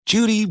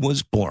Judy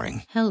was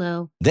boring.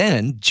 Hello.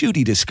 Then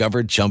Judy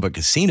discovered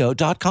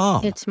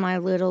ChumbaCasino.com. It's my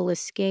little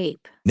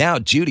escape. Now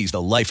Judy's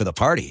the life of the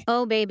party.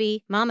 Oh,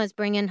 baby, mama's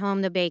bringing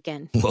home the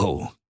bacon.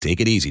 Whoa,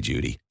 take it easy,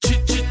 Judy.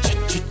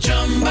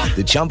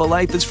 The Chumba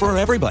life is for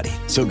everybody.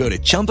 So go to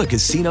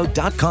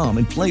ChumbaCasino.com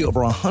and play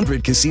over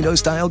 100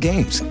 casino-style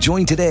games.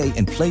 Join today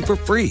and play for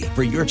free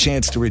for your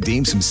chance to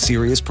redeem some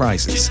serious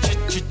prizes.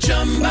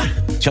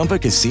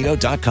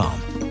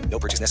 ChumbaCasino.com. No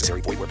purchase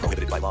necessary. Void where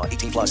prohibited by law.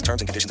 18 plus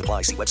terms and conditions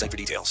apply. See website for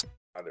details.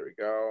 There we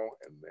go.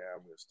 And then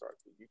I'm going to start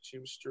the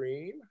YouTube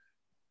stream.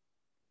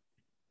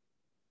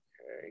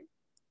 Okay.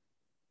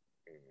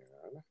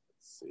 And let's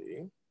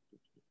see.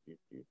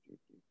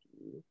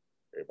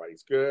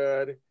 Everybody's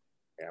good.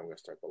 And I'm going to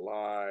start the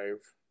live.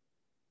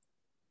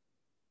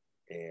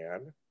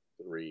 And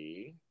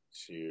 3,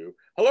 2.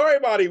 Hello,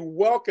 everybody.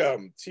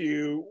 Welcome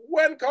to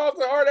When Calls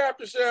the Heart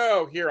After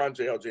Show here on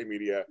JLJ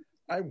Media.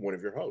 I'm one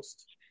of your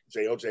hosts,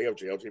 JLJ of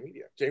JLJ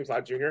Media, James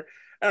Lott Jr.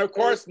 And of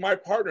course, my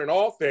partner in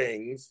all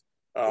things,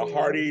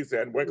 Hardee's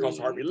and When Calls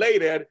the Heart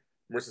related,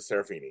 Marissa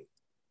Serafini.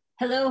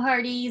 Hello,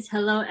 Hardee's.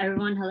 Hello,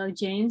 everyone. Hello,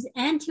 James.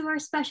 And to our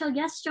special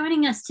guest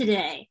joining us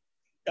today.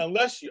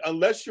 Unless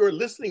you're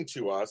listening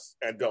to us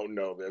and don't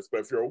know this,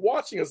 but if you're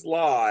watching us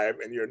live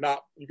and you're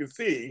not, you can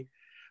see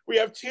we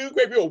have two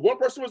great people. One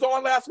person was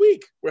on last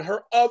week with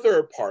her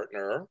other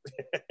partner,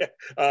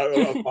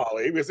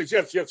 Polly.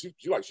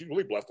 She's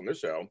really blessed on this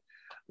show.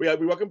 We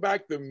welcome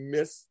back the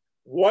Miss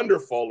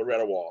Wonderful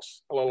Loretta Walsh.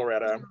 Hello,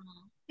 Loretta. Oh,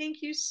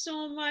 thank you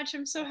so much.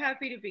 I'm so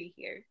happy to be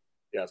here.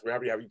 Yes, we're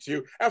happy to have you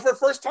too. And for the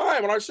first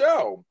time on our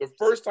show, we're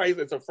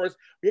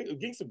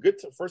getting some good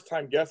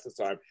first-time guests this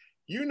time.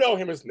 You know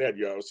him as Ned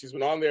Yost. He's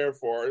been on there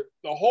for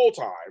the whole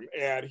time,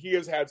 and he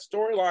has had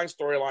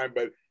storyline,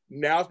 but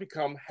now it's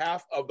become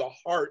half of the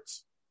heart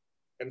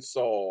and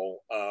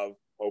soul of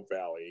Hope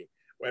Valley.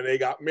 When they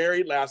got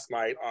married last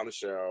night on the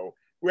show,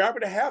 we're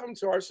happy to have him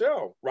to our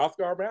show,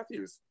 Rothgar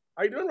Matthews.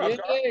 How you doing,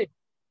 Rothgar? Hey.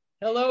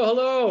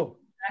 Hello.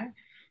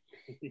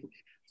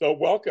 So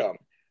welcome.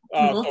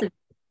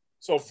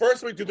 So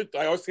first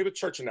I always say the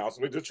church announcements.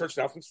 We do church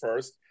announcements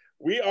first.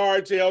 We are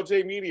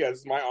JLJ Media. This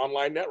is my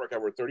online network. I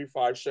have over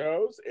 35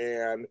 shows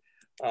and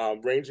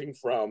ranging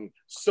from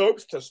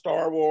soaps to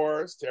Star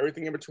Wars to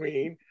everything in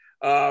between,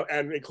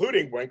 and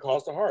including When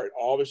Calls the Heart.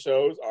 All the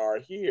shows are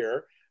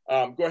here.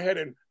 Go ahead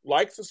and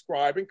like,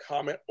 subscribe, and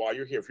comment while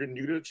you're here. If you're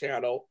new to the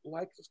channel,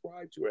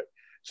 subscribe to it.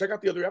 Check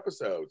out the other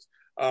episodes.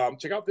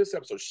 Check out this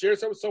episode. Share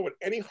this episode with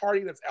any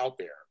Hardee that's out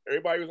there.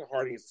 Everybody who's a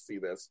Hardee needs to see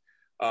this.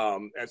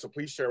 And so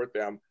please share with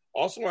them.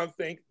 Also want to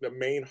thank the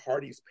main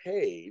Hardee's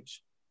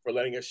page for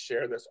letting us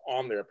share this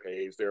on their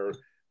page. They're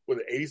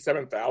with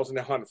 87,000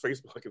 now on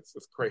Facebook.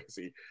 It's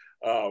crazy.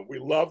 We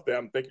love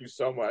them. Thank you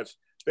so much.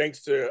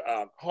 Thanks to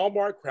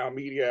Hallmark, Crown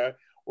Media.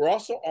 We're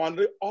also on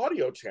the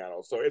audio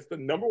channel. So it's the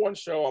 #1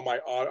 show on my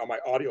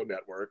audio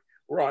network.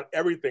 We're on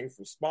everything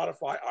from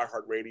Spotify,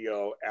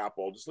 iHeartRadio,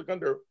 Apple. Just look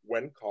under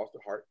When Calls the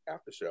Heart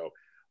After Show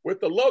with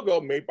the logo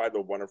made by the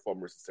wonderful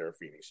Marissa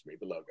Serafini. She made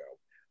the logo.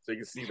 So you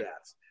can see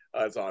that.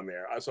 It's on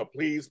there. So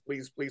please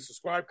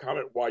subscribe,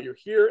 comment while you're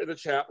here in the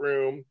chat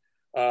room.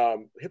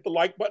 Hit the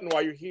like button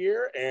while you're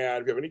here.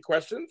 And if you have any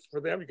questions for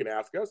them, you can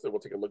ask us, and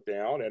we'll take a look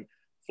down. And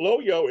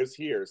Flo-Yo is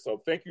here. So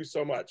thank you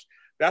so much.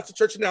 That's the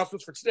church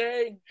announcements for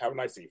today. Have a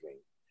nice evening.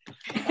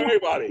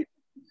 Everybody.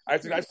 I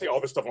say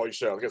all this stuff on all these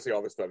shows. I can say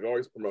all this stuff. You're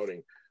always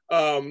promoting.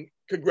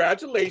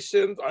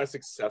 Congratulations on a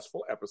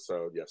successful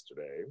episode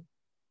yesterday.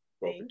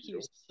 Thank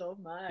you so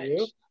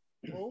much.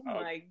 Oh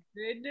my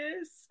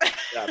goodness.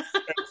 Yes.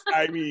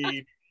 I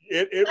mean,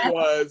 it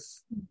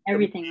was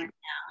everything right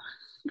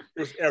now. It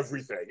was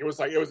everything. It was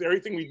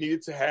everything we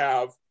needed to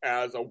have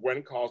as a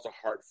When Calls the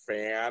Heart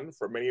fan.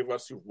 For many of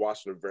us who've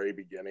watched from the very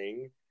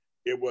beginning,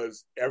 it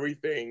was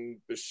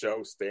everything the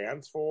show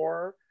stands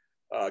for: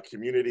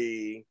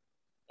 community,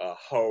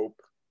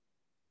 hope,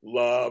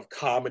 love,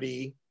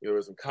 comedy. There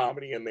was some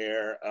comedy in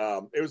there.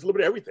 It was a little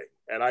bit of everything.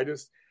 And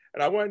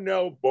I want to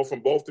know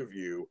from both of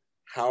you,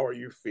 how are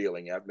you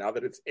feeling now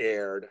that it's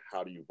aired?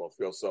 How do you both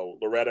feel? So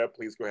Loretta,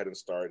 please go ahead and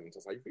start and tell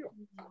us how you feel.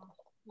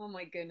 Oh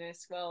my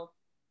goodness. Well,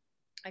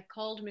 I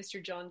called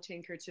Mr. John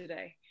Tinker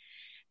today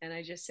and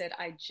I just said,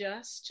 I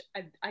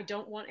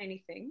don't want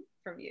anything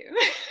from you.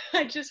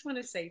 I just want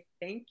to say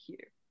thank you.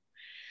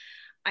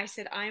 I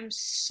said, I'm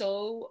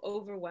so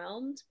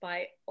overwhelmed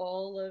by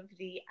all of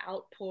the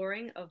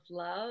outpouring of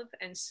love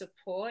and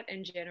support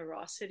and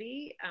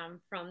generosity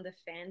from the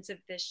fans of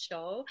this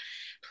show.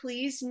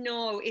 Please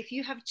know, if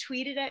you have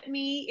tweeted at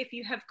me, if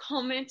you have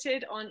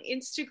commented on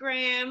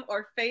Instagram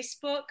or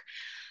Facebook,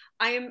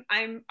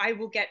 I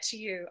will get to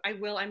you. I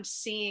will. I'm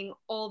seeing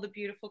all the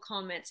beautiful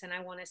comments, and I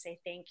want to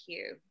say thank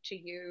you to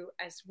you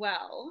as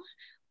well,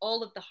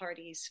 all of the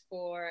Hardees,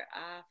 for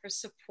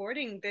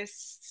supporting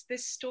this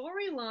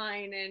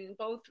storyline, and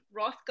both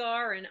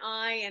Rothgar and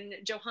I and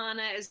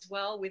Johanna as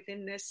well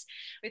within this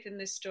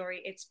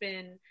story. It's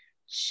been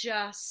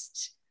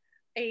just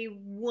a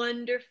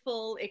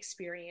wonderful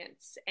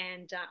experience,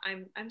 and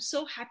I'm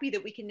so happy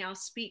that we can now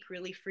speak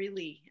really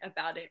freely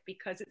about it,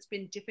 because it's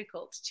been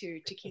difficult to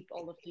keep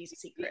all of these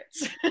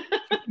secrets.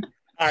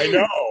 I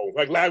know.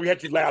 Like we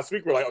had you last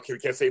week. We're like, okay, we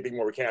can't say anything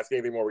more. We can't say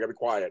anything more. We got to be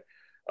quiet.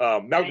 Now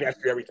we can ask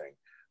you everything.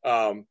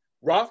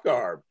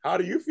 Hrothgar, how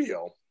do you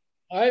feel?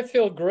 I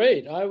feel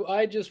great.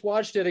 I just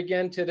watched it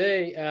again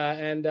today,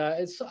 and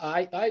I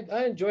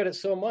enjoyed it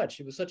so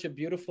much. It was such a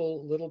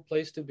beautiful little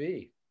place to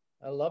be.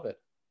 I love it.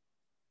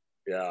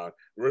 Yeah,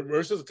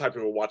 Marissa's the type of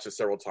people who watch it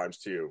several times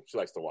too. She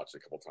likes to watch it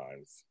a couple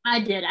times. I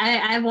did.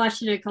 I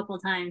watched it a couple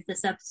times,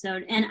 this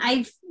episode, and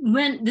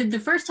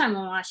the first time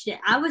I watched it,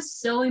 I was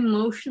so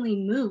emotionally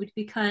moved,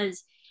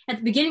 because at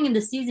the beginning of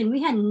the season,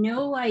 we had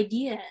no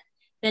idea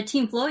that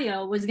Team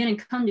Floyo was going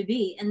to come to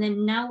be, and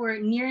then now we're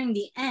nearing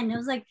the end. I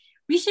was like,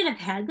 we should have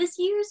had this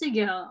years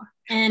ago.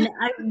 And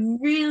I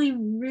really,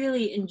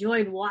 really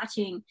enjoyed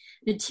watching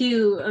the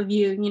two of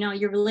you,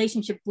 your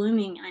relationship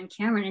blooming on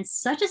camera. And it's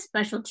such a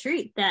special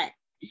treat that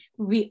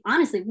we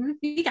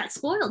got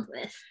spoiled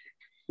with.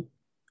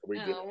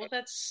 Well,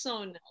 that's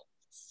so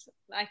nice.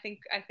 I think,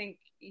 I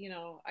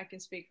can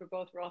speak for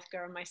both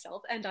Hrothgar and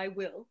myself, and I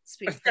will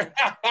speak for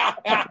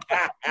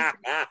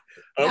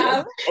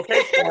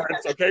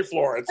Okay,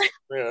 Florence.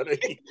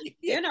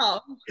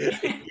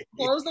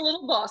 Flo's a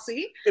little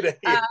bossy.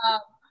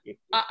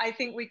 I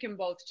think we can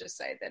both just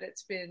say that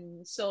it's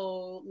been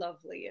so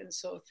lovely and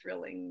so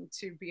thrilling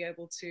to be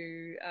able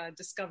to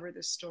discover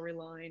this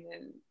storyline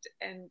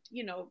and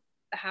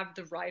have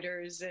the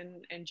writers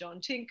and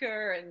John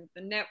Tinker and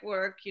the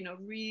network,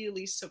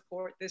 really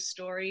support this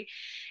story.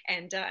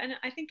 And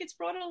I think it's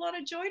brought a lot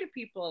of joy to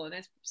people, and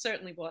it's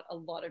certainly brought a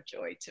lot of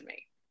joy to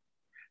me.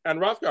 And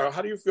Hrothgar,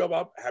 how do you feel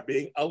about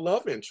being a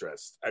love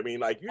interest? I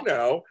mean,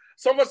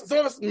 some of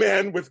us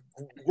men with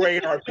gray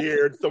in our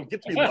beards don't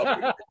get to be love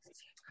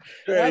interests.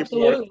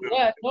 Absolutely.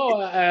 Yeah.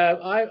 No,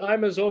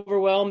 I'm as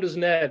overwhelmed as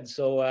Ned,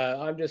 so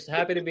I'm just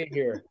happy to be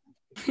here.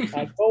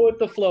 I go with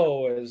the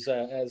flow,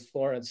 as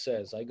Florence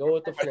says. I go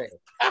with the flow.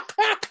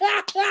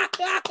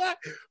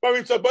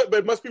 But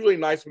it must be really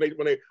nice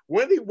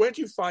when did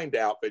you find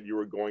out that you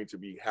were going to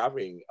be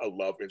having a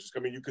love interest?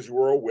 I mean, because you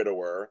were a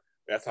widower.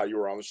 That's how you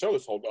were on the show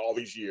all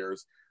these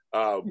years.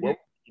 When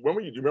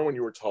were you? Do you remember when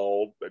you were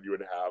told that you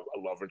would have a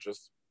love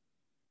interest?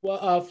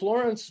 Well,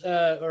 Florence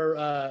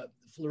or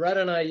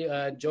Loretta and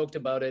I joked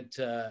about it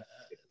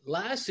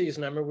last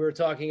season. I remember we were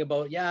talking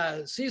about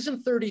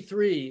season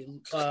 33.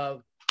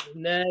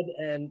 Ned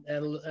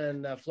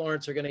and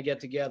Florence are going to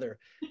get together,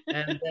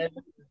 and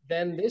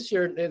then this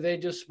year they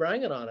just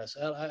sprang it on us.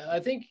 I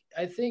think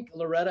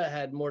Loretta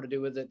had more to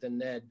do with it than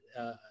Ned.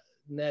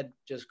 Ned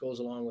just goes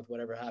along with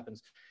whatever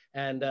happens,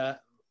 and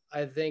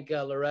I think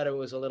Loretta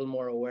was a little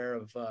more aware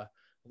of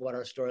what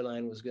our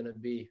storyline was going to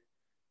be.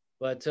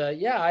 But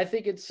I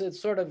think it's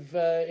sort of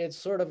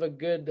a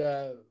good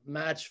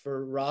match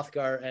for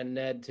Hrothgar and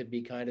Ned to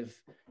be kind of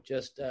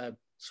just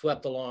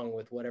swept along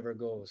with whatever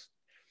goes.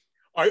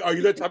 Are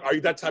you that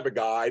type of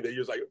guy that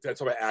you're like that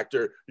type of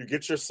actor? You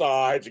get your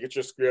sides, you get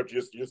your script,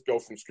 you just go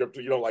from script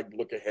to, you don't like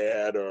look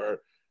ahead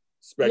or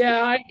speculate.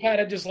 Yeah, I kind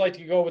of just like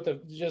to go with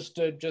just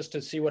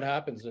to see what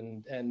happens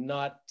and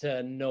not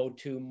to know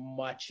too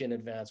much in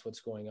advance what's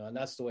going on.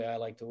 That's the way I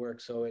like to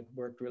work. So it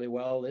worked really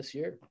well this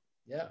year.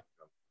 Yeah.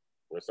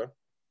 Marissa?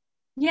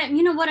 Yeah,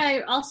 what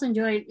I also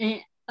enjoyed,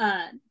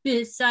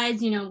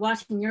 besides,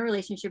 watching your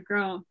relationship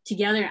grow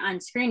together on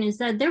screen, is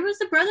that there was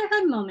a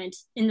brotherhood moment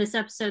in this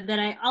episode that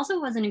I also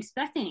wasn't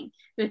expecting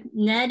with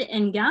Ned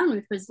and Gowan,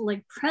 which was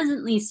like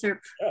presently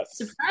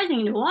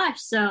surprising to watch.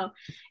 So,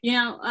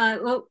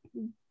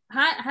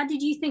 how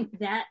did you think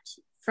that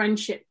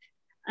friendship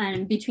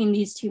between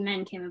these two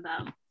men came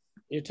about?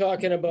 You're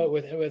talking about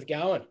with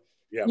Gowan?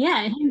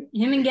 Yeah,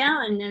 him and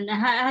Gowan. And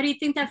how do you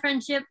think that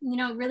friendship,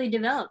 really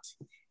developed?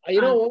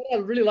 What I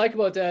really like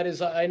about that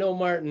is I know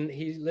Martin.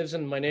 He lives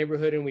in my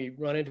neighborhood, and we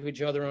run into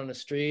each other on the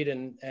street,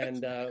 and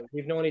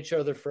we've known each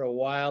other for a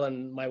while.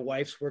 And my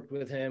wife's worked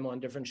with him on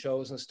different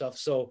shows and stuff.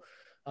 So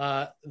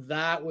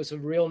that was a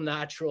real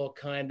natural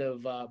kind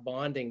of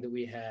bonding that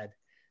we had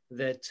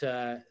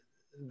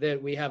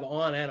that we have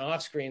on and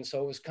off screen.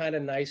 So it was kind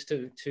of nice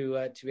to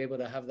be able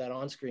to have that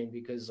on screen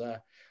because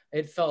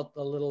it felt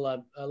a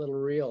little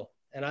real.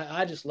 And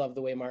I just love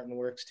the way Martin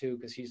works too,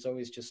 because he's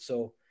always just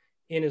so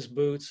in his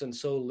boots and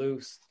so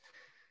loose.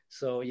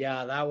 So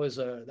yeah, that was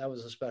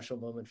a special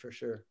moment for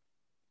sure.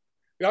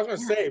 Yeah, I was gonna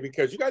say,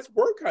 because you guys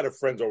were kind of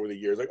friends over the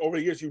years. Like over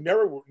the years, you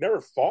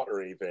never fought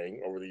or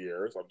anything over the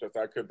years. I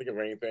couldn't think of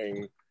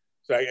anything.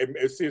 So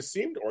it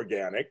seemed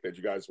organic that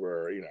you guys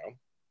were,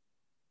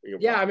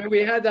 Yeah, I mean,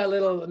 we had that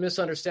little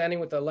misunderstanding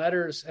with the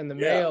letters and the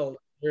mail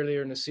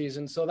earlier in the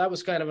season. So that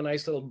was kind of a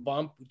nice little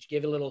bump, which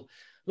gave a little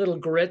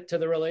grit to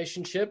the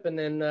relationship. And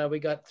then we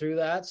got through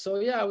that. So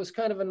yeah, it was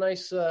kind of a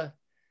nice,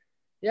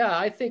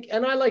 I think,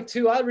 and I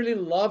really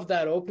love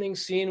that opening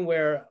scene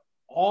where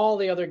all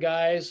the other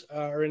guys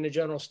are in the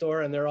general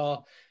store and they're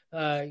all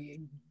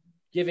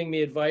giving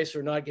me advice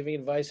or not giving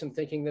advice and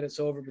thinking that it's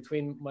over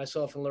between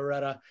myself and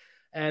Loretta.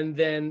 And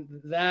then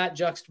that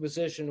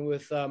juxtaposition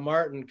with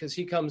Martin, because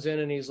he comes in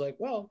and he's like,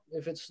 well,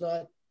 if it's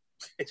not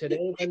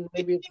today, then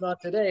maybe it's not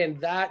today.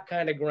 And that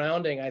kind of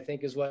grounding, I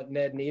think, is what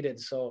Ned needed.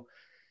 So,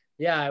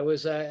 yeah, I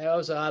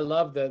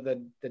love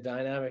the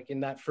dynamic in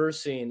that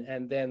first scene,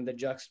 and then the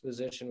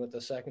juxtaposition with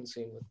the second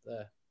scene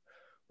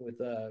with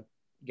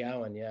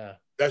Gowan. Yeah,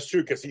 that's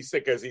true, because he's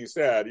sick, as he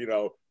said.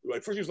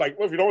 Like first he was like,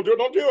 well, if you don't do it,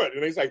 don't do it.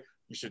 And he's like,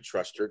 you should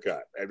trust your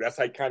gut. And that's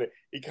how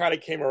he kind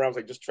of came around,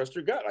 like, just trust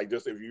your gut. Like,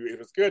 just if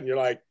it's good, and you're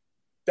like,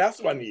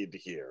 that's what I need to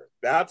hear.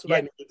 That's what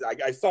I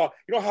need. I saw,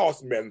 how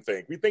us men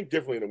think. We think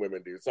differently than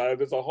women do. So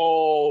there's a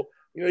whole,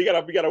 you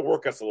gotta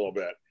work us a little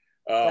bit.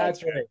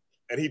 That's right.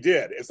 And he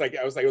did.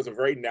 It was a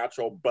very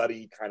natural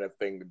buddy kind of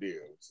thing to do.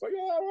 It's like,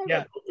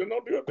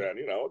 don't do it then.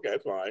 Okay,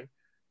 it's fine.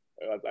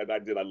 I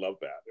did. I love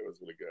that. It was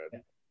really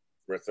good.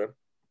 Marissa?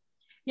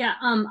 Yeah.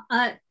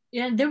 I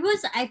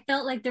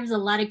felt like there was a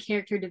lot of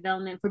character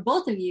development for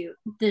both of you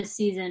this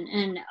season,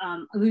 and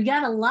we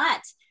got a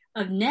lot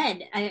of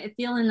Ned. I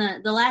feel in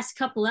the last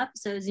couple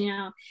episodes,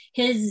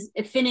 his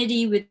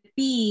affinity with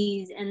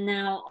bees, and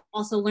now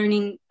also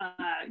learning,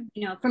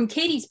 from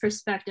Katie's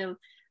perspective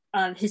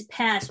of his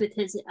past with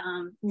his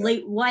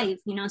late wife.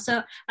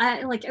 So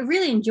I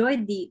really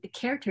enjoyed the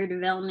character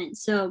development.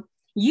 So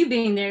you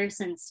being there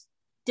since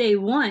day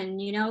one,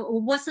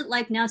 what's it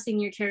like now seeing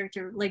your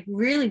character like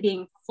really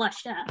being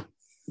fleshed out?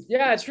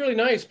 Yeah, it's really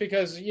nice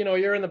because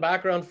you're in the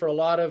background for a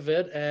lot of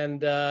it,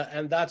 and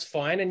that's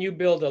fine, and you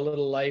build a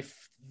little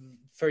life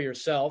for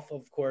yourself,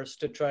 of course,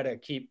 to try to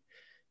keep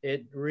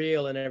it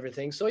real and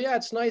everything. So yeah,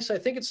 it's nice. I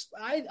think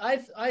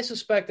I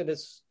suspect that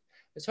it's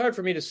hard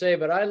for me to say,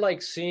 but I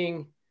like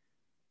seeing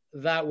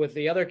that with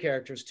the other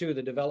characters too,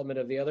 the development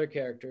of the other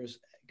characters,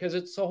 because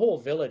it's a whole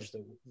village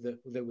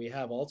that we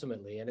have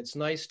ultimately, and it's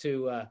nice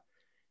to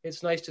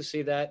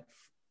see that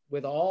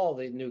with all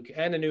the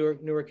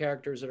newer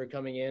characters that are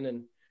coming in.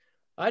 And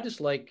I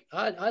just I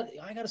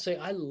gotta say,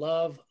 I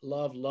love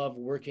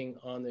working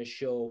on this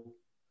show,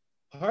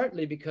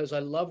 partly because I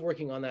love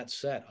working on that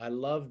set. I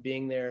love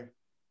being there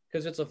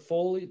because it's a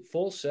full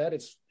set.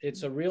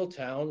 It's a real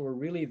town. We're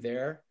really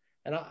there.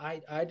 And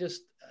I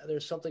just,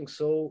 there's something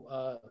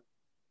so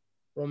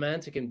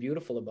romantic and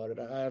beautiful about it.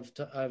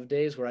 I have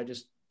days where I'm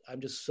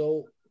just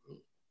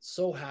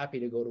so happy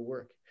to go to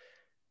work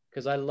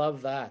because I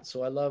love that.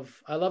 So I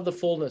love the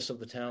fullness of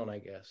the town, I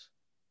guess.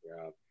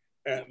 Yeah.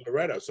 And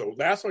Loretta, so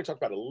last time we talked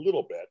about it a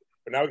little bit,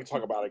 but now we can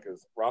talk about it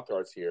because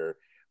Hrothgar's here.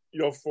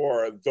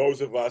 For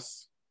those of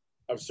us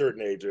of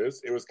certain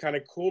ages, it was kind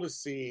of cool to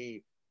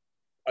see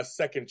a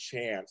second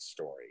chance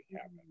story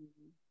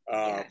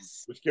happen,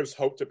 which gives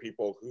hope to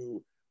people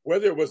who,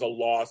 whether it was a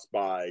loss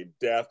by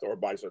death or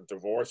by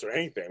divorce or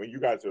anything. I mean, you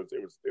guys, it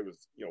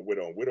was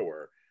widow and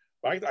widower.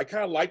 But I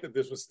kind of like that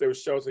there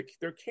shows like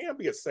there can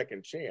be a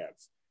second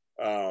chance.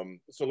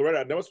 So Loretta,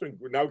 I know it's been,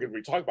 now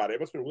we talk about it, it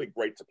must have been really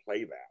great to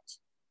play that.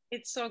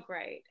 It's so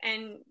great.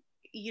 And,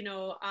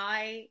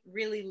 I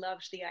really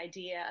loved the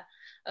idea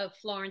of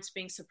Florence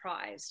being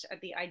surprised at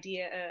the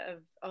idea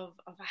of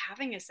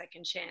having a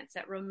second chance,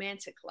 that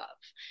romantic love.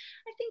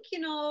 I think,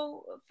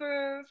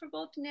 for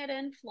both Ned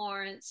and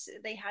Florence,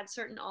 they had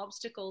certain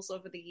obstacles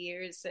over the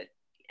years that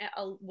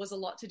was a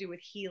lot to do with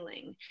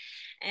healing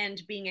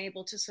and being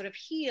able to sort of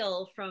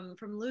heal from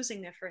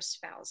losing their first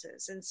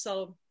spouses. And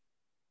so,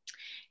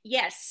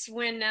 yes,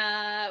 when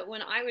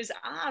I was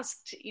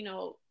asked,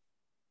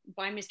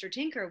 by Mr.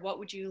 Tinker, what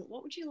would you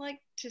like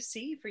to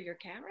see for your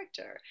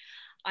character?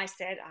 I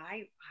said,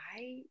 I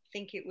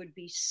think it would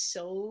be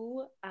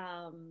so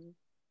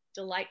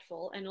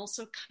delightful and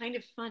also kind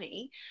of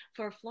funny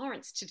for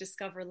Florence to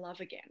discover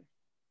love again.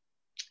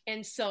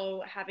 And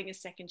so having a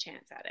second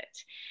chance at it.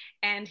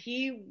 And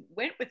he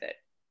went with it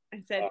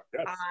and said,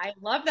 yes. I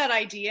love that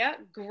idea.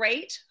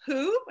 Great.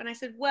 Who? And I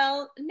said,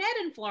 well, Ned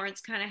and Florence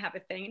kind of have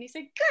a thing. And he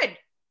said, good,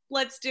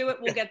 let's do it.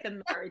 We'll get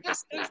them married.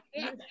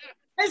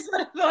 I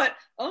sort of thought,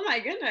 oh my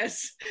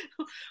goodness,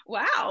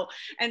 wow.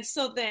 And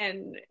so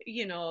then,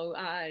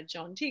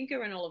 John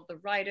Tinker and all of the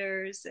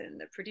writers and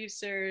the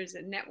producers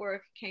and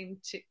network came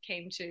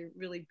to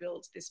really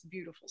build this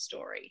beautiful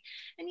story.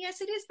 And yes,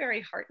 it is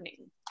very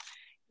heartening.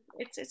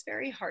 It's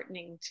very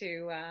heartening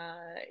to,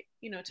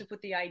 to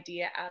put the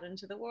idea out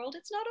into the world.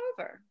 It's not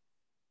over.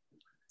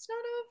 It's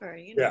not over.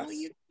 Yes.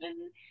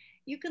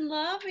 You can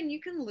love and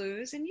you can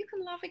lose and you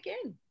can love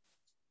again.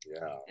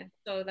 Yeah. And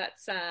so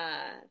that's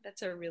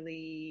a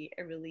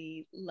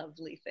really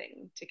lovely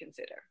thing to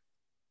consider.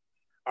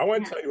 I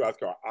want to tell you,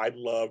 Hrothgar, I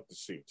loved the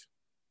suit.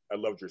 I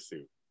loved your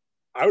suit.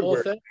 I'd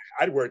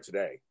wear it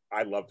today.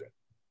 I loved it.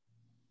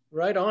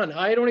 Right on.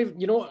 I don't even,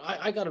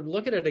 I got to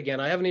look at it again.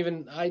 I haven't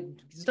even,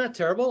 it's not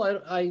terrible.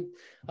 I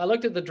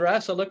looked at the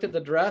dress. I looked at the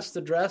dress.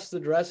 I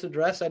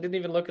didn't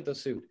even look at the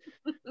suit.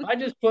 I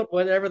just put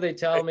whatever they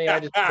tell me. I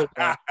just put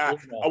that. I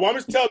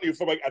was telling you,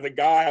 as a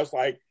guy, I was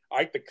like, I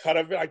like the cut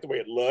of it. I like the way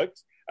it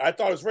looked. I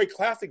thought it was very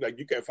classic. Like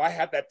if I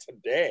had that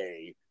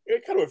today,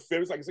 it kind of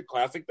fit. It's a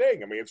classic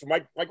thing. I mean, it's from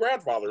my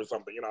grandfather or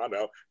something, I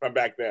know from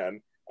back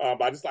then.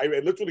 But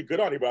it looked really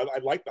good on you. But I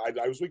liked that.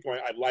 I was really going,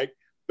 I like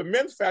the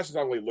men's fashions I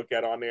don't really look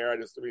at on there.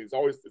 It's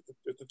always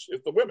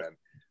it's the women,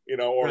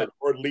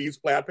 or Lee's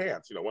plaid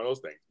pants, one of those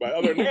things. But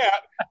other than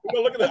that,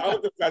 look at I look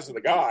at the fashion of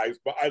the guys.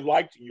 But I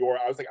liked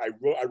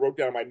I wrote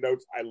down in my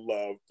notes. I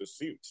love the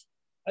suit.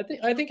 I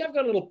think I've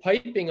got a little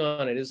piping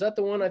on it. Is that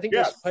the one? I think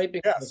there's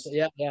piping. Yes.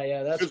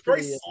 Yeah. That's it's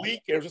very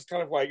sleek. It was just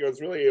kind of like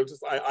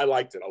I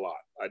liked it a lot.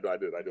 I did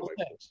like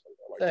it.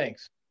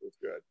 Thanks. It was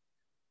good.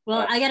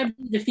 Well, I got to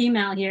be the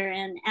female here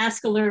and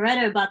ask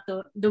Loretta about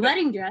the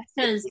wedding dress,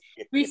 because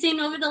we've seen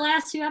over the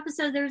last 2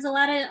 episodes there was a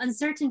lot of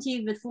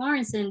uncertainty with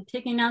Florence in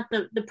picking out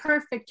the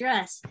perfect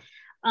dress.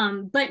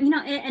 But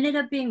it ended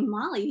up being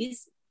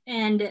Molly's,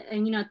 and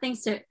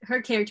thanks to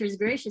her character's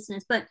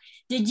graciousness. But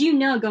did you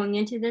know going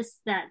into this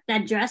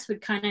that dress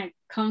would kind of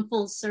come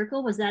full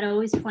circle? Was that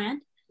always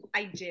planned?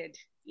 I did.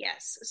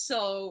 Yes.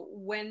 So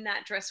when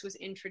that dress was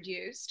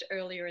introduced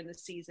earlier in the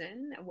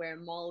season, where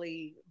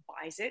Molly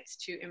buys it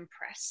to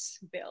impress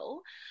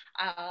Bill,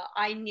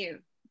 I knew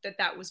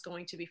that was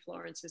going to be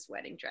Florence's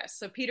wedding dress.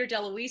 So Peter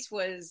DeLuise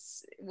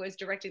was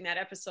directing that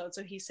episode.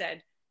 So he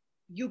said,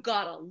 "You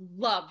gotta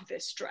love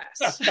this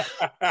dress.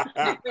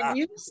 When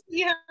you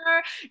see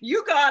her,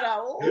 you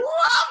gotta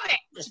love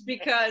it,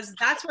 because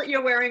that's what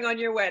you're wearing on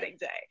your wedding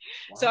day."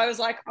 Wow. So I was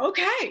like,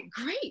 okay,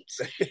 great.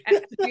 And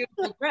it's a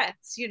beautiful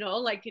dress,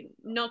 like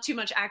not too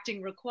much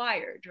acting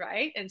required,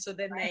 right? And so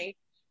then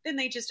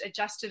they just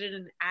adjusted it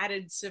and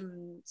added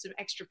some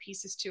extra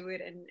pieces to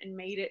it and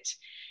made it,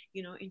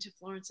 into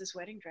Florence's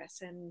wedding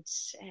dress. And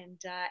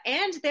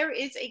there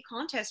is a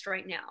contest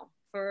right now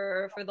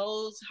for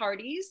those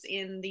Hardys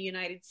in the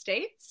United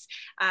States.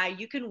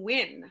 You can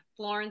win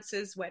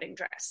Florence's wedding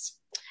dress.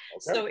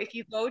 Okay. So if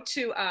you go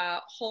to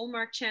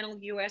Hallmark Channel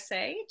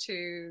USA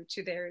to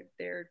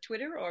their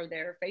Twitter or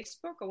their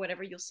Facebook or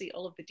whatever, you'll see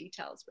all of the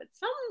details. But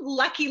some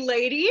lucky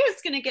lady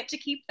is going to get to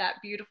keep that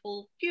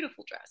beautiful,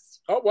 beautiful dress.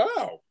 Oh,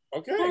 wow.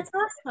 Okay. That's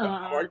awesome.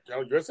 Hallmark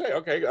Channel USA.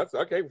 Okay. That's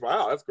okay.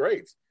 Wow. That's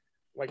great.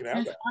 I can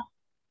have that.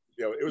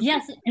 Awesome.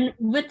 Yes. And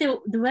with the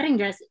wedding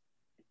dress,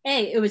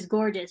 A, it was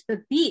gorgeous,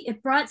 but B,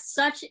 it brought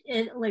such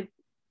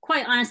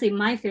quite honestly,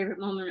 my favorite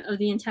moment of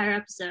the entire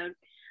episode.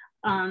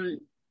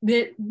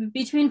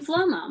 Between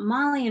Floma,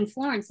 Molly, and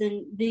Florence,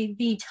 and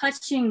the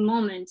touching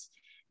moment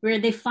where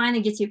they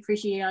finally get to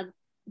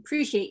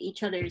appreciate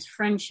each other's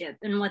friendship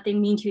and what they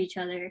mean to each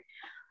other.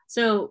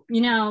 So,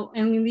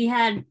 and we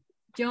had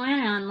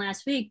Joanna on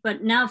last week,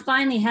 but now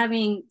finally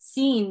having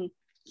seen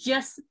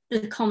just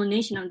the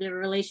culmination of their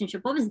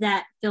relationship, what was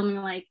that filming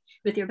like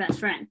with your best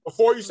friend?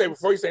 Before you say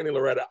anything,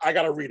 Loretta, I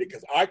gotta read it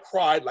because I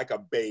cried like a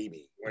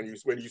baby when you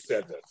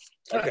said this.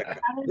 Okay,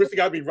 Marissa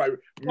got to be right.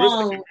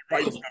 Marissa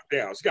writing stuff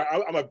down.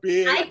 I'm a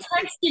big. I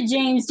texted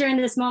James during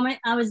this moment.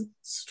 I was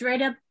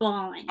straight up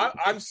bawling.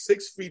 I'm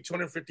 6 feet,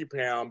 250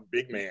 pound,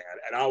 big man,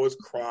 and I was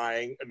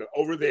crying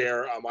over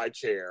there on my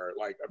chair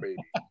like a baby.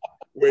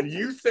 When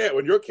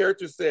your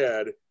character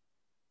said,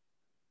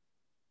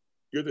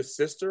 "You're the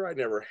sister I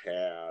never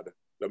had,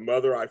 the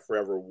mother I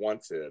forever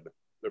wanted,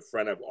 the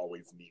friend I've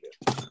always needed."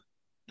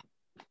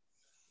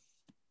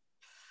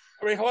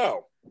 I mean,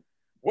 hello.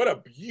 What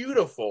a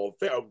beautiful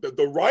thing.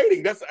 The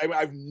writing,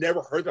 I've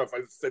never heard that.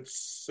 I said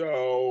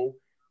so,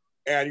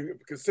 and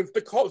because since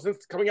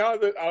coming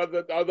out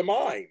of the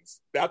mines,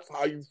 that's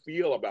how you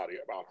feel about her.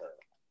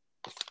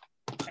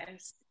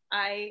 Yes.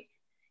 I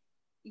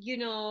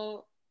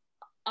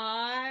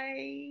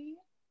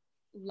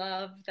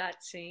love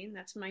that scene.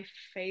 That's my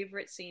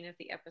favorite scene of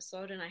the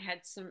episode, and I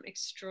had some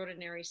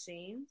extraordinary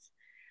scenes.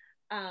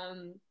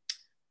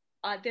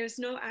 There's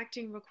no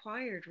acting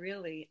required,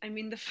 really. I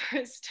mean, the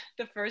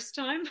first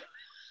time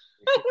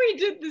we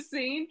did the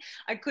scene,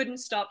 I couldn't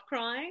stop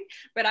crying,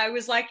 but I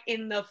was like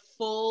in the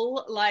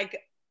full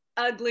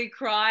ugly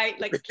cry,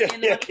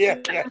 cannot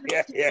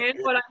understand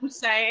what I'm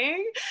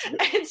saying.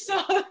 And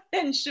so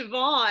then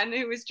Siobhan,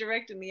 who was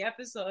directing the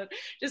episode,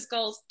 just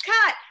goes,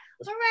 "Cut!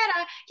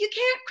 Loretta, you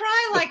can't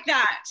cry like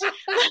that.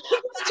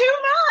 It's too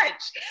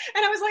much."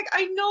 And I was like,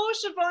 "I know,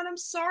 Siobhan, I'm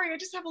sorry. I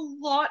just have a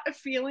lot of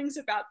feelings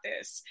about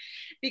this,"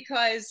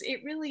 because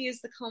it really is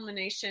the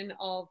culmination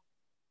of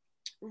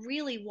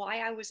really why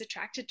I was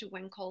attracted to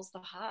When Calls the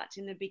Heart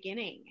in the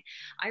beginning.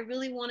 I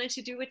really wanted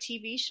to do a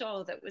TV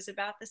show that was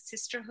about the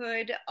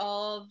sisterhood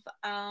of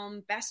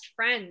best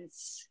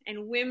friends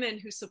and women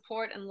who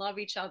support and love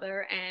each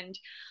other and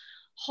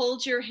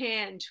hold your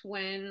hand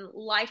when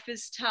life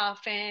is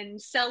tough and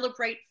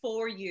celebrate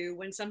for you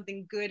when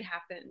something good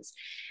happens.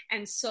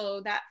 And so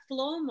that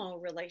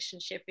Flomo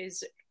relationship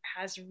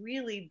has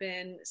really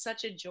been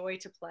such a joy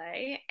to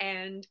play,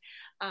 and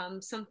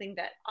something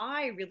that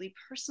I really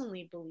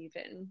personally believe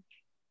in,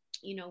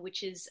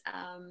 which is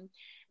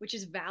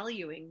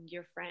valuing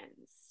your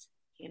friends,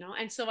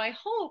 And so I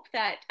hope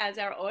that as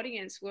our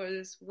audience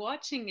was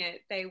watching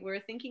it, they were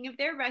thinking of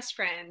their best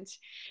friend,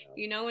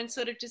 and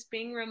sort of just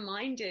being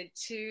reminded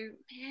to,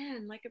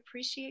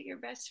 appreciate your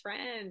best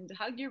friend,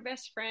 hug your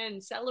best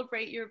friend,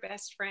 celebrate your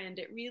best friend.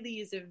 It really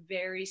is a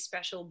very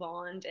special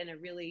bond and a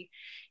really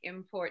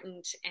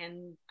important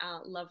and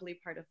lovely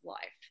part of life.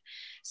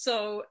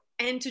 So,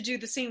 and to do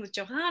the scene with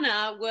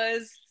Johanna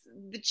was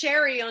the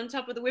cherry on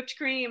top of the whipped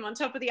cream, on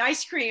top of the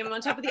ice cream,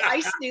 on top of the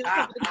icing, on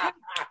top of the cake,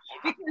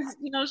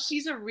 because,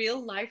 she's a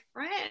real life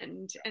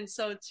friend. And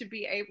so to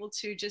be able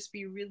to just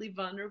be really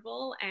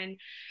vulnerable and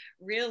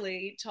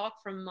really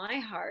talk from my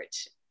heart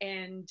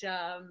and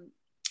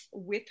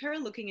with her,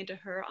 looking into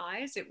her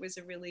eyes, it was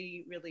a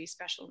really, really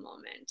special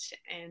moment.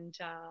 And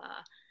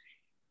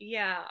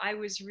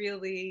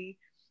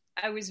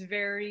I was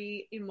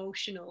very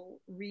emotional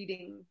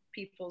reading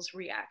people's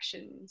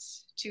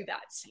reactions to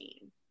that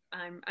scene.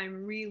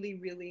 I'm really,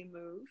 really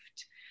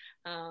moved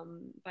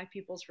by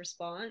people's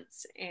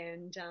response,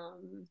 and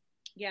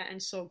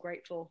and so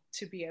grateful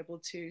to be able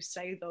to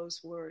say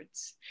those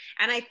words.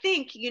 And I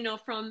think,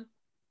 from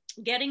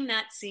getting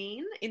that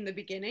scene in the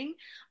beginning,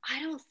 I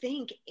don't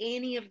think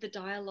any of the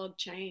dialogue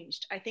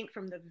changed. I think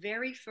from the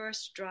very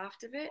first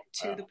draft of it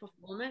to the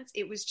performance,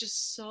 it was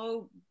just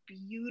so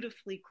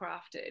beautifully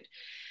crafted.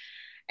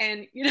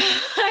 And,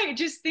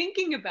 just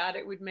thinking about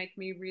it would make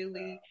me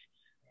really,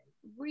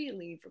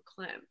 really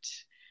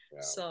verklempt.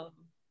 Yeah. So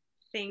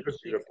thank you.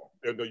 Beautiful.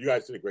 You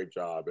guys did a great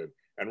job.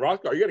 And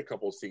Rothgar, you had a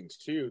couple of scenes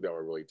too that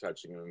were really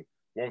touching, and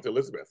one with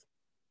Elizabeth.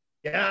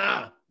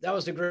 Yeah, that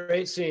was a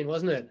great scene,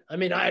 wasn't it? I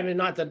mean,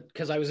 not that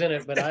because I was in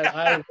it, but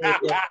I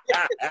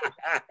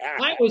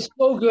was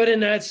so good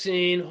in that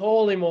scene.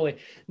 Holy moly.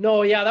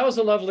 No, yeah, that was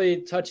a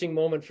lovely, touching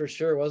moment for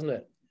sure, wasn't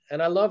it?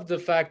 And I love the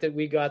fact that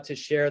we got to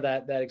share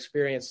that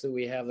experience, that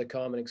we have the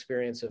common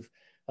experience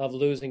of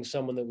losing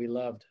someone that we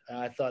loved.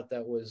 I thought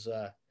that was,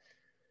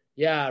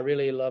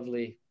 really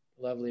lovely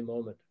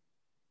moment.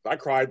 I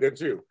cried then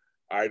too.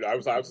 I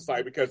was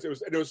excited because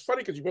it was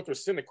funny because you both were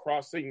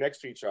sitting next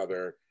to each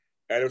other,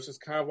 and it was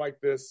just kind of like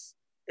this.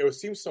 It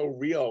seemed so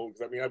real.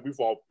 I mean,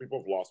 people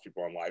have lost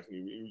people in life,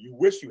 and you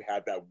wish you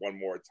had that one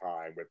more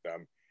time with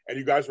them, and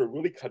you guys were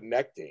really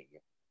connecting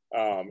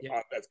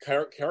as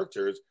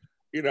characters.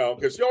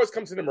 Because she always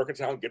comes into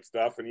Mercantile and gets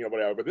stuff and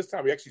whatever. But this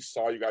time we actually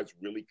saw you guys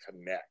really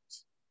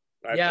connect.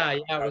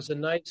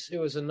 It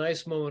was a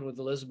nice moment with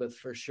Elizabeth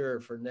for sure,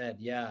 for Ned.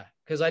 Yeah,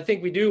 because I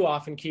think we do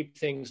often keep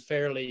things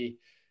fairly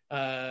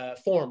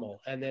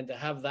formal, and then to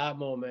have that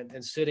moment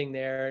and sitting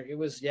there,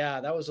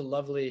 that was a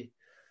lovely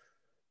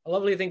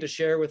thing to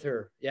share with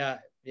her. Yeah,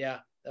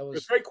 that was.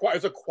 It's very quiet.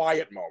 It was a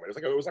quiet moment.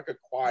 It was like a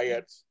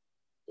quiet.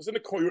 It was in the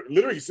corner.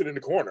 Literally, you sit in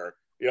the corner.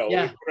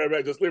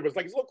 Just live. It's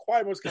like it's a little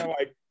quiet. It was kind of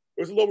like. It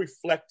was a little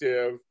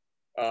reflective,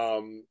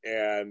 and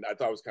I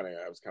thought it was kind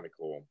of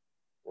cool.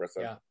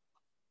 Yeah.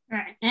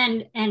 Right.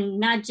 And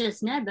not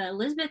just Ned, but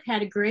Elizabeth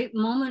had a great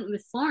moment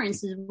with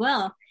Florence as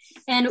well.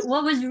 And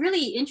what was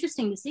really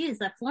interesting to see is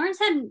that Florence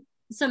had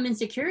some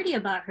insecurity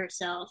about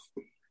herself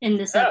in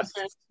this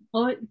episode,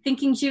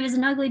 thinking she was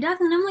an ugly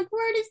duckling. I'm like,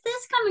 where is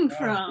this coming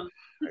from?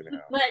 I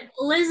know. But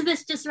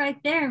Elizabeth's just right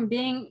there and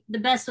being the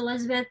best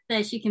Elizabeth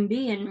that she can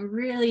be, and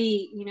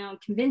really,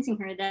 convincing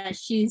her that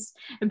she's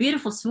a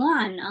beautiful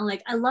swan.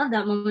 I love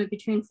that moment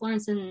between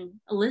Florence and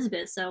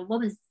Elizabeth. So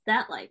what was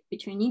that like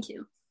between you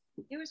two?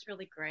 It was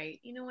really great.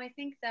 I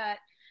think that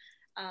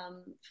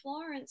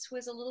Florence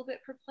was a little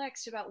bit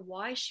perplexed about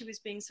why she was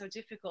being so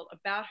difficult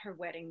about her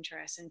wedding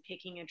dress and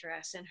picking a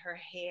dress and her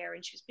hair.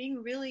 And she was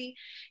being really,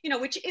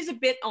 which is a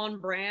bit on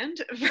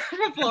brand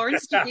for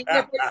Florence to be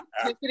a bit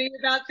particular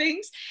about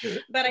things.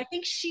 But I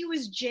think she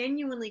was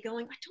genuinely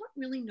going, I don't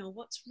really know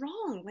what's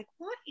wrong. Like,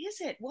 what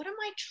is it? What am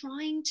I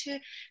trying to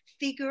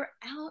figure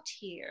out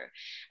here?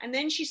 And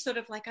then she's sort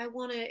of like, I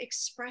want to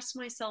express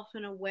myself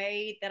in a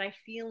way that I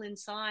feel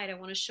inside. I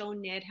want to show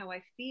Ned how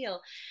I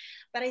feel.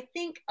 But I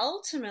think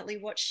ultimately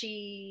what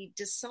she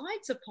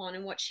decides upon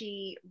and what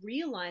she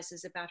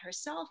realizes about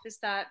herself is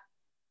that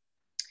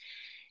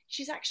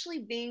she's actually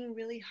being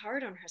really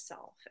hard on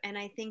herself. And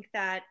I think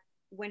that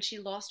when she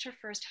lost her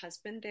first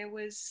husband, there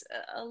was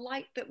a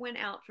light that went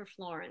out for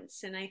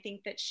Florence. And I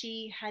think that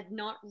she had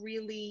not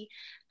really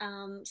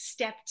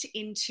stepped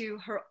into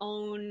her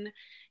own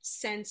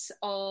sense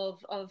of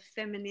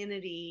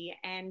femininity,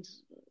 and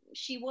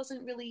she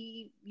wasn't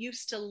really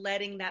used to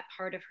letting that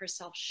part of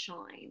herself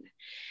shine.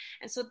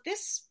 And so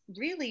this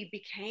really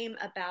became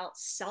about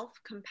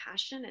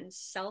self-compassion and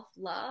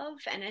self-love.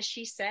 And as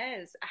she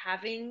says,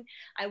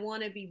 I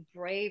want to be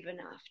brave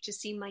enough to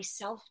see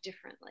myself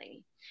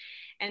differently.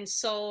 And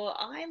so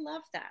I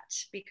love that,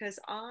 because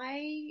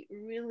I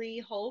really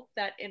hope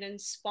that it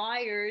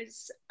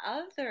inspires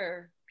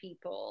other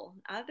people,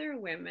 other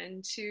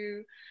women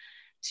to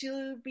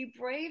be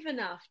brave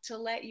enough to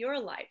let your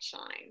light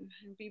shine,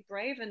 and be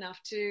brave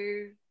enough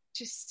to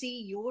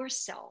see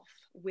yourself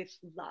with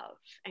love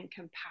and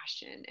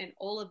compassion and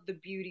all of the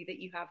beauty that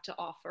you have to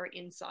offer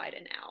inside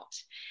and out.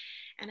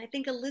 And I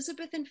think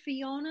Elizabeth and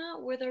Fiona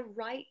were the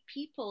right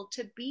people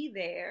to be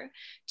there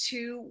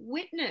to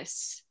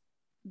witness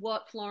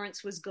what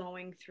Florence was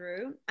going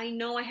through. I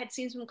know I had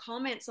seen some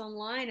comments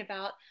online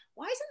about,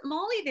 why isn't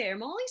Molly there?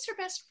 Molly's her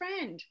best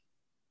friend.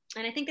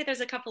 And I think that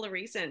there's a couple of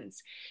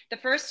reasons. The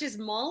first is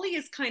Molly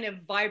is kind of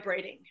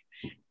vibrating.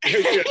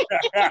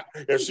 Yeah,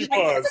 she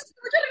was.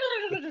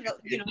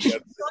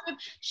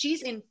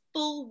 She's in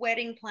full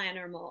wedding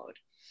planner mode.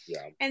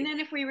 Yeah. And then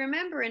if we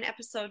remember in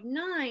episode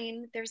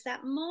 9, there's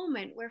that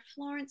moment where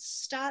Florence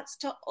starts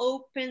to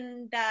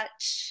open that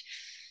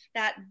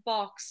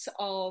box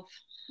of,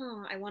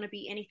 I want to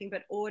be anything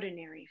but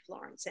ordinary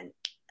Florence. And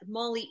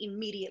Molly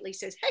immediately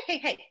says,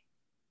 hey,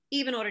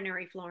 even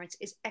ordinary Florence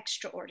is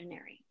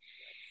extraordinary.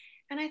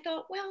 And I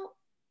thought, well,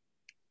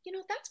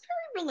 that's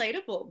very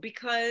relatable,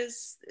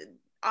 because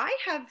I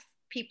have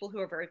people who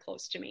are very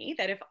close to me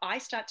that if I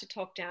start to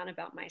talk down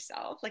about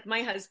myself, like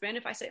my husband,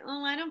 if I say,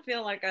 oh, I don't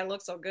feel like I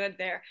look so good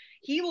there,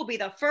 he will be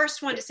the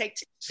first one to say,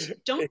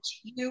 don't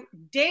you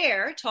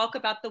dare talk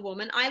about the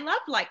woman I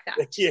love like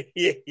that.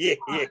 He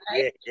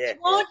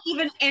won't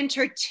even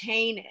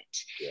entertain it.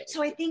 Yeah.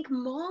 So I think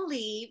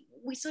Molly,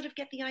 we sort of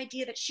get the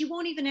idea that she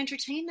won't even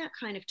entertain that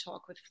kind of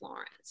talk with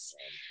Florence.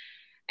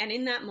 And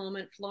in that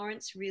moment,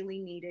 Florence really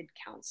needed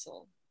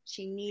counsel.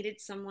 She needed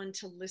someone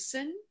to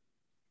listen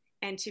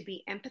and to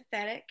be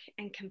empathetic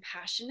and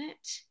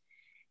compassionate,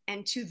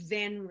 and to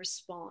then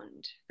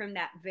respond from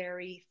that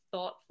very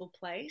thoughtful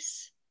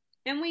place.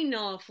 And we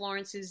know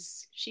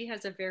Florence she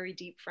has a very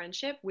deep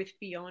friendship with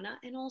Fiona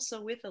and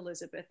also with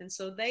Elizabeth. And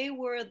so they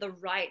were the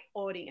right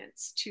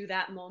audience to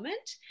that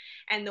moment,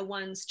 and the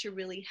ones to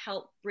really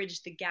help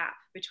bridge the gap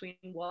between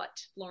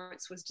what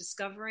Florence was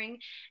discovering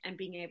and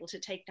being able to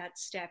take that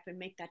step and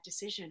make that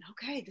decision.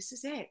 Okay, this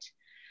is it.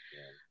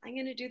 Yeah. I'm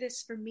going to do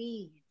this for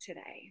me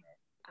today.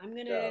 I'm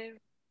going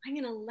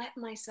to let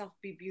myself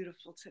be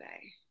beautiful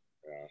today.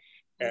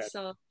 Yeah. And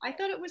so I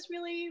thought it was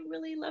really,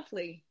 really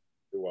lovely.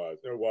 It was.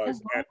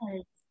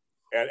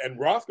 And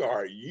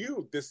Hrothgar,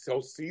 you this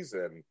whole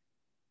season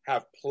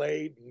have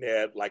played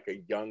Ned like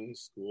a young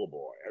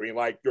schoolboy. I mean,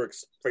 like your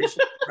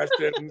facial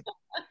expression.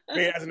 I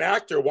mean, as an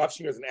actor,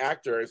 watching you as an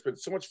actor, it's been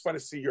so much fun to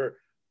see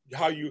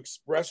how you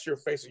express your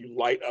face. You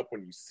light up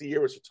when you see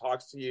her, when she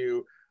talks to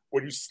you,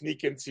 when you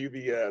sneak into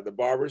the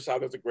barbershop.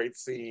 That's a great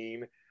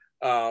scene.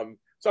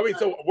 So I mean,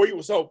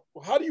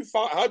 how do you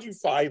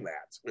find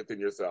that within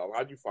yourself?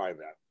 How do you find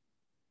that?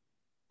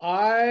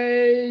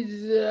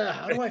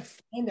 How do I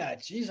find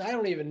that? Jeez, I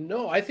don't even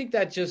know. I think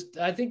that's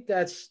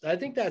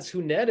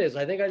who Ned is.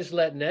 I think I just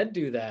let Ned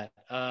do that.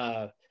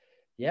 How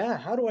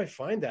do I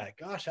find that?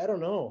 Gosh, I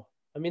don't know.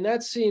 I mean,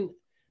 that scene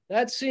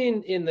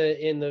in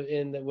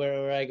the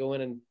where I go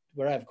in and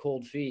where I have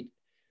cold feet.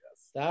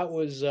 Yes. That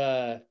was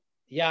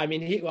I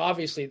mean, he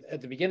obviously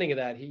at the beginning of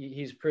that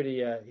he's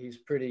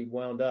pretty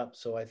wound up.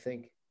 So I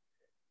think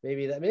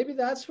maybe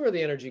that's where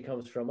the energy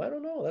comes from. I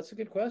don't know. That's a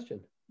good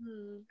question.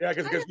 Yeah,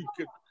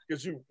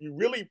 because you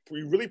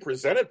really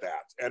presented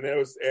that,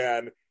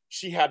 and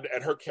she had,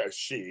 and her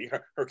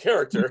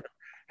character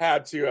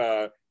had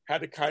to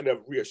kind of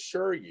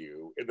reassure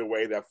you in the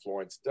way that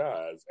Florence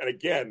does. And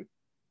again,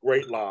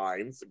 great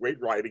lines,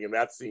 great writing in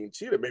that scene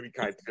too, that maybe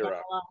kind of tear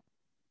up.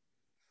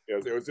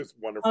 It was just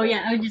wonderful. Oh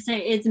yeah, I would just say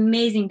it's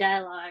amazing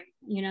dialogue.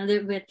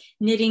 With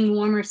knitting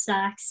warmer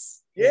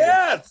socks.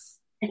 Yes,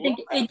 I think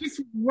it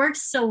just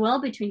works so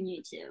well between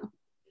you two.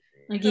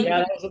 I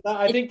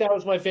think that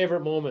was my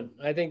favorite moment.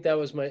 I think that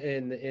was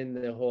in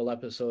the whole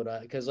episode,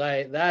 because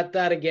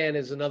that again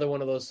is another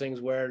one of those things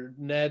where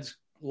Ned's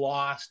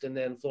lost, and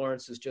then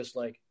Florence is just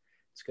like,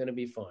 it's going to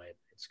be fine.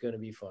 It's going to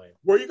be fine.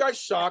 Were you guys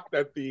shocked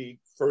that the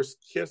first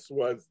kiss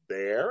was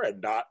there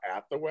and not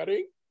at the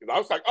wedding? Because I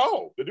was like,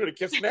 oh, they're doing a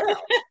kiss now.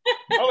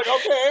 I was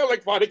like, okay, I'm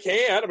like, fine, they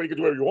can. I mean, you can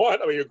do whatever you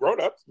want. I mean, you're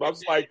grown-ups. But I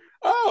was like,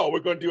 oh, we're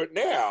going to do it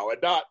now, and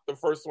not the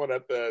first one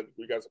were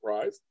you guys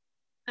surprised?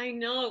 I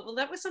know. Well,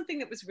 that was something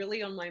that was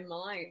really on my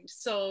mind.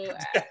 So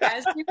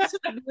as we were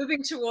sort of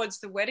moving towards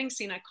the wedding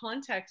scene, I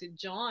contacted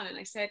John and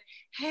I said,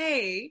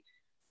 hey,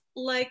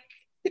 like,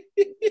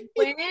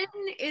 when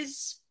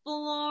is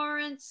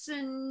Florence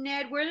and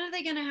Ned, when are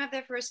they going to have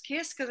their first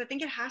kiss? Because I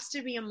think it has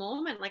to be a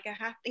moment. Like,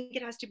 I think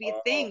it has to be a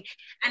thing.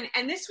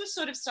 And this was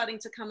sort of starting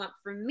to come up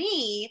for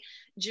me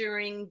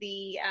during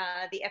the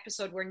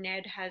episode where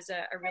Ned has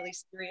a really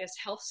serious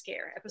health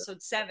scare,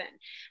 episode 7.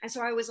 And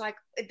so I was like,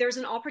 there's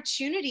an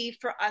opportunity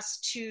for us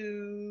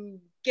to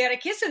get a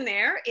kiss in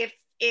there if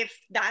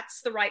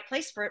that's the right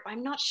place for it.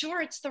 I'm not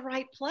sure it's the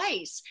right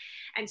place.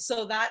 And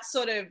so that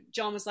sort of,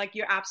 John was like,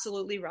 you're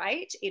absolutely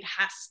right. It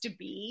has to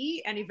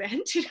be an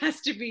event. It has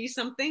to be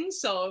something.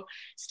 So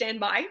stand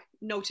by.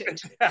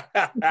 Noted.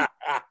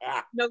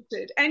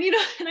 Noted. And,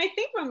 and I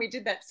think when we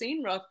did that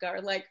scene,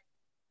 Hrothgar, like,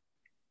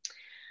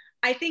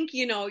 I think,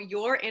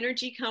 your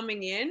energy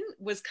coming in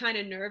was kind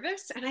of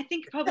nervous. And I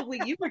think probably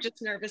you were just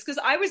nervous because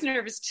I was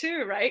nervous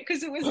too, right?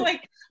 Because it was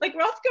like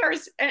Hrothgar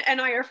and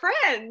I are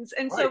friends.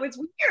 And so it's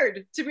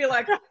weird to be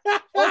like, okay,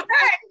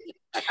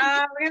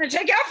 we're going to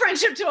take our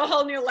friendship to a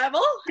whole new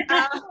level.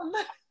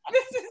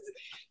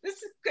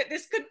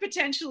 This could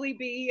potentially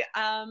be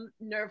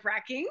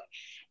nerve-wracking.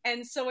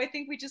 And so I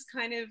think we just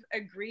kind of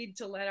agreed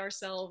to let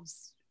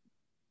ourselves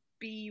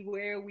be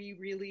where we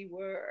really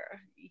were,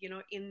 you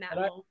know, in that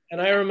moment. And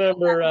I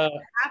remember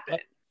happened.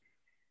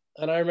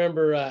 And I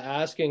remember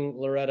asking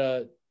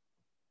Loretta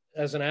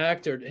as an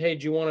actor, hey,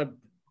 do you want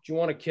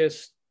to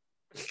kiss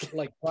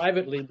like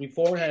privately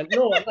beforehand?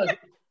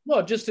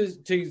 No, just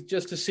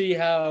to see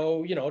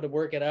how, you know, to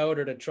work it out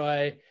or to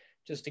try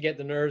just to get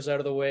the nerves out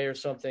of the way or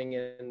something.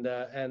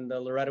 And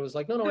Loretta was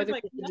like, no, I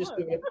think we can just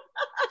do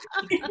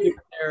it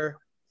there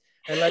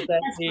and let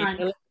that be.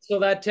 And so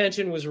that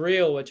tension was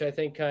real, which I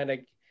think kind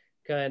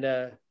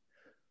of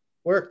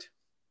worked.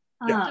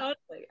 Yeah,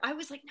 totally. I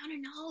was like,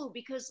 no,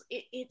 because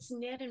it's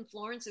Ned and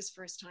Florence's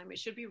first time. It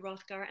should be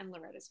Hrothgar and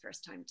Loretta's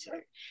first time too,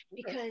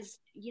 because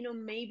you know,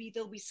 maybe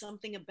there'll be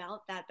something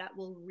about that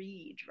will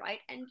read, right?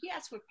 And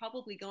yes, we're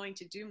probably going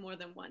to do more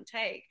than one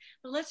take,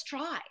 but let's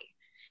try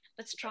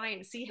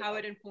and see how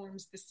it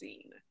informs the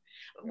scene.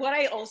 What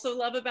I also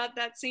love about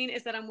that scene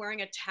is that I'm wearing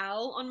a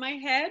towel on my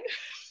head.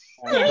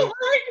 Like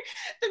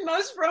the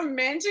most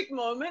romantic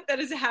moment that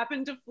has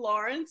happened to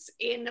Florence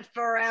in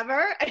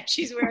forever, and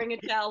she's wearing a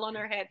towel on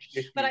her head.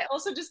 But I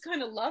also just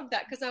kind of love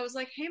that, because I was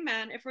like, hey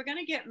man, if we're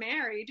gonna get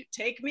married,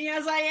 take me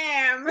as I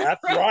am.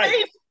 That's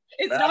right.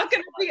 It's not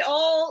going to be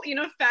all, you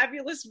know,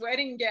 fabulous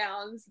wedding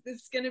gowns.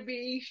 It's going to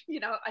be, you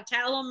know, a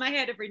towel on my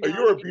head every now and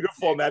then. You were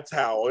beautiful in that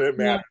towel. It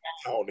mattered.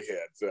 Towel on the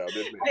head. So,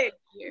 I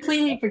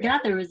completely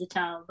forgot there was a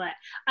towel, but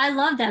I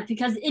love that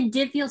because it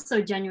did feel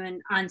so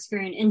genuine on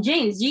screen. And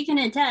James, you can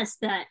attest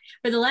that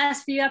for the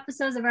last few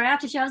episodes of our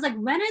after show, I was like,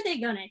 when are they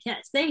going to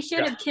kiss? They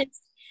should have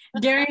kissed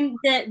during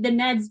the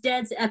Ned's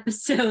Dead's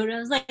episode. I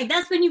was like,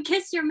 that's when you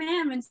kiss your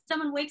man when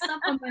someone wakes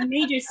up from a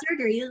major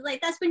surgery. It was like,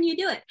 that's when you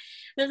do it.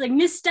 It was like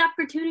missed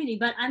opportunity,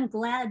 but I'm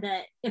glad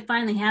that it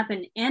finally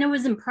happened. And it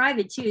was in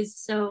private too.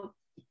 So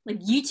like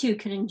you two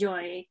could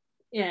enjoy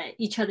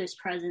each other's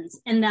presence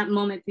in that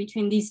moment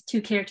between these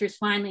two characters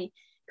finally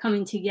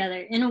coming together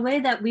in a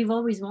way that we've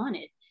always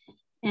wanted.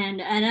 And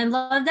I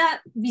love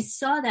that we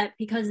saw that,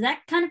 because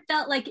that kind of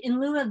felt like in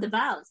lieu of the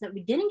vows that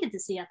we didn't get to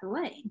see at the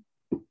wedding.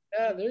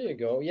 Yeah, there you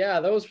go.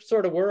 Yeah, those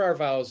sort of were our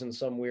vows in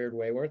some weird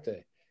way, weren't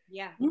they?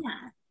 Yeah.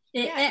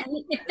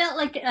 It felt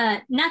like,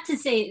 not to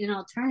say an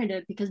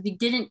alternative, because we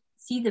didn't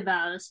see the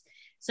vows.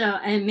 So,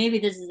 and maybe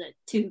this is a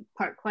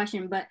two-part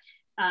question, but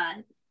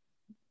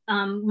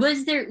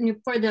was there,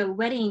 for the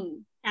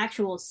wedding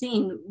actual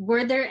scene,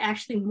 were there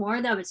actually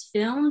more that was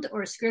filmed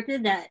or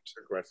scripted that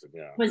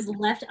was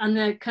left on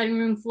the cutting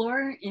room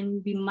floor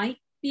and we might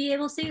be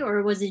able to see,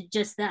 or was it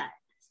just that?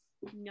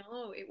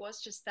 No, it was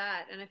just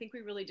that. And I think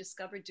we really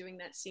discovered doing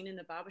that scene in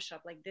the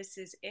barbershop, like, this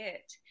is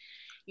it.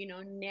 You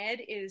know, Ned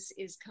is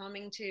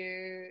coming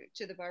to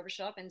the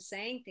barbershop and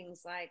saying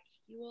things like,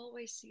 you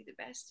always see the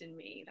best in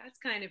me. That's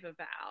kind of a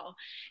vow,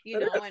 you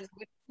know. And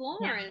with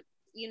Florence,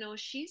 you know,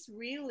 she's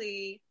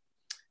really,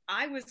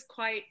 I was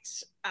quite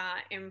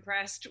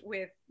impressed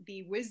with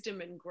the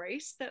wisdom and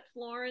grace that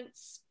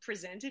Florence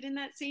presented in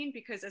that scene,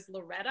 because as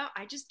Loretta,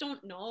 I just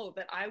don't know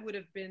that I would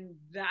have been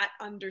that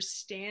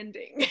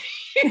understanding.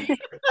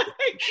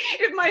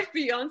 If my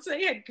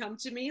fiance had come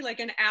to me like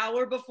an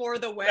hour before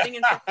the wedding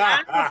and said,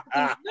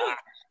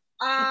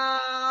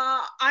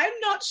 I'm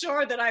not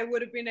sure that I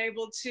would have been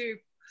able to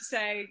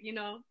say, you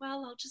know,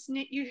 well, I'll just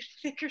knit you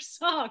thicker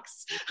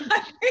socks.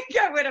 I think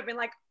I would have been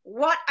like,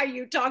 what are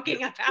you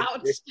talking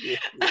about?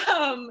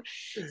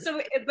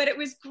 But it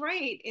was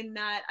great in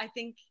that I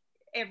think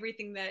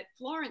everything that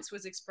Florence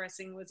was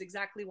expressing was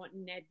exactly what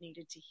Ned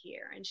needed to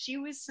hear. And she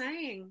was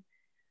saying,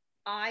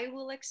 I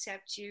will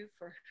accept you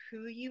for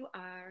who you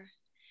are,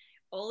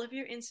 all of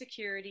your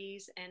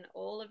insecurities and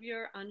all of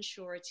your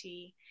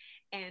unsurety.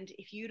 And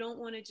if you don't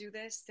want to do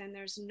this, then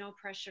there's no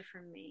pressure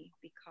from me,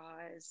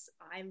 because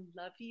I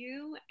love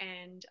you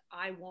and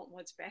I want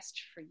what's best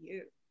for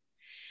you.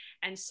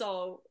 And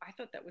so I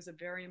thought that was a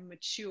very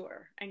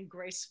mature and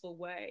graceful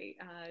way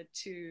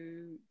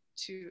to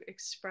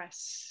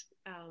express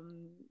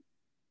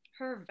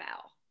her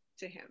vow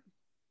to him.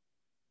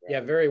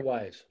 Yeah, very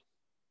wise.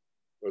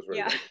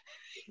 Yeah,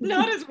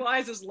 not as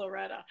wise as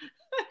Loretta.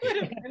 I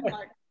would have been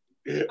like,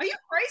 are you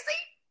crazy?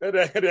 Who's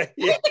the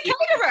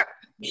caterer?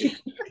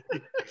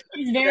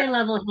 She's very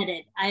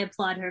level-headed. I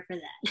applaud her for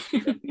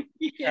that.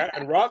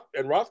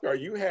 And Hrothgar,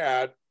 you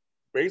had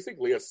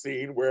basically a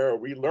scene where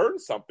we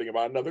learned something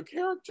about another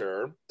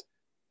character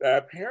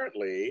that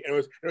apparently, and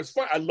it was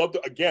fun. I loved,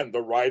 again,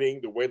 the writing,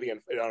 the way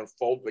it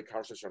unfolded, the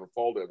conversation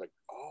unfolded. Like,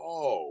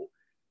 oh,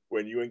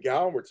 when you and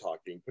Gowan were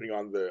talking, putting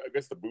on the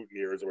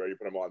boutonnieres, or whatever you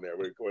put them on there,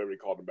 whatever you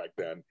called them back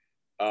then.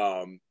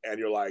 And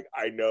you're like,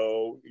 I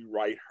know you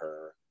write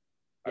her.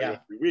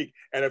 Every week.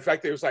 And in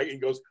fact, it was like, he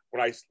goes,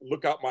 when I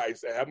look out I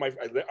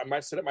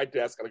might sit at my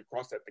desk and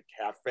across at the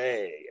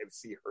cafe and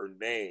see her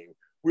name.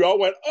 We all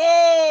went,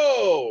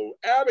 oh,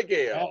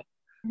 Abigail.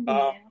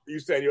 You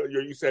said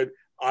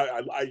you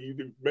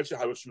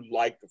mentioned how much you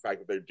like the fact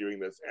that they're doing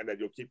this, and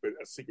that you'll keep it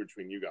a secret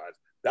between you guys.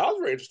 That was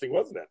very interesting,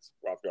 wasn't it,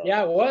 Hrothgar?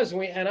 Yeah, it was.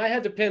 And I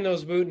had to pin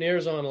those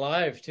boutonnieres on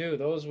live too.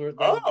 Those were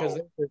because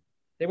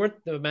they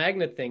weren't the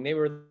magnet thing; they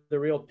were the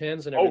real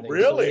pins and everything. Oh,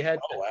 really? So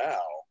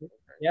wow.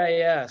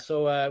 Yeah.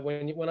 So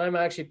when I'm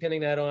actually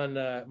pinning that on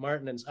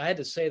Martinens, I had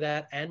to say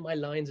that and my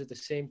lines at the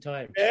same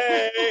time.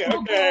 Hey,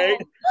 okay.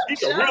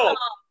 He's a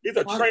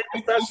trained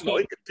professional.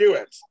 He could do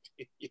it.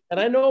 And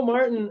I know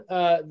Martin.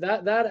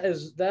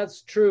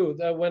 That's true.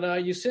 When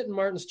you sit in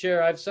Martin's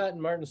chair, I've sat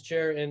in Martin's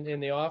chair in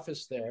the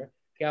office there,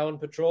 Gowan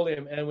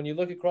Petroleum, and when you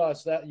look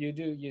across that,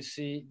 you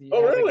see the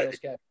really?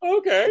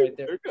 Okay. Right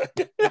there.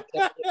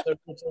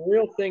 It's a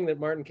real thing that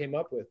Martin came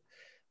up with.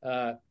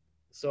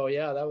 So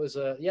that was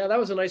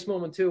a nice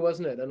moment too,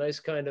 wasn't it? A nice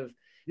kind of.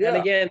 Yeah. And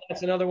again,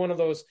 that's another one of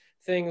those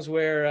things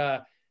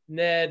where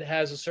Ned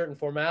has a certain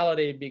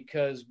formality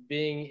because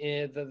being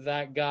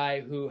that guy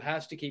who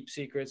has to keep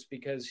secrets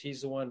because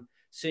he's the one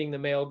seeing the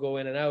mail go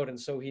in and out, and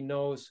so he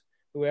knows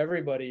who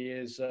everybody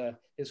is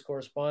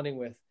corresponding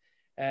with,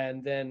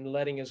 and then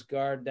letting his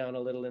guard down a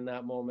little in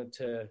that moment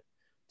to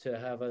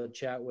have a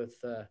chat with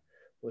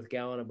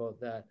Gowan about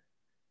that.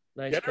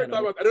 Nice. Yeah, I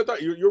never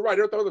thought you're right. I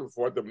never thought of it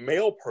before. The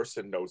mail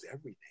person knows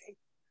everything.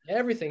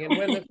 Everything,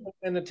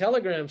 and the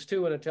telegrams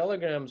too. And the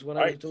telegrams, when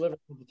I was delivering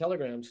the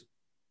telegrams,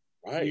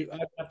 I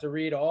have to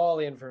read all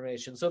the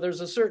information. So there's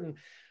a certain,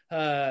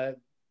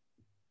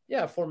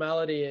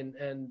 formality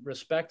and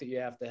respect that you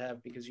have to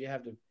have because you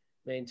have to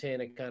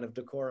maintain a kind of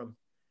decorum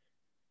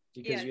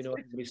because you know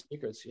everybody's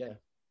secrets. Yeah.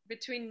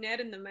 Between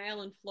Ned and the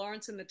mail and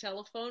Florence and the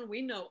telephone,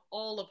 we know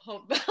all of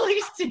Hope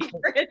Valley's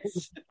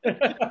secrets. Really,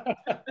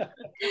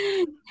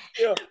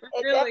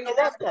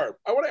 Rothgar,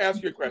 I want to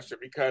ask you a question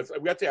because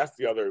we got to ask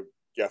the other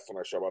guests on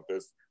our show about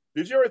this.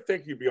 Did you ever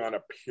think you'd be on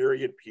a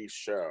period piece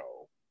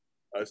show,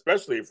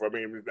 especially for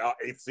now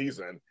 8th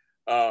season?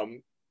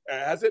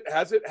 Has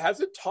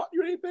it taught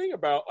you anything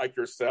about like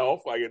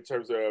yourself, like in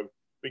terms of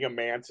being a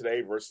man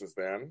today versus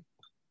then?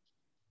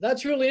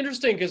 That's really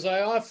interesting because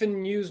I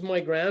often use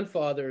my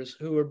grandfathers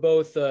who were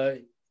both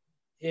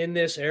in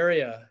this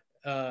area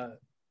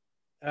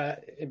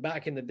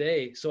back in the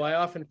day. So I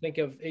often think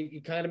of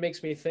it kind of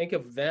makes me think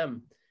of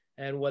them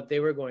and what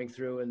they were going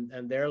through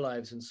and their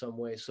lives in some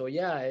way. So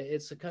yeah,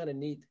 it's a kind of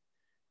neat.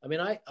 I mean,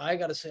 I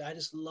got to say, I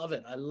just love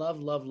it. I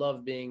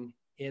love being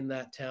in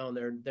that town.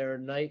 There are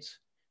nights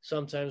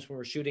sometimes when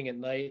we're shooting at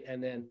night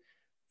and then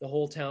the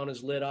whole town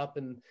is lit up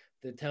and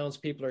the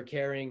townspeople are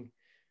carrying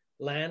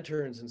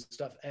lanterns and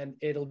stuff, and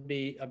it'll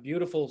be a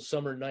beautiful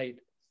summer night,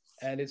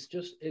 and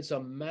it's a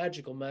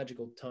magical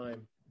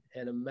time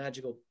and a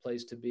magical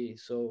place to be.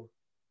 So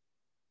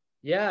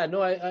yeah,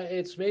 no,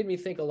 it's made me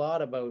think a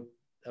lot about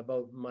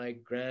my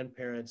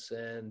grandparents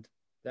and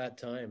that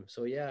time.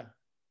 So yeah,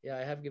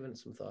 I have given it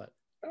some thought.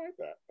 I like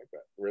that.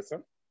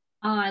 Rissa?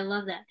 Oh, I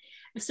love that.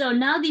 So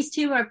now these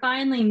two are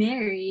finally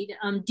married.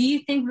 Do you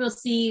think we'll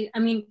see,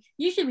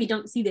 usually we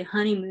don't see the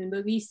honeymoon,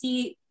 but we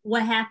see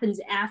what happens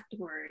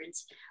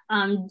afterwards.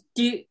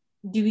 Do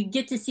we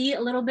get to see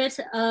a little bit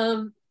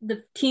of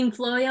the Team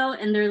Floyo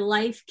and their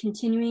life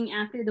continuing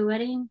after the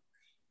wedding?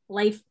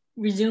 Life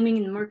resuming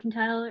in the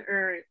mercantile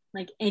or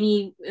like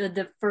any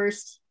the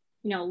first,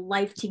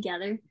 life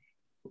together?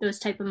 Those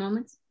type of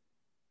moments?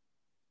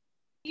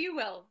 You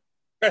will.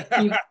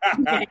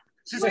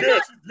 She's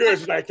good.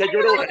 She's like, can't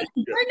give it away.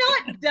 We're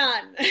not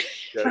done.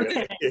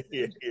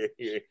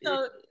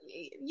 So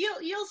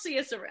you'll see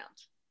us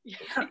around.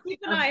 Keep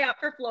an eye out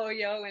for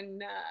Floyo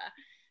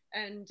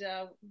and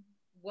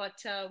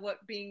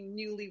what being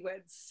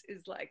newlyweds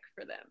is like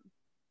for them.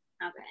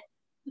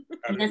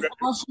 Okay. That's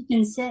all she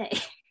can say.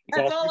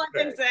 That's all I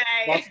can say.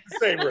 That's the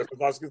same, Rick.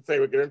 That's all I can say.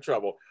 We get in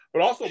trouble.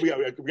 But also, we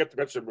have to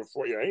mention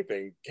before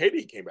anything,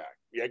 Katie came back.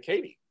 We had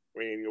Katie.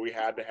 We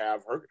had to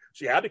have her.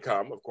 She had to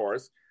come, of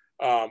course.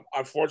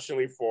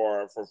 Unfortunately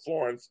for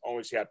Florence,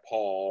 only she had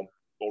Paul.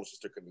 Older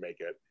sister couldn't make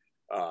it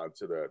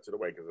to the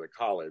wedding because of the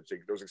college.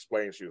 It was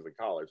explained she was in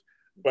college.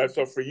 But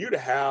so for you to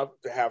have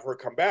her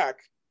come back,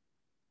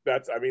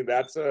 that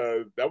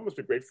must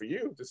be great for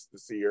you just to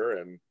see her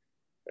and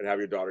have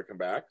your daughter come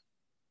back.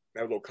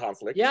 Have a little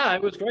conflict. Yeah,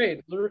 it was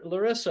great,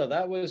 Larissa.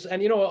 That was,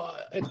 and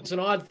it's an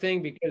odd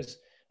thing because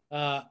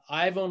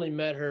I've only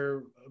met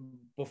her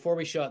before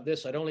we shot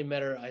this. I'd only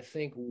met her, I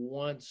think,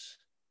 once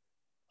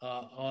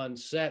on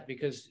set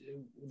because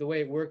the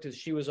way it worked is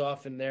she was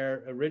often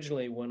there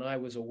originally when I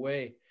was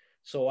away,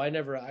 so I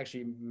never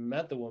actually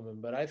met the woman.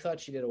 But I thought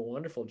she did a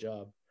wonderful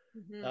job.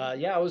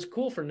 Mm-hmm. It was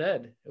cool for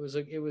Ned.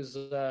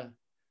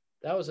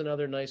 That was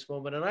another nice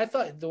moment, and I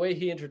thought the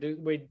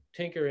way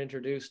Tinker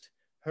introduced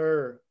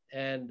her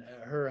and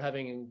her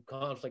having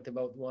conflict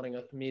about wanting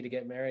me to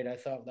get married, I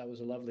thought that was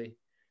a lovely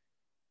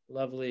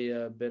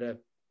bit of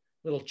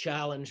little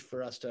challenge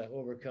for us to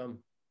overcome.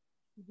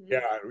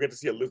 Yeah, we get to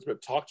see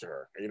Elizabeth talk to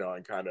her,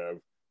 and kind of,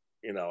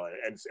 and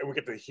we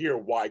get to hear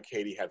why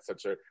Katie had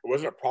it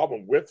wasn't a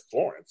problem with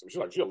Florence. She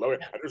was lovely.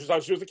 She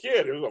thought she was a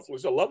kid. She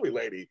was a lovely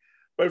lady,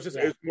 but it was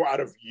more out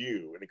of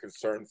you and a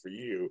concern for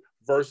you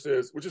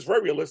versus, which is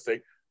very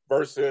realistic,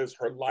 versus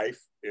her life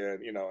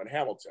in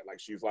Hamilton. Like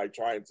she's like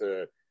trying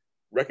to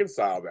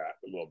reconcile that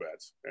a little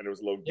bit, and there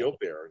was a little guilt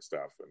there and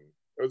stuff, and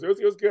it was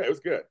good. It was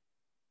good.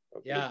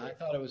 I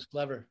thought it was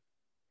clever.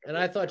 And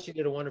I thought she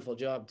did a wonderful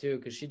job too,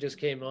 because she just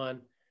came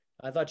on.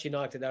 I thought she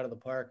knocked it out of the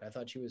park. I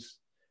thought she was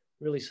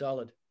really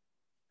solid.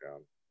 Yeah.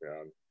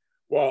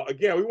 Well,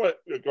 again, we want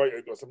to go.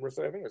 Something to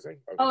say? I think.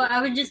 Oh,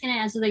 I was just going to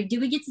ask, like, do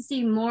we get to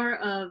see more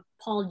of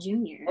Paul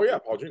Jr.? Oh yeah,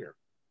 Paul Jr.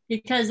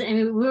 Because I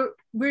mean,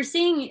 we're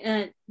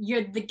seeing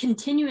the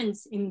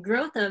continuance and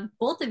growth of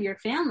both of your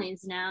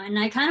families now, and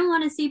I kind of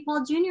want to see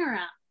Paul Jr.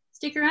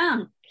 stick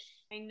around.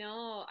 I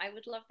know. I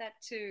would love that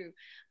too.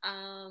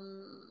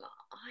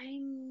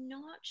 I'm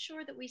not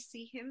sure that we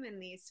see him in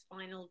these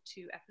final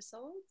 2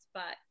 episodes,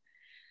 but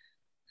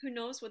who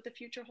knows what the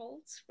future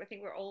holds. I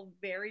think we're all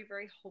very,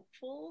 very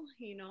hopeful,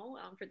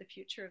 for the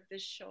future of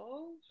this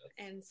show.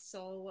 And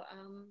so,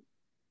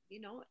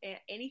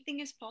 anything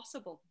is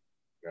possible.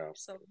 Yeah.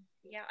 So,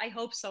 yeah, I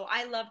hope so.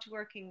 I loved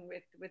working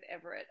with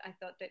Everett. I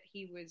thought that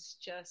he was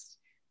just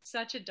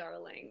such a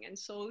darling and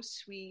so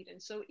sweet and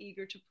so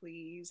eager to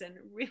please, and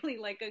really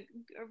like a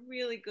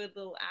really good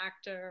little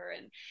actor,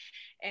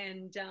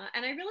 and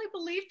I really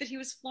believed that he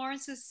was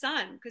Florence's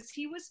son because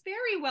he was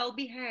very well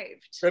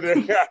behaved.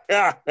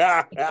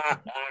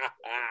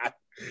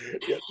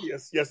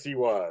 yes, he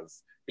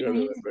was. He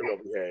was very well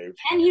behaved,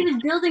 and he was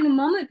building a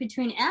moment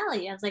between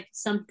Allie. I was like,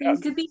 something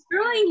could be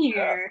growing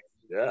here.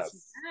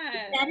 Yes.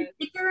 Gotta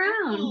stick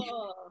around.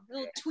 Oh,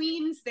 little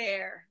tweens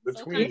there. The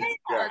tweens.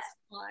 Yes.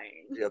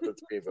 Yeah, the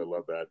tweens. I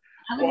love that.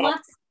 I would love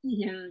to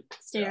see him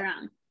stay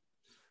around.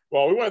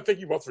 Well, we want to thank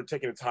you both for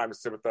taking the time to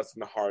sit with us in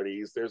the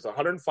Hardys. There's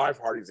 105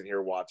 Hardys in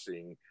here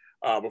watching.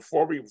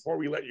 Before we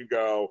let you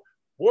go,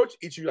 what would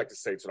each of you like to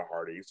say to the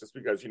Hardys? Just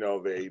because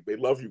they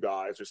love you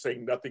guys. They're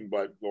saying nothing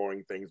but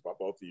glowing things about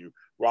both of you.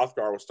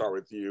 Rothgar, we'll start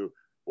with you.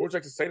 What would you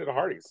like to say to the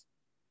Hardys?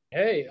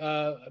 Hey,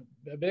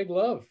 big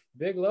love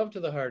to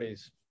the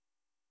Hardys.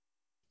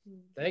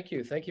 Thank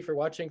you for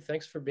watching.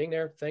 Thanks for being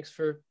there. Thanks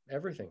for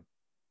everything.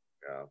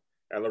 Yeah,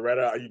 and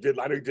Loretta, I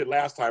know you did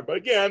last time, but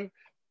again,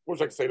 what would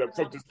you like to say to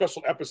the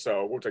special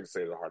episode? What would you like to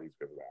say to the Hardys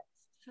because of that?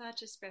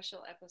 Such a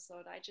special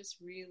episode. I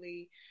just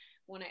really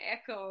want to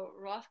echo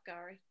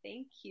Rothgar.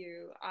 Thank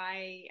you.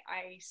 I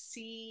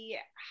see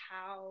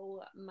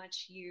how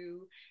much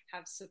you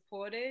have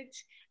supported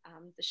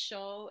the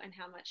show and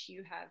how much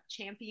you have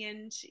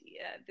championed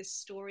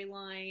this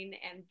storyline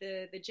and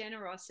the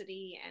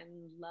generosity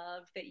and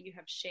love that you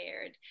have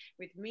shared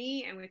with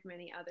me and with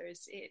many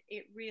others.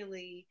 It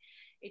really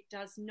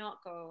does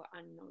not go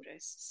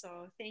unnoticed.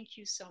 So thank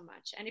you so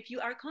much. And if you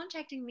are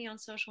contacting me on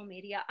social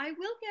media, I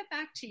will get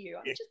back to you.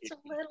 I'm just a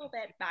little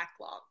bit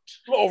backlogged.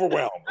 A little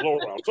overwhelmed.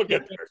 She'll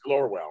get there. She'll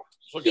overwhelmed.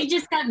 She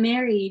just got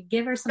married.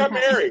 Give her some time. Got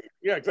married.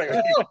 Yeah,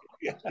 exactly.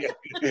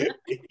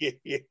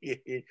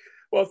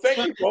 Well, thank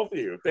you, both of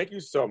you. Thank you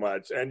so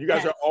much. And you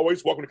guys are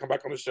always welcome to come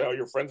back on the show.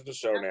 You're friends of the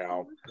show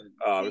now.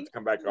 To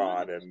come back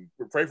on. And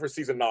we're praying for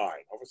season 9.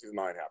 Hopefully season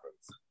 9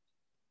 happens.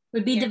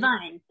 Would be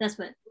divine. That's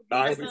what.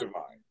 9 would be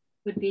divine.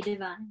 Would be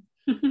divine.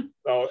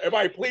 So,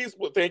 everybody, please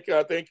thanks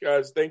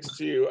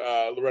to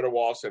Loretta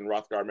Walsh and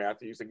Rothgar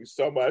Matthews. Thank you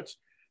so much.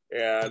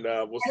 And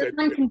we'll say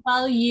everyone can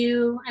follow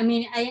you. I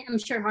mean, I'm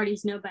sure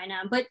Hardys know by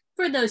now, but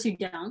for those who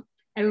don't,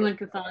 everyone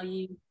can follow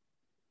you.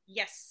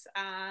 Yes,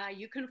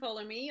 you can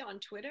follow me on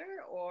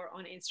Twitter or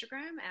on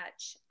Instagram at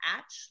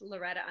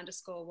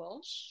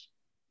Loretta_Walsh.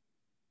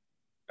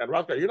 And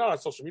Rothgar, you're not on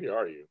social media,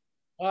 are you?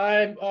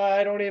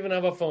 I don't even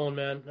have a phone,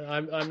 man.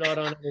 I'm not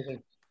on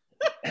anything.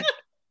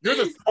 You're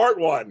the smart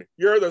one.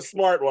 You're the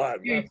smart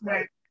one. That's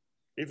right.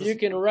 You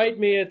can write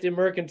me at the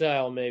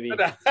Mercantile, maybe.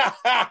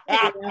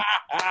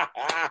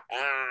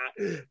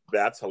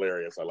 That's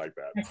hilarious. I like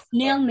that.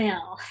 Snail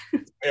mail.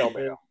 Snail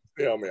mail.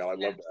 I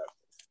love that.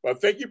 But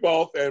thank you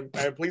both, and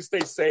please stay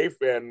safe,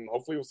 and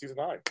hopefully we'll season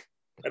 9.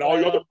 And all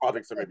your other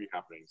projects that may be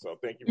happening. So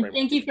thank you very much.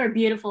 Thank you for a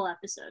beautiful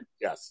episode.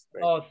 Yes.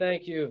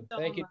 Thank you.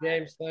 Thank you,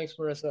 James. Thanks,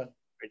 Marissa.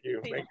 Thank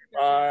you.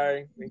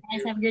 Bye. You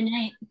guys have a good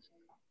night.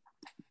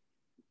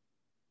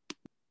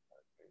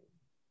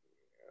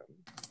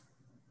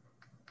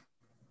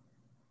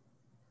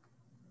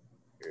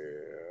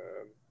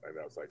 And I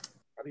know it's like,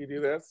 how do you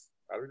do this?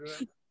 How do we do that?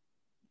 Okay,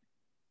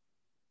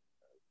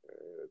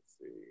 let's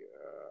see.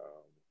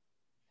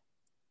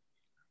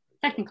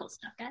 Technical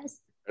stuff,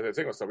 guys.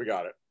 Technical stuff, we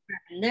got it.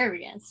 There we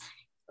go.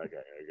 Okay,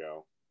 there you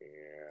go.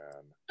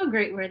 And how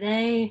great were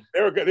they?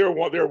 They were good. They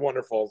were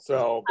wonderful.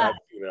 So that's,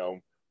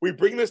 we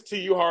bring this to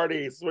you,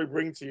 Hardy. This is what we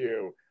bring to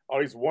you. All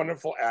these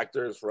wonderful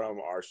actors from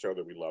our show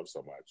that we love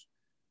so much.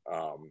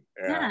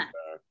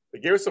 They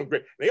gave us some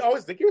great. They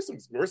gave us some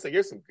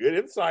good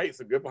insight,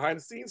 some good behind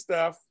the scenes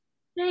stuff.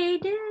 They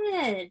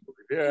did.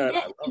 Yeah,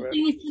 I love it.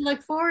 Things to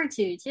look forward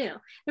to too.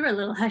 They were a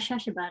little hush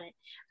hush about it,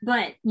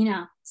 but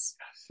not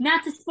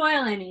to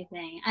spoil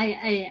anything.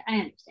 I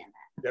understand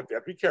that. You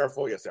have to be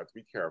careful. Yes, you have to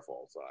be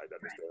careful. So I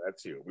understand that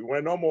too. We want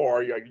to know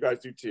more. You guys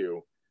do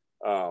too.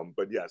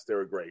 But yes, they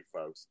were great,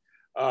 folks.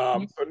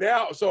 So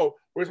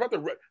we're about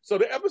to. So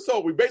the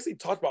episode, we basically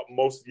talked about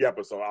most of the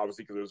episode,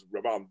 obviously, because it was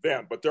about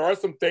them. But there are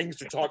some things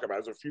to talk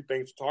about. There's a few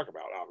things to talk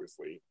about,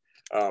 obviously,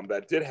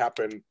 that did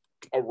happen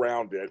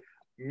around it.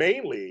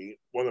 Mainly,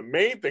 one of the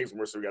main things,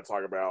 Marissa, we got to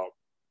talk about.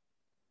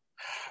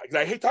 Because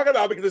I hate talking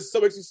about it because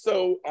it makes me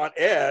so on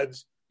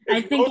edge. I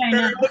think I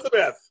know.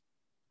 Elizabeth.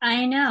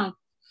 I know.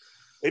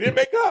 They didn't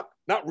make up.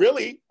 Not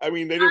really. I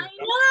mean, they didn't. I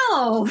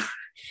know.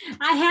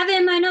 I have it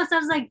in my notes. I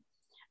was like,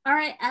 all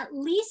right, at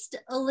least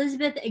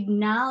Elizabeth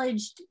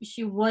acknowledged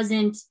she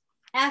wasn't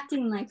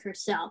acting like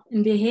herself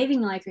and behaving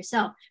like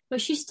herself,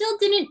 but she still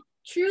didn't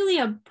truly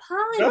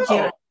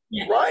apologize.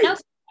 No, right. That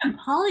was an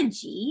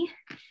apology.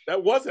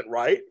 That wasn't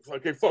right.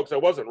 Okay, folks,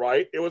 that wasn't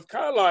right. It was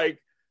kind of like,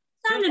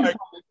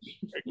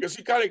 because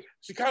she kind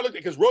of looked,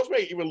 because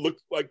Rosemary even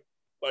looked like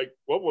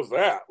what was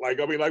that? Like,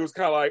 I mean, like, it was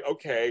kind of like,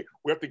 okay,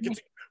 we have to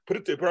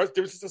put our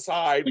differences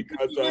aside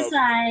because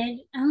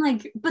I'm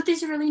like, but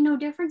there's really no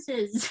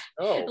differences.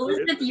 Oh,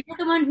 Elizabeth, you're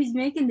the one who's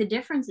making the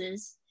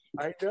differences.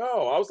 I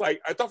know. I was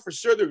like, I thought for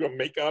sure they were gonna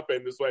make up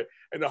in this way,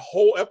 and the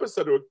whole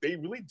episode they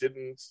really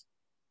didn't.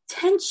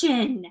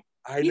 Tension.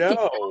 I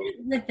know.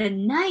 With a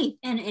knife,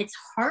 and it's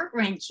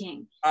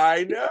heart-wrenching.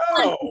 I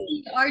know.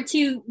 Our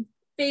two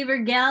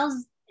favorite gals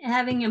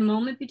having a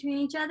moment between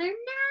each other?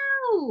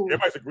 No.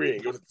 Everybody's agreeing.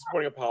 It was a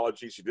disappointing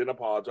apology. She didn't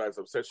apologize.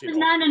 I'm upset. It was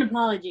not an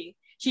apology.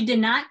 She did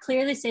not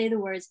clearly say the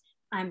words,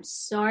 "I'm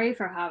sorry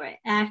for how I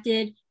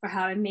acted, for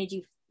how I made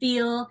you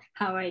feel,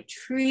 how I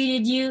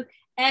treated you,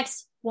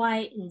 X,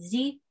 Y, and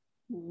Z."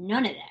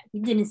 None of that. We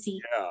didn't see.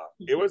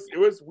 Yeah, it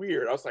was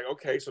weird. I was like,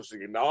 okay, so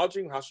she's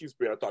acknowledging how she's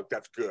been. I thought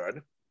that's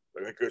good.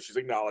 Like, good. She's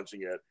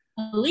acknowledging it.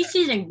 At least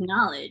she's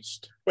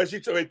acknowledged. But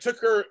it took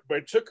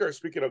her.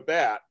 Speaking of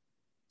that,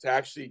 to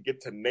actually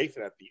get to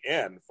Nathan at the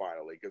end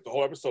finally, because the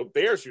whole episode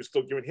there, she was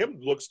still giving him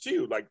looks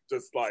too, like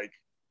just like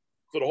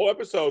so the whole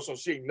episode. So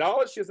she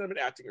acknowledged she hasn't been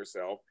acting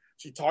herself.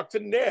 She talked to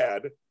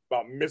Ned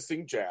about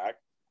missing Jack.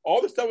 All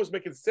this stuff was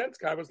making sense.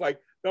 Kind of, was like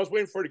I was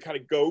waiting for her to kind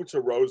of go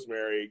to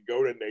Rosemary,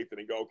 go to Nathan,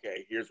 and go,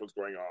 okay, here's what's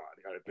going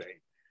on, kind of thing.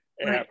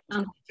 And right. she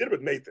did it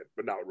with Nathan,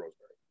 but not with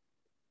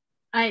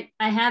Rosemary.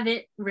 I have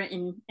it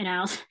written, and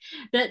I'll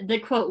the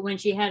quote when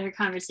she had her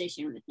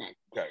conversation with Ned.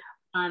 Okay.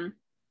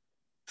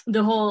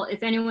 The whole,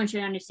 if anyone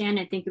should understand,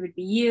 I think it would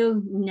be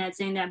you, Ned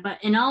saying that.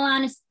 But in all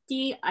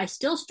honesty, I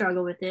still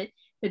struggle with it,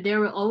 that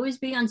there will always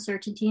be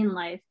uncertainty in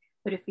life.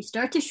 But if we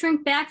start to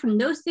shrink back from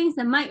those things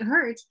that might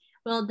hurt,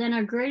 well, then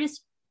our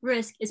greatest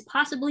risk is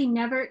possibly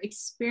never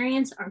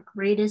experience our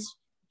greatest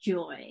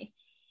joy.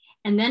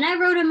 And then I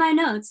wrote in my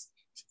notes,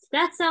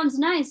 that sounds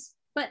nice,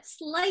 but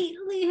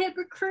slightly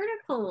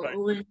hypocritical, right.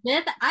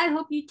 Elizabeth. I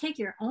hope you take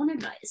your own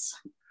advice.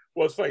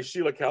 Well, it's funny.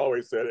 Sheila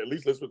Calloway said, at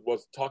least Elizabeth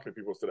was talking to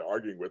people instead of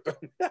arguing with them.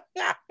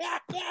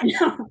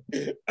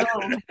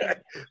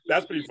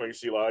 That's pretty funny,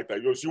 Sheila. I like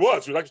that. She was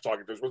actually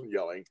talking to her. She wasn't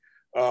yelling.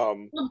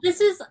 Well,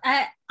 this is,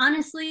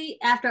 honestly,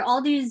 after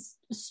all these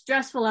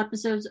stressful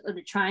episodes of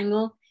The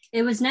Triangle,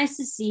 it was nice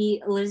to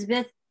see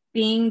Elizabeth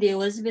being the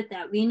Elizabeth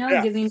that we know,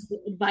 yes. Giving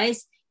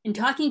advice and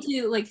talking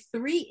to, like,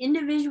 3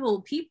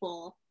 individual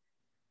people.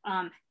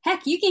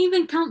 Heck, you can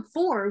even count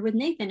 4 with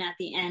Nathan at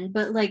the end,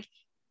 but, like,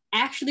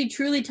 actually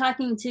truly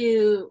talking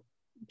to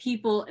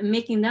people and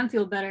making them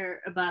feel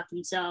better about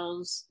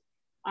themselves.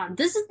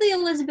 This is the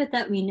Elizabeth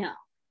that we know.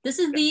 This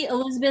is the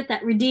Elizabeth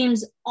that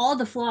redeems all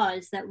the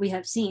flaws that we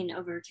have seen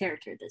of her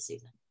character this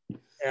season.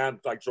 And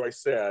like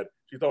Joyce said,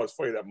 she thought it was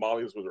funny that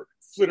Molly was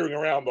flittering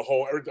around the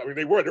whole, I mean,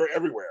 they were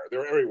everywhere. They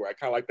were everywhere. I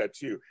kind of like that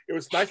too. It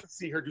was nice to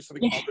see her do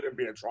something other than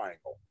being a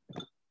triangle.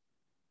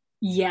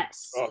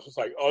 Yes. Oh, it's just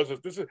like,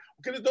 this is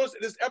because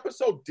this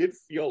episode did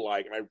feel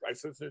like, and I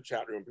said this in the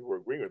chat room, people were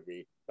agreeing with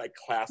me, like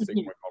classic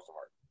White House of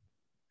Heart.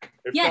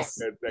 Yes,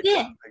 it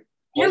did.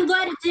 And I'm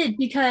glad it did,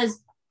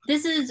 because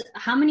this is,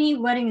 how many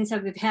weddings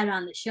have we had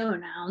on the show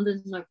now? This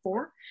is like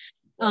 4.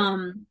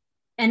 And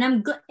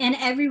and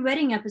every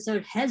wedding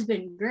episode has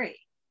been great.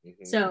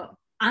 Mm-hmm. So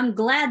I'm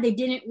glad they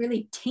didn't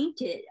really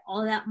taint it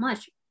all that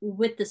much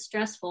with the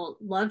stressful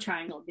love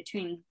triangle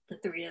between the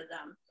 3 of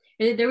them.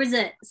 There was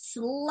a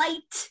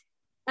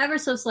ever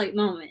so slight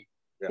moment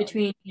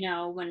between,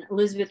 when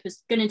Elizabeth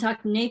was going to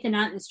talk to Nathan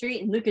out in the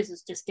street and Lucas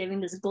was just giving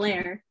this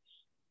glare.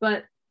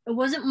 But it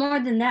wasn't more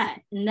than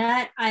that. And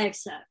that I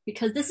accept,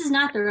 because this is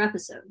not their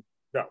episode.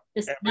 No.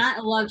 It's not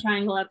a love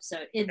triangle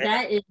episode.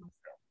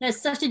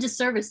 That's such a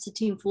disservice to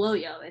Team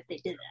Floyo if they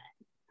did that.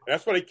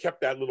 That's why they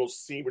kept that little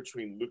scene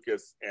between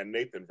Lucas and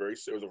Nathan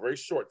it was a very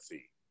short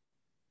scene.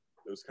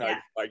 It was kind of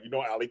like,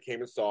 Allie came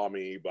and saw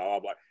me, blah, blah,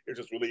 blah. It's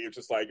just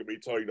like, he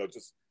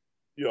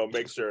told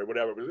make sure,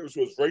 whatever. But it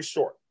was very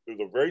short. It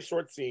was a very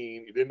short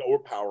scene. It didn't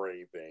overpower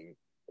anything.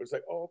 It was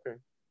like, oh, okay.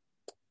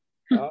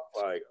 I'm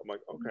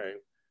like, okay.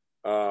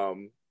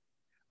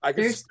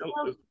 There's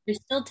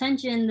still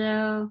tension,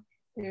 though.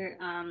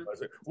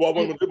 Well,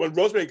 when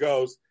Rosemary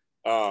goes,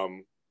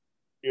 sorry,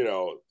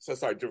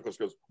 Jim goes,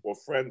 well,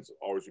 friends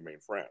always remain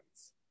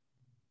friends.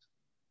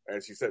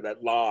 And she said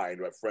that line,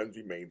 but friends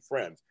remain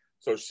friends.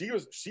 So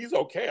she's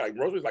okay. Like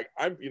Rosemary's like,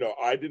 I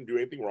didn't do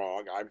anything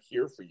wrong. I'm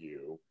here for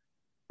you.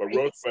 But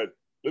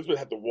Elizabeth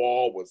had, the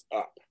wall was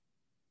up.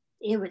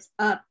 It was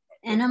up.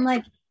 And I'm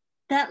like,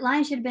 that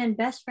line should have been,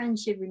 best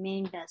friends should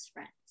remain best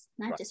friends,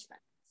 not just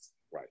friends.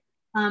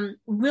 Right.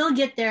 We'll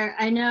get there.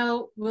 I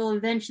know we'll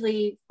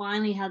eventually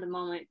finally have the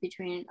moment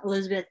between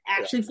Elizabeth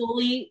actually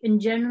fully and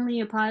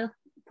genuinely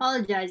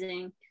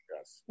apologizing.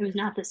 Yes. It was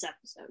not this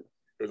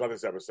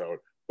episode.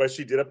 But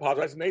she did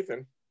apologize to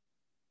Nathan.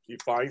 He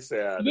finally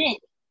said, He did.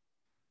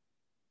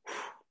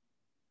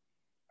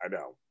 I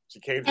know. She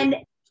came to And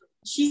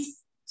she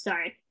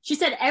said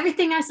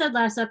everything I said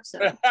last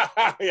episode.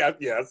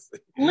 yes.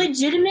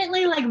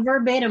 Legitimately, like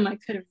verbatim, I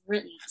could have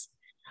written it.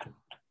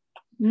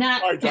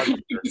 Not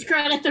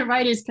discredit the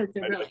writers because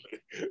they're really.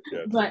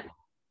 Yes.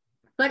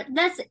 But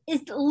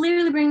it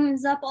literally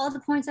brings up all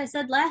the points I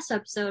said last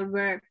episode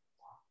where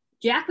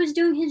Jack was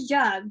doing his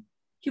job.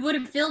 He would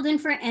have filled in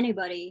for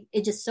anybody.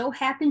 It just so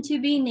happened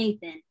to be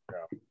Nathan.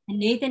 Yeah. And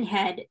Nathan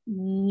had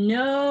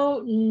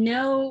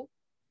no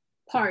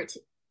part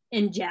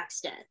in Jack's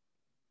death.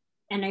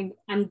 And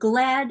I'm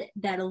glad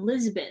that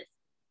Elizabeth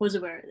was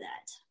aware of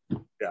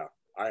that. Yeah.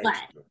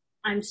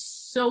 I'm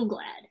so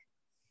glad.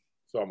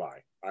 So am I.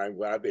 I'm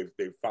glad they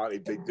finally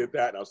did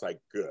that. And I was like,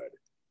 good.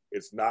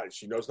 It's not,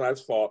 she knows it's not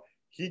his fault.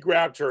 He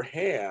grabbed her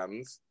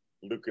hands.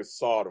 Lucas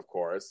saw it, of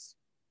course,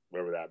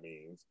 whatever that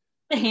means.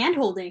 The hand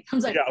holding. I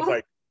was like, yeah, I was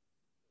like,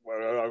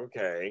 well,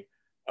 okay.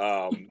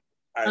 I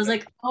was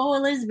like, oh,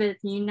 Elizabeth,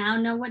 you now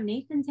know what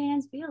Nathan's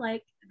hands feel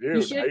like.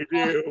 You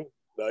do.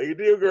 No, you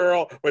do,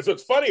 girl. But so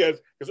it's funny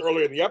because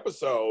earlier in the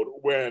episode,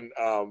 when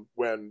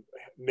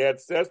Ned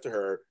says to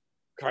her,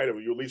 kind of,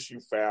 at least you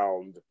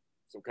found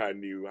some kind of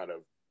new kind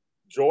of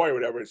joy or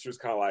whatever, and she was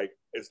kind of like,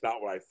 it's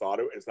not what I thought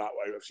it. It's not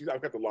like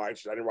I've got the line.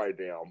 I didn't write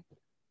it down.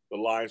 The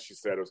line she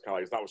said, it was kind of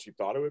like, it's not what she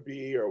thought it would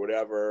be or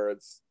whatever.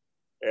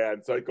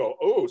 And so I go,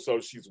 oh, so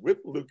she's with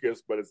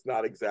Lucas, but it's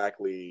not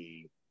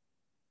exactly.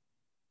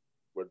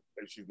 But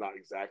she's not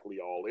exactly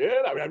all in.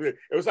 I mean,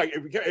 it was like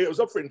it was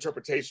up for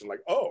interpretation.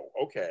 Like, oh,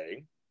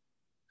 okay,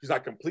 she's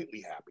not completely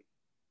happy.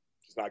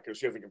 She's not because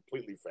she hasn't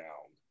completely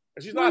found,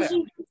 and she's not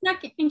happy.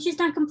 She's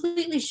not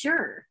completely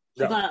sure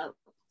about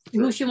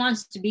who she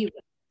wants to be with.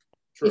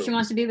 True. If she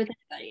wants to be with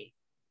anybody.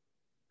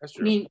 That's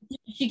true. I mean,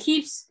 she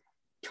keeps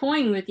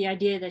toying with the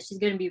idea that she's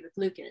going to be with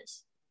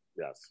Lucas.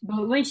 Yes.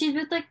 But when she's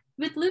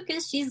with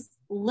Lucas, she's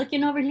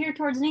looking over here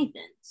towards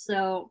Nathan.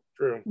 So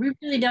true. We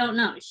really don't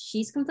know.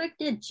 She's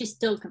conflicted. She's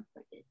still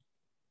conflicted.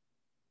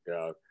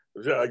 Yeah.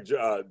 Like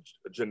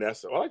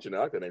Janessa. Well, I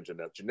like that name,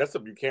 Janessa.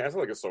 Janessa Buchanan. That's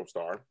like a soap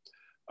star.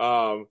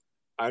 I'm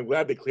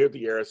glad they cleared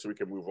the air so we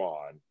can move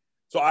on.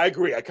 So I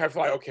agree. I kind of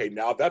feel like, okay,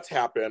 now that's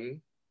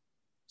happened.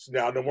 So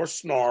now no more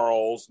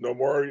snarls, no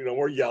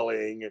more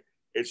yelling.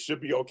 It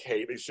should be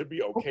okay. They should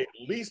be okay,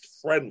 at least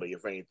friendly,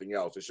 if anything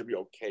else. It should be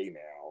okay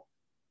now.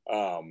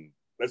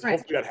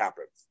 Hopefully that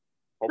happens.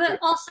 But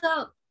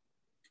also,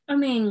 I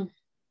mean,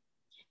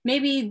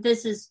 maybe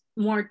this is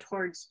more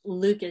towards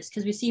Lucas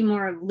because we see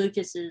more of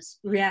Lucas's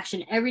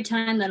reaction every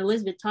time that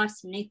Elizabeth talks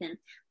to Nathan.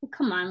 Well,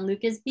 come on,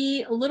 Lucas,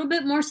 be a little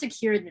bit more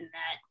secure than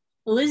that.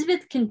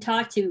 Elizabeth can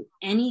talk to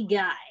any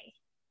guy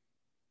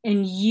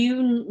and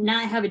you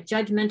not have a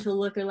judgmental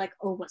look or like,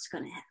 oh, what's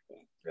going to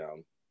happen? Yeah.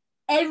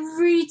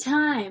 Every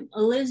time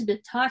Elizabeth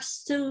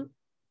talks to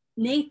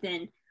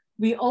Nathan,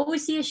 we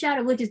always see a shot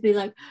of Lucas be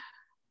like,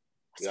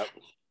 what's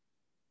happening?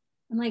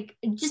 I'm like,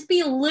 just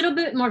be a little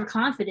bit more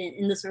confident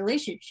in this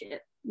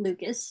relationship,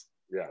 Lucas.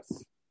 Yes.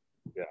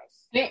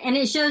 And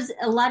it shows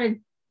a lot of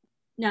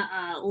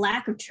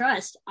lack of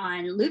trust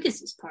on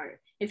Lucas's part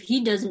if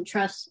he doesn't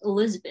trust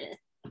Elizabeth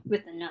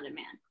with another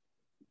man.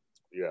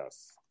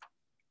 Yes.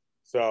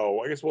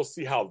 So I guess we'll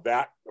see how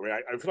that. I mean,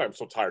 I feel like I'm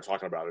so tired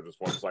talking about it at this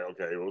point. It's like,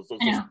 okay,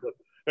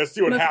 let's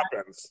see what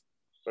happens.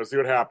 Let's see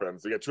what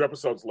happens. We got 2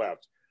 episodes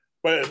left,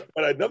 but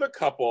another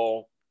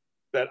couple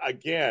that,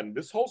 again,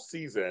 this whole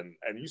season,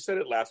 and you said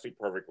it last week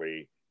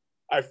perfectly,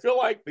 I feel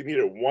like they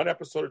needed 1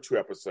 episode or 2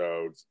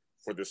 episodes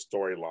for this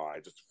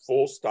storyline, just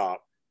full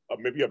stop,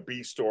 maybe a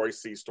B story,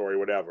 C story,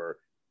 whatever.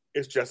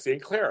 It's Jesse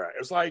and Clara. It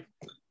was like,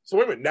 so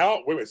wait a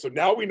minute. So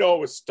now we know it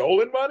was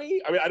stolen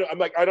money? I mean,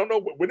 I don't know.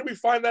 When did we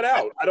find that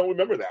out? I don't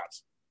remember that.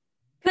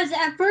 Because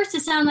at first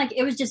it sounded like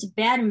it was just a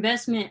bad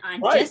investment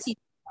on Jesse's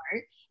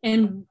part.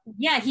 And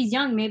yeah, he's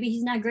young. Maybe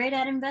he's not great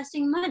at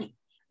investing money.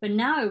 But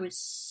now it was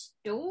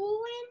stolen?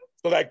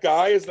 So that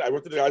guy I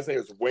wrote the guy's name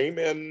is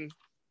Wyman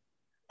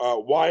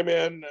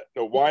Walden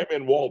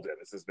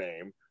is his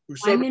name. Who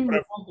showed up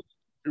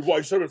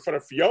in front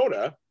of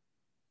Fiona.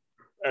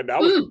 And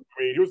that was,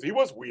 I mean, he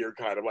was weird,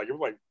 kind of like, it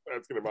was like,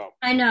 let's get him out.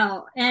 I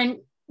know. And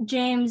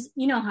James,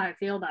 you know how I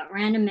feel about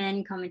random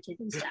men coming to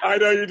this town. I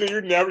know you do.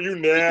 You never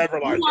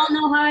like You all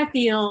know how I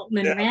feel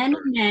when random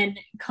men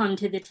come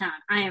to the town.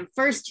 I am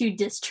first to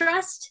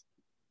distrust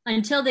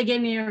until they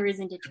give me a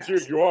reason to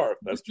trust. You are.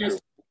 That's true.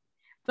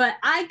 But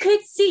I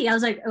could see, I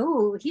was like,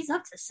 oh, he's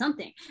up to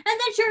something. And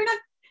then sure enough,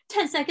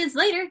 10 seconds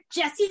later,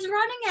 Jesse's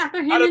running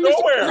after him. Out of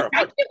nowhere.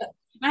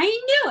 I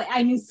knew it.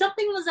 I knew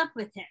something was up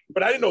with him.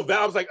 But I didn't know that.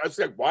 I was like,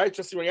 why is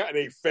Jesse running out? And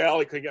he fell.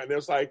 He couldn't get. And it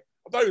was like,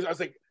 I was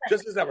like,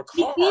 Jesse doesn't have a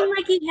car. He seemed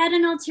like he had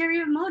an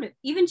ulterior motive.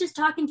 Even just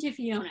talking to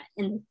Fiona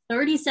in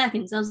 30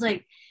 seconds, I was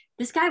like,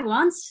 this guy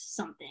wants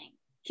something.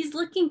 He's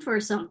looking for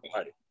something.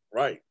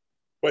 Right.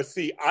 But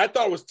see, I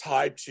thought it was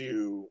tied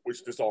to,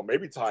 which this all may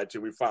be tied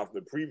to, we found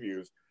from the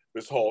previews,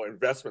 this whole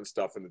investment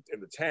stuff in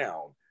the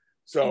town.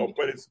 So,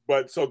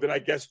 so then I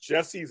guess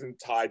Jesse's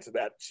tied to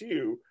that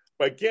too.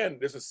 But again,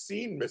 there's a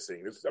scene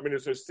missing. I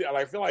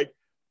feel like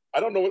I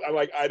don't know.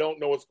 I don't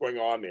know what's going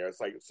on there. It's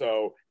like,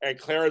 so, and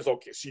Clara's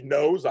okay. She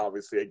knows,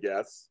 obviously, I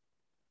guess.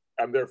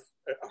 And they're,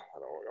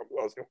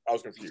 I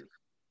was confused.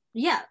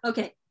 Yeah.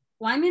 Okay.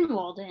 Wyman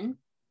Walden.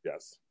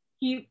 Yes.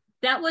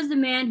 That was the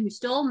man who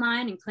stole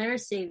mine and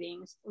Clara's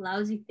savings,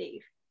 lousy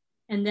thief.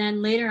 And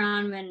then later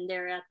on, when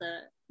they're at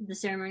the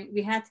ceremony,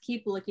 we had to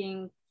keep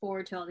looking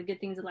forward to all the good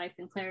things in life.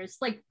 And Clara's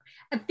like,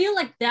 I feel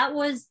like that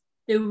was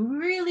the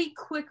really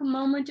quick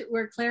moment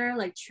where Clara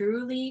like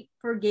truly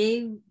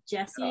forgave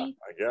Jesse. Yeah,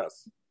 I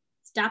guess.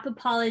 Stop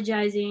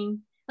apologizing.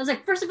 I was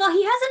like, first of all,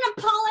 he hasn't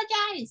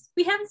apologized.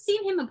 We haven't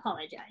seen him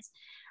apologize.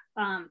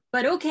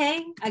 But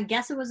okay, I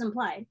guess it was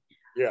implied.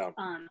 Yeah.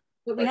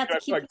 But we have to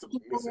keep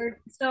looking forward.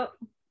 So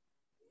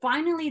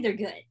finally, they're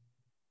good.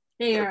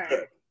 They're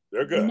good.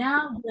 They're good.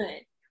 Now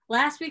good.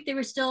 Last week, they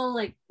were still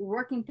like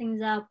working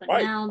things out, but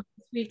now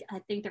this week, I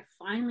think they're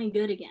finally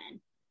good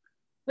again.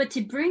 But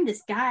to bring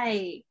this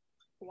guy,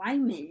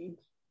 Wyman,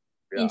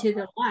 into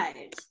their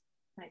lives,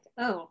 like,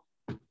 oh,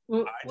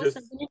 well, what's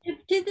going to do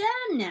to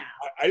them now?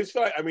 I just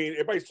feel like, I mean,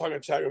 everybody's talking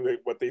in chat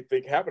what they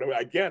think happened. I mean,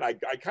 again, I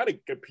kind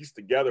of get pieced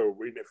together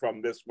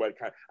from this.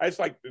 I just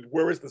like,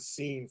 where is the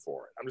scene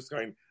for it? I'm just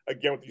going,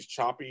 again, with these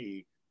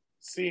choppy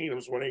scenes, I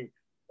was wondering,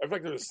 I feel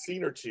like there's a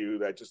scene or two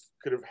that just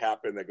could have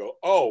happened that go,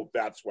 oh,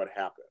 that's what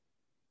happened.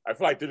 I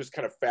feel like they're just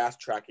kind of fast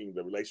tracking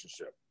the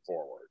relationship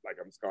forward. Like,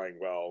 I'm just going,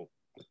 well,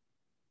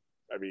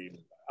 I mean,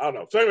 I don't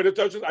know. So anyway,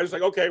 I was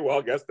like, okay, well,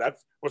 I guess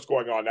that's what's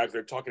going on now because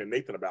they're talking to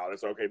Nathan about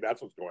it. So, okay,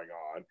 that's what's going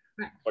on.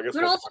 Right. So I guess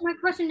but also my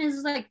question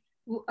is like,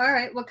 all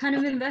right, what kind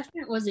of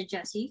investment was it,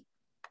 Jesse?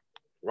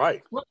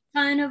 Right. What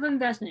kind of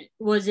investment?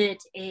 Was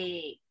it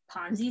a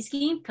Ponzi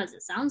scheme? Because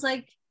it sounds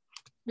like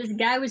this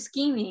guy was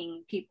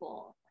scheming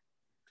people.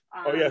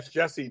 Oh yes,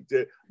 Jesse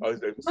did. Oh,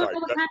 sorry,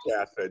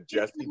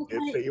 Jesse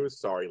did say he was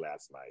sorry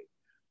last night,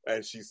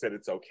 and she said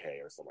it's okay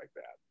or something like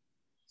that.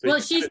 So well,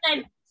 she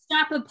said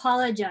stop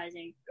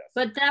apologizing, yes.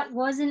 But that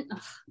wasn't.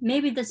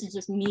 Maybe this is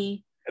just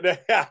me. Maybe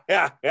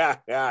I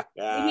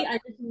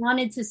just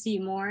wanted to see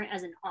more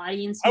as an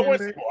audience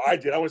member. I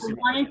did. I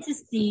wanted to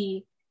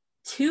see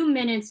 2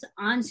 minutes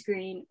on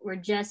screen where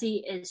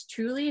Jesse is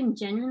truly and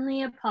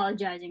genuinely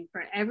apologizing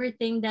for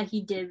everything that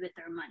he did with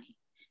their money.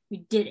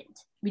 We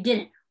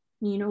didn't.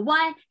 You know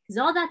why? Because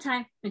all that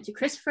time went to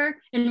Christopher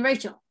and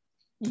Rachel.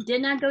 It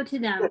did not go to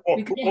them.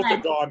 Because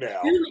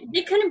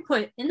they couldn't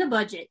put in the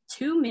budget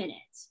 2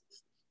 minutes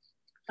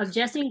of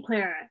Jesse and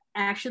Clara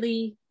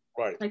actually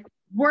like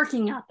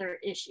working out their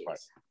issues,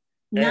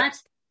 not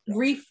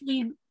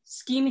briefly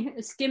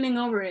skimming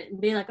over it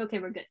and be like, okay,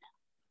 we're good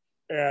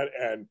now.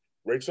 And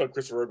Rachel and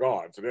Christopher are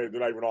gone, so they're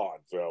not even on.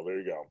 So there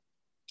you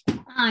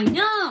go. I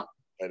know.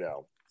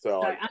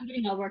 So sorry, I'm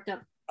getting all worked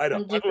up. I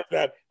know.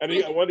 That. And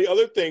one of the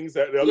other things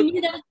that... You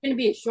knew that was going to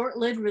be a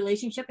short-lived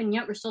relationship, and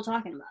yet we're still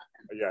talking about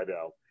them. Yeah, I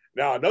know.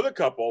 Now, another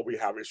couple we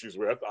have issues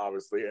with,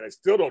 obviously, and I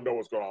still don't know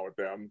what's going on with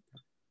them.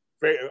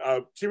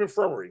 Team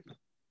Infirmary.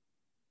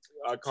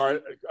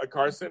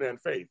 Carson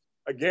and Faith.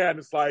 Again,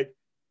 it's like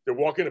they're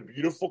walking a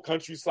beautiful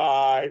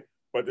countryside,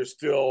 but they're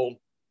still...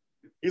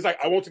 He's like,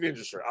 I won't take the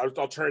industry.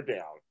 I'll turn it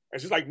down.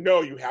 And she's like,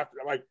 no, you have to.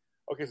 I'm like,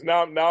 okay, so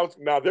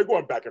now they're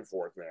going back and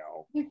forth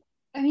now.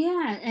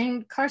 Yeah,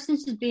 and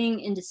Carson's just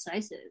being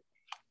indecisive,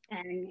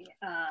 and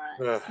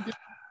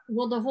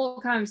the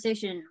whole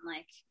conversation,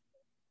 like,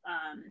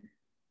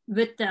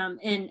 with them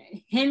and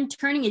him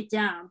turning it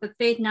down, but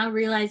Faith now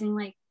realizing,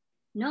 like,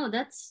 no,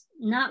 that's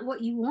not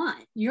what you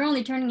want. You're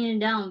only turning it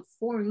down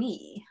for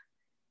me.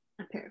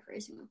 I'm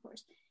paraphrasing, of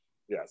course.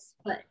 Yes,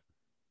 but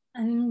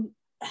I mean,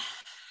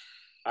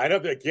 I know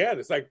that again.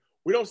 It's like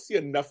we don't see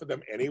enough of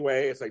them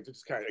anyway. It's like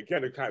just kind of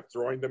they're kind of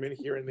throwing them in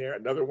here and there.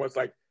 Another one's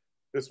like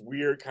this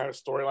weird kind of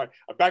storyline.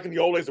 Back in the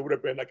old days, it would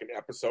have been like an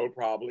episode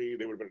probably.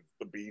 They would have been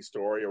the B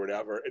story or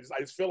whatever.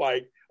 I just feel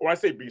like, when I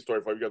say B story,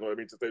 for you guys know what I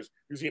mean, there's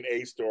usually an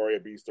A story, a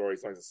B story,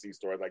 sometimes a C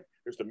story. Like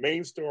there's the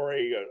main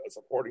story, a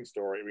supporting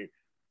story. I mean,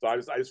 so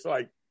I just feel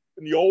like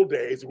in the old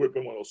days, it would have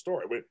been one of those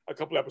stories with a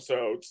couple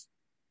episodes,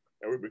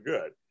 and it would be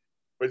good.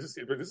 But this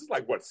is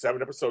like what,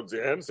 7 episodes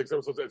in, 6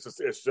 episodes.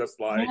 It's just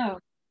like. No.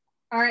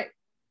 All right,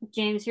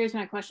 James. Here's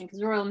my question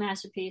because Royal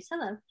Masterpiece.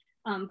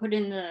 Hello. Put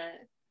in the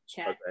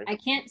chat. Okay. I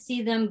can't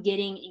see them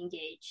getting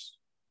engaged.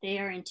 They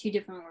are in 2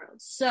 different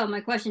worlds. So my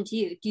question to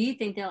you, do you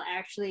think they'll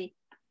actually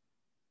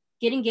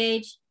get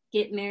engaged,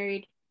 get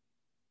married,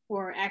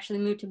 or actually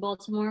move to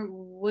Baltimore?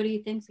 What do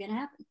you think is going to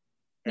happen?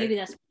 Maybe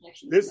that's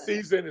prediction. This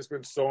season has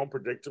been so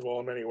unpredictable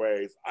in many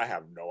ways. I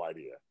have no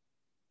idea.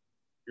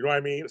 You know what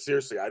I mean?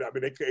 Seriously, I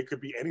mean, it could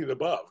be any of the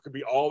above. It could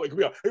be all. It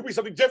could be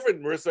something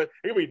different, Marissa.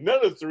 It could be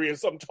none of the 3 and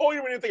something totally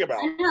you didn't think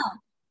about. I know.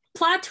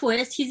 Plot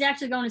twist, he's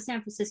actually going to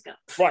San Francisco.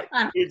 Right,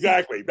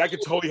 exactly. That could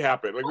totally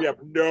happen. Like, we have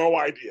no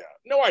idea.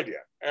 No idea.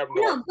 I have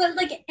no idea. But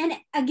like, and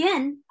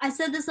again, I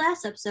said this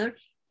last episode,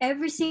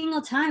 every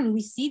single time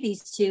we see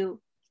these two,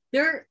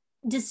 their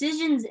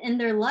decisions in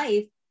their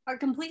life are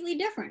completely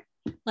different.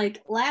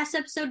 Like, last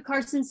episode,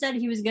 Carson said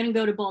he was going to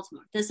go to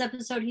Baltimore. This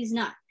episode, he's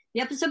not. The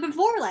episode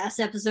before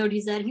last episode,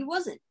 he said he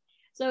wasn't.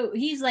 So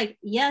he's like,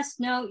 yes,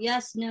 no.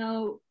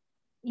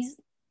 He's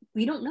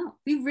we don't know.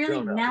 We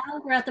really, now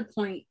we're at the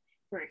point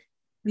where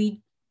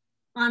we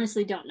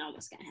honestly don't know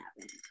what's going to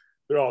happen.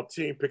 They're all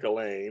team pick a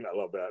lane. I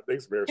love that.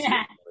 Thanks, Mercy.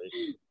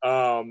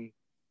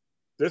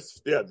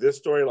 This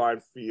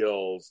storyline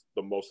feels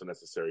the most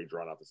unnecessary,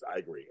 drawn out. I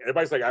agree.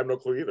 Everybody's like, I have no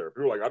clue either.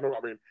 People are like,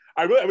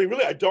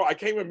 I don't. I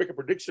can't even make a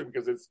prediction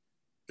because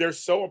they're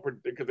so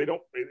unpredictable. Because they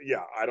don't.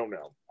 Yeah, I don't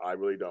know. I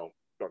really don't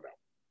know.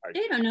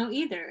 They don't know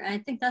either. I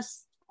think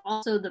that's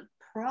also the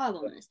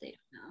problem is they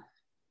don't know.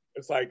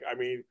 It's like, I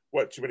mean,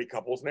 what, too many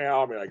couples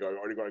now? I mean, are you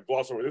going to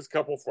gloss over this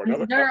couple for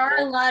another There couple?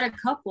 are a lot of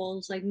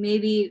couples, like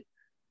maybe,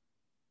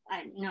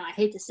 I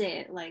hate to say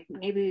it, like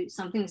maybe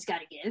something's got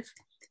to give.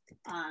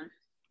 I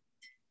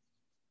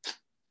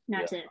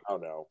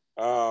don't know.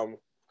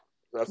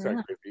 That's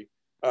not creepy.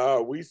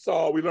 We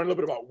learned a little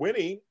bit about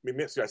Winnie.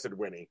 I said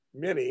Winnie.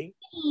 Minnie.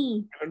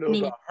 We learned a little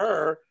bit about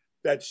her,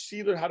 that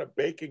she learned how to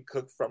bake and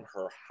cook from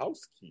her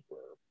housekeeper.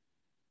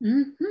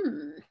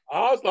 Mm-hmm.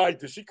 I was like,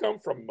 did she come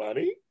from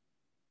money?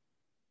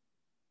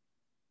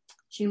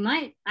 She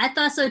might. I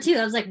thought so too.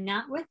 I was like,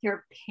 not with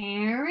your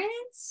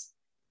parents?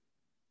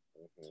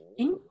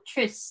 Mm-hmm.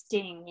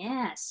 Interesting.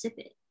 Yeah, sip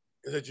it.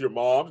 Is it your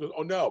mom?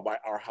 Oh no,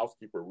 our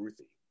housekeeper,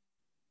 Ruthie.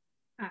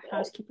 Our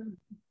housekeeper.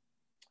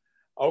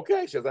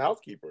 Okay, she has a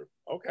housekeeper.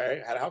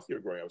 Okay, had a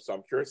housekeeper growing up. So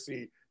I'm curious to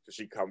see, does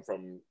she come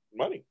from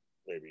money?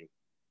 Maybe.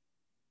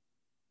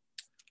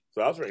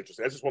 So that was very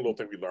interesting. That's just one little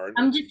thing we learned.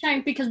 I'm just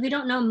trying, because we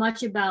don't know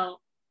much about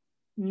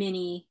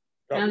Minnie.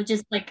 I was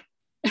just like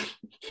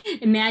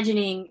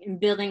imagining and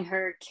building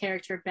her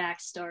character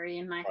backstory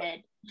in my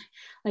head.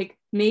 Like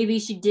maybe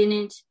she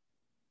didn't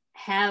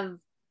have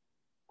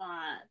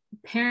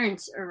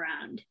parents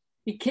around.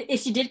 Because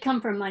if she did come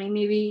from money,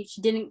 maybe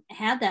she didn't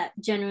have that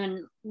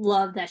genuine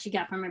love that she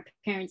got from her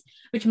parents,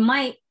 which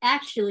might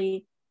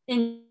actually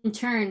in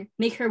turn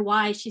make her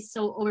why she's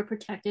so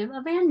overprotective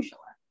of Angela.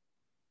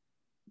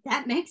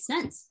 That makes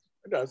sense.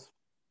 It does.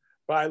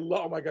 But I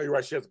love, oh my God, you're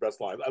right. She has the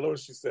best lines. I love what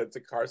she said to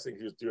Carson.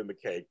 He was doing the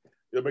cake.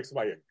 It'll make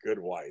somebody a good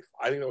wife.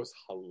 I think that was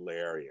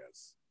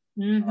hilarious.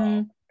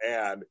 Mm-hmm.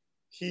 And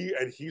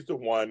he's the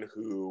one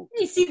who.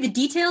 You see the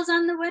details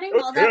on the wedding? It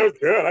was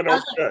good. I know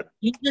it's good.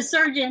 He's the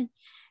surgeon.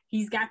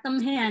 He's got them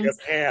hands. He has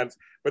hands.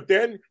 But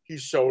then he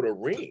showed a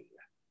ring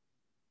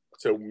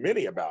to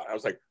Minnie about it. I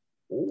was like,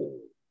 ooh.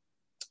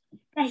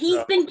 That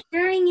he's been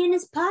carrying in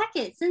his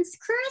pocket since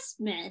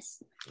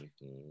Christmas.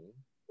 Mm-hmm.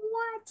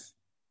 What?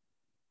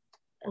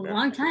 A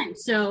long time.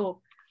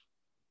 So,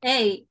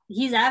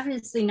 he's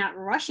obviously not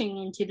rushing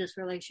into this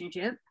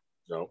relationship.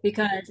 No.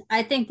 Because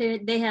I think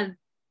that they have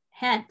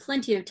had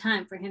plenty of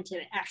time for him to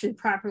actually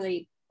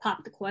properly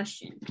pop the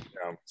question.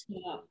 Yeah.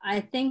 So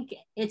I think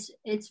it's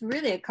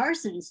really a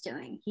Carson's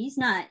doing. He's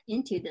not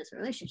into this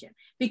relationship.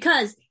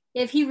 Because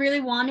if he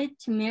really wanted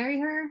to marry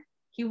her,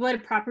 he would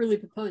have properly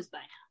proposed by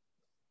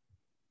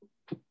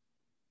now.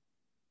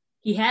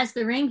 He has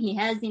the ring. He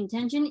has the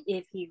intention.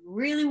 If he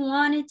really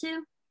wanted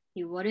to,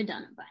 he would have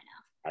done it by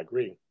now. I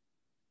agree.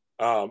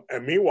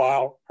 And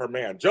meanwhile, her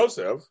man,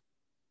 Joseph,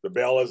 the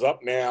bell is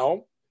up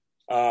now.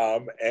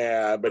 But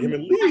him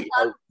and Lee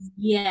are...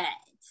 Yeah.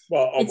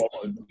 Well,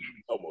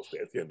 almost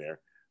there. It's in there.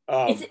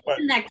 It's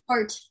in that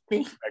cart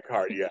thing. That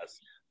cart,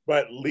 yes.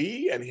 But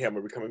Lee and him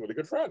are becoming really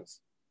good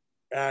friends.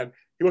 And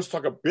he wants to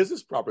talk a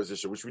business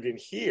proposition, which we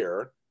didn't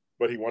hear,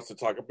 but he wants to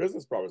talk a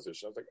business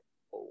proposition. I was like,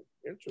 oh,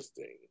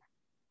 interesting.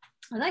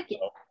 I like it.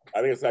 So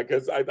I think it's not,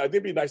 because I think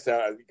it'd be nice to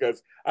have,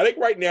 because I think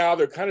right now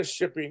they're kind of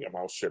shipping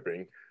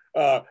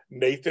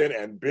Nathan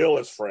and Bill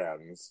as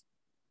friends.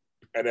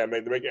 And then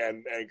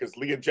because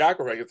Lee and Jack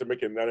are friends,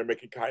 they're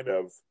making kind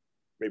of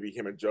maybe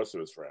him and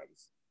Joseph as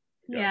friends.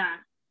 Yeah.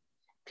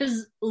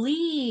 Because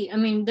Lee,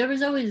 there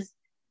was always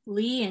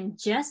Lee and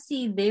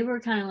Jesse. They were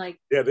kind of like,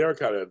 yeah, they were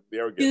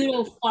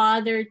pseudo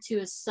father to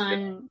a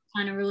son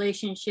kind of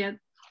relationship.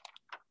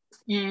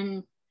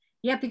 And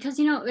yeah, because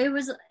it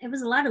was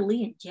a lot of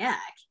Lee and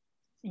Jack.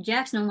 And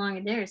Jack's no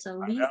longer there,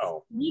 so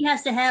Lee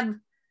has to have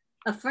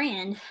a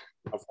friend.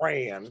 A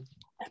friend.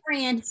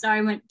 Sorry,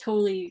 I went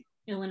totally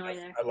Illinois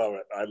there. I love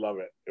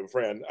it. A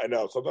friend. I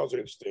know. Sometimes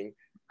they're interesting.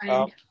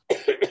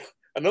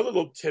 Another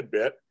little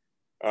tidbit.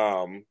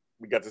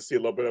 We got to see a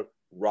little bit of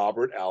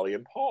Robert, Allie,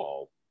 and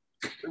Paul.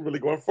 They're really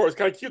going for it. It's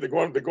kind of cute. They're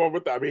going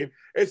with that.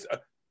 It's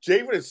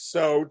Javen is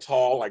so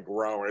tall, like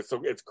grown.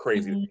 It's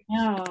crazy.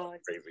 No,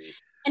 it's crazy.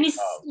 And he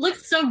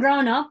looks so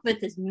grown up with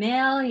his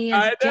mail.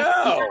 I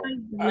know.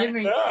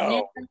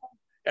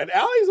 And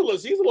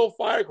Allie's she's a little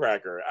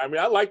firecracker. I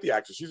like the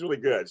actress. She's really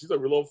good. She's a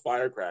real little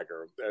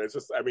firecracker. And it's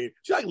just,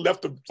 she like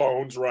left the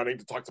phones running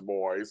to talk to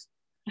boys.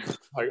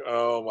 Like,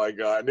 oh my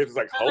God. And it's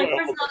like, hello.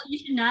 First of all, you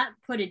should not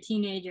put a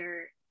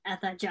teenager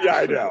at that job. Yeah,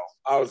 I know.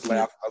 I was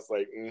laughing. I was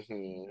like, I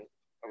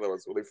thought it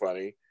was really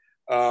funny.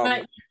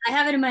 But I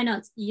have it in my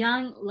notes.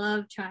 Young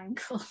love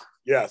triangle.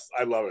 Yes,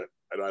 I love it.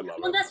 And I love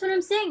it. Well, that's what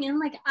I'm saying. And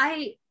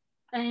I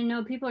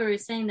know people are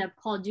saying that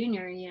Paul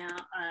Jr.,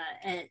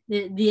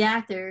 the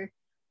actor,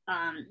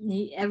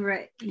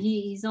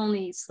 he's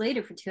only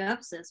slated for 2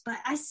 episodes. But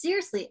I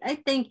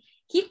think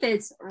he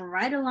fits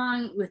right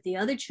along with the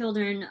other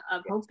children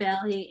of Hope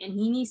Valley, and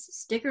he needs to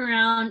stick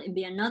around and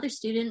be another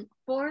student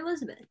for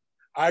Elizabeth.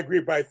 I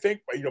agree, but I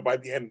think, by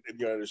the end, of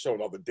the show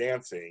and all the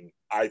dancing,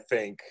 I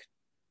think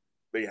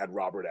they had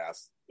Robert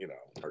ask,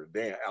 her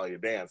Allie to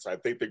dance. So I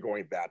think they're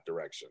going that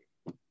direction.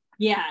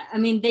 Yeah, I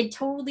mean, they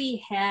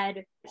totally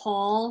had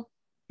Paul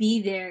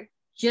be there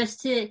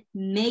just to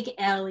make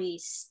Allie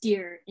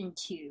steer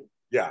into.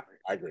 Yeah,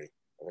 I agree.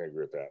 I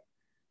agree with that.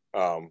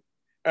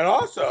 And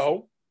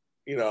also,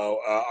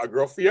 our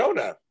girl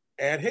Fiona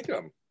and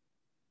Hickam.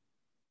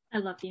 I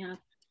love Fiona.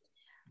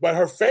 But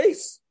her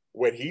face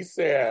when he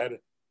said,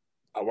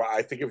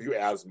 I think of you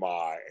as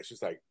my, and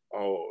she's like,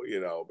 oh,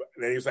 and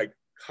then he was like,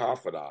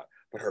 confidant.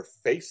 But her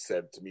face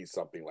said to me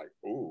something like,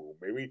 ooh,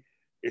 maybe,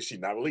 is she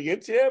not really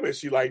into him? Is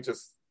she like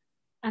just...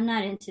 I'm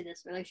not into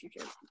this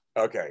relationship.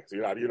 Okay, so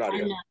you're not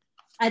in.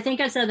 I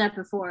think I said that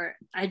before.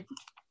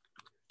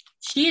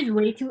 She is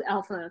way too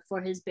alpha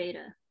for his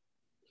beta.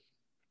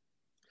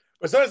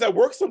 But sometimes that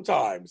works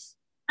sometimes.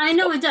 I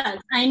know it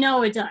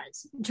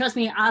does. Trust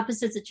me,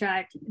 opposites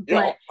attract.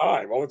 Yeah,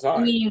 all the time.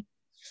 I mean,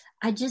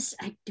 I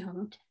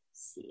don't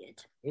see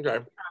it.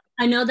 Okay.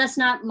 I know that's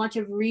not much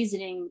of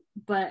reasoning,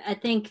 but I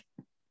think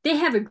they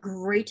have a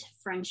great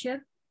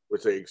friendship.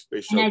 Which they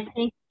should. And I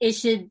think it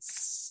should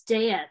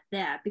stay at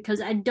that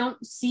because I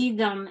don't see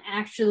them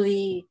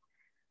actually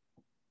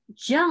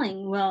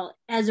gelling well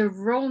as a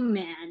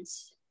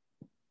romance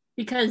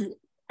because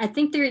I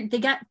think they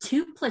got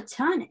too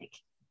platonic.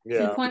 Yeah.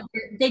 To the point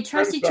where they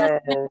trust each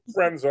other.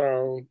 Friend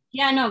zone.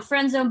 Yeah, no,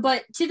 friend zone,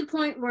 but to the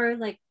point where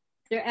like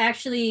they're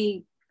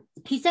actually,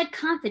 he said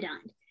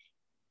confidant.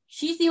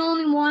 She's the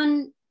only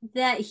one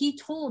that he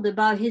told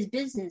about his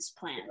business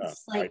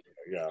plans.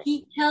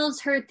 He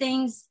tells her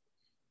things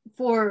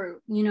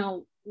for,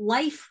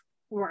 life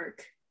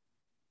work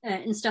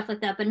and stuff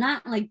like that, but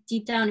not like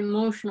deep down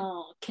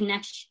emotional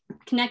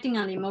connecting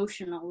on the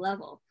emotional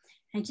level.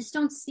 I just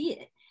don't see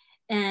it.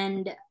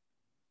 And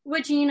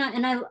which,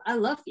 and I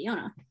love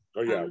Fiona.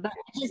 Oh yeah. But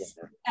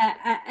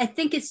I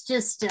think it's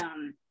just,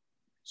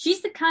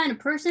 she's the kind of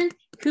person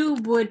who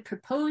would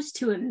propose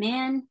to a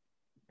man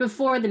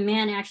before the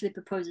man actually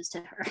proposes to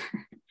her.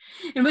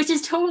 And which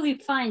is totally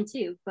fine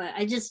too. But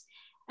I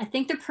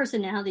think their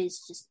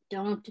personalities just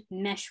don't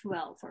mesh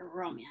well for a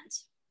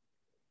romance.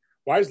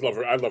 Well, I just love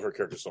her. I love her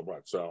character so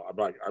much. So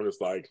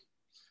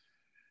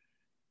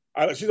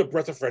she's a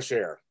breath of fresh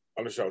air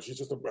on the show.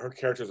 Her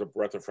character is a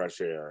breath of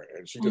fresh air,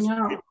 and she just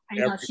I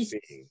know. She's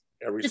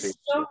just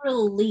so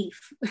relief,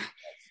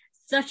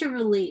 such a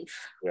relief.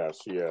 Yeah,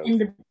 she is in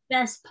the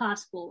best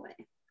possible way.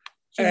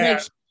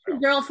 She's the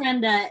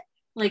girlfriend that,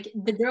 like,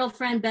 the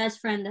girlfriend best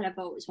friend that I've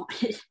always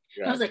wanted.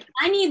 Yeah. I was like,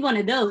 I need one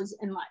of those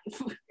in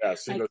life. Yeah,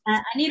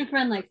 I need a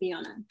friend like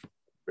Fiona.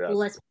 Yes.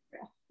 Let's be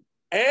real.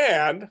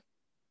 And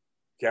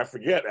can't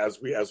forget, as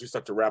we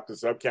start to wrap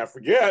this up, can't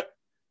forget,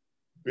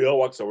 Bill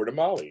walks over to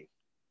Molly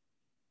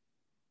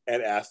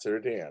and asked her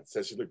to dance.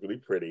 Says she looked really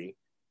pretty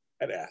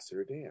and asked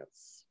her to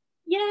dance.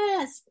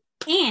 Yes.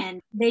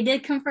 And they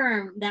did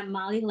confirm that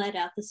Molly let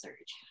out the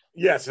surge.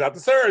 Yes, not the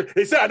surge.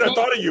 He said, I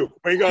thought of you.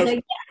 But he goes,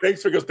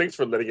 thanks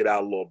for letting it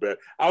out a little bit.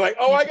 I'm like,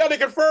 I got to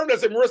confirm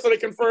this. And Marissa, they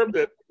confirmed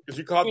it because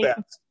you caught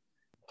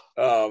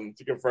that.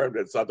 She confirmed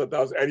it. So I thought that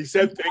was, and he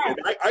said,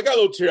 I got a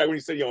little teary when he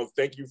said,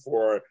 thank you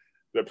for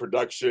the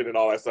production and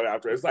all that stuff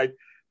after. It's like,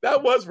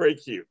 that was very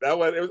cute.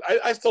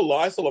 I still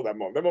love that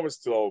moment. That moment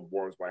still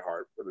warms my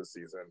heart for this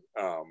season.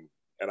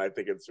 And I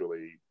think it's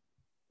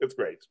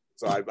great.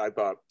 So I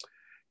thought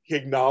he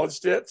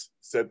acknowledged it,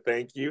 said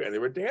thank you, and they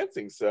were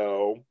dancing.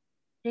 So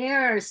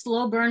they're a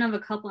slow burn of a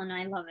couple, and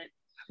I love it.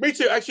 Me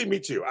too. Actually, me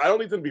too. I don't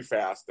need them to be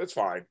fast. That's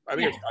fine. I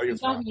think it's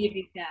don't need to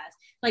be fast.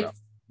 Like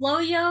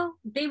Flo-Yo,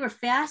 they were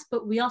fast,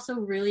 but we also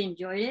really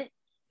enjoyed it.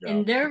 Yeah.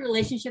 And their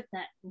relationship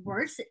that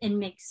works and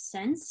makes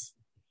sense.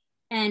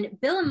 And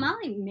Bill and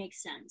Molly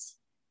makes sense.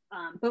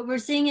 But we're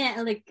seeing it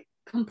at like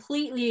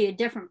completely a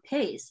different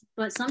pace.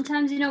 But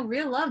sometimes,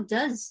 real love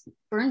does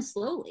burn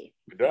slowly.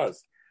 It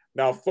does.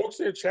 Now, folks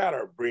in the chat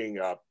are bringing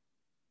up,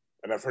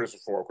 and I've heard this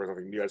before, of course, I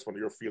think you guys want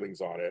your feelings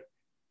on it.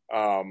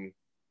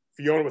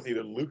 Fiona with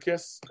either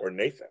Lucas or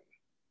Nathan.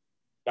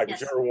 Like,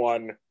 whichever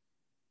one.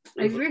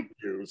 I agree.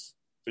 So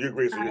you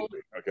agree?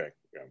 Okay.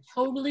 Yeah.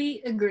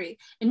 Totally agree.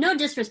 And no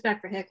disrespect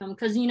for Hickam,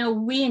 because,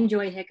 we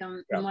enjoy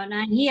Hickam and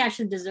whatnot. And he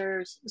actually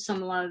deserves some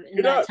love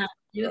in that time.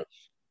 Too.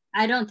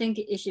 I don't think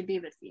it should be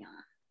with Fiona.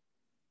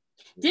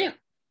 Didn't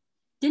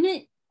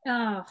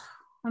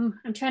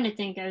I'm trying to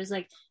think. I was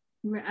like,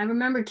 I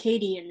remember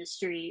Katie in the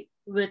street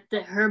with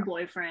her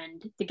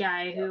boyfriend, the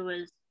guy who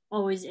was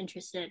always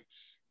interested.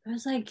 I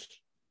was like,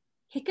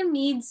 Hickam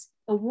needs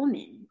a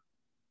woman.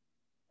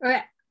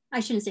 Or I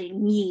shouldn't say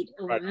need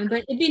a woman,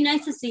 but it'd be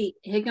nice to see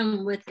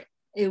Hickam with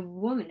a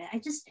woman.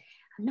 I'm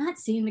not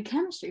seeing the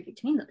chemistry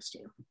between those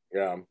two.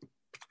 Yeah.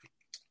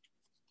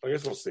 I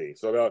guess we'll see.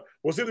 So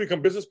we'll see if they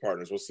become business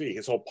partners. We'll see.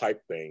 His whole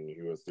pipe thing,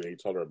 he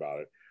told her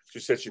about it. She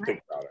said she'd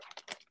think about it.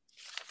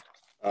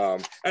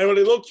 And with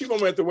a little cute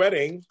moment at the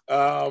wedding,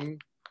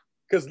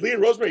 because Lee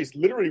and Rosemary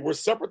literally were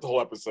separate the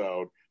whole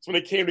episode. So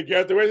when they came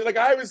together, they're like,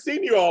 I haven't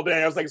seen you all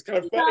day. I was like, it's kind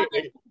of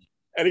funny.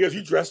 And he goes,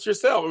 you dressed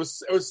yourself.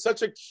 It was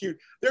such a cute.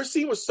 Their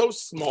scene was so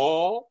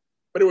small,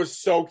 but it was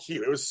so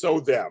cute. It was so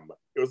them.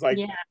 It was like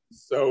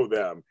so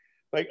them.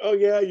 Like, oh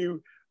yeah,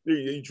 you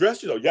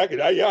dressed yourself.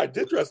 Yeah, I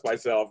did dress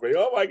myself. Like,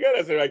 oh my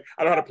goodness. And like,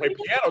 I know how to play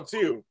piano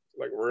too.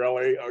 Like,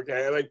 really?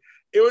 Okay. Like,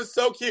 it was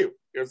so cute.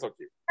 It was so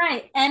cute.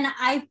 Right. And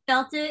I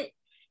felt it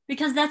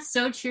because that's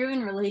so true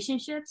in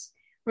relationships.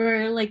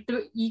 Where like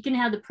you can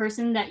have the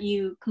person that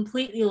you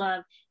completely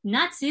love,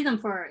 not see them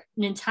for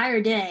an entire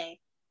day,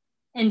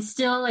 and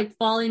still like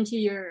fall into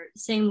your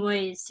same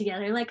ways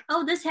together. Like,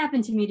 oh, this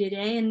happened to me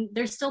today, and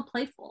they're still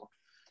playful,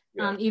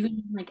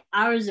 even like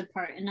hours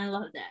apart. And I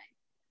love that.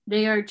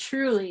 They are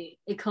truly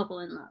a couple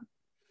in love.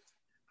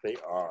 They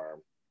are,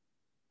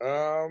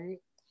 and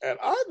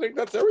I think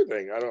that's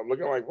everything. I'm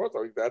looking like what?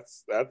 I think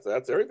that's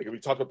everything. We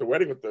talked about the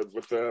wedding with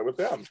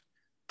them.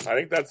 I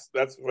think that's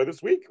for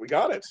this week. We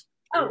got it.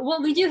 Oh,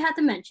 well, we do have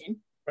to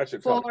mention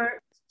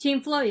for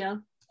Team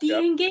Floyo, the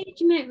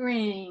engagement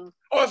ring.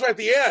 Oh, that's right, at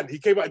the end. He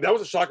came out. That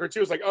was a shocker,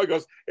 too. It's like, he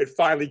goes, it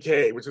finally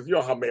came, which is, you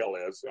know how male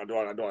is. I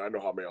know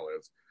how male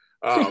is.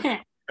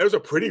 It was a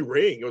pretty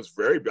ring. It was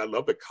very, I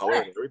love the color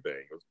and everything.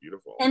 It was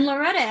beautiful. And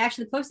Loretta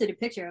actually posted a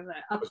picture of it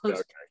up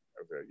close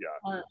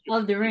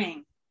of the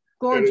ring.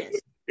 Gorgeous.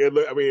 It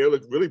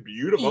looked really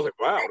beautiful. I was like,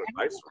 wow, what a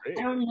nice ring.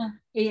 I don't know.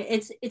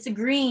 It's a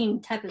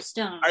green type of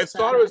stone. I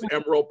thought it was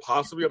emerald,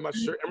 possibly. I'm not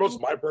sure. Emerald's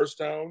my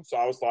birthstone, so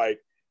I was like,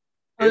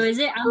 oh, is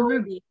it? I'm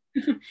ruby.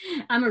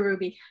 I'm a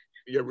ruby.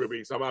 Yeah,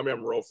 ruby. So I'm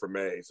emerald for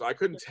May. So I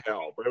couldn't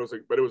tell, but it was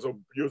a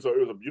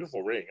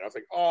beautiful ring. I was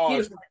like, oh,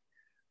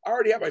 I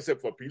already have my set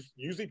for piece.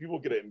 Usually people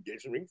get an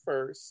engagement ring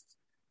first.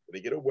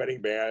 They get a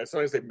wedding band.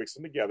 Sometimes they mix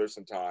them together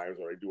sometimes,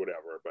 or they do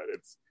whatever. But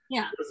it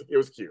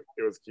was cute.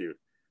 It was cute.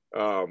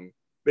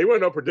 They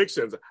want to know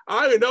predictions.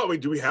 I don't know. I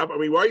mean, we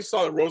already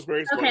saw the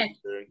Rosemary's wedding.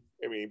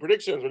 I mean,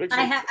 predictions.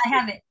 I have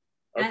it.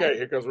 Okay,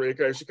 here comes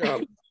Rika. She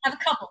comes. I have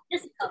a couple.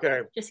 Just a couple.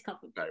 Okay. Just a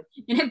couple. Okay.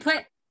 And I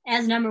put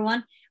as number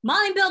one,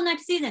 Molly and Bill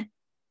next season.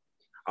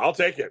 I'll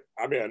take it.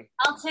 I'm in.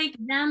 I'll take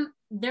them.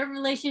 Their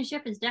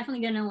relationship is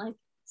definitely going to like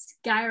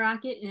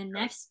skyrocket in the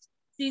next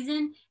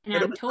season. And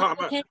I'm totally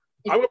okay.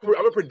 I'm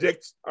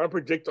gonna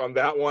predict on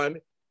that one.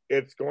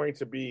 It's going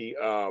to be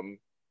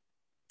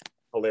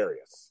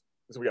hilarious.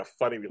 This will be a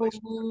funny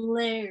relationship.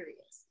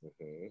 Hilarious.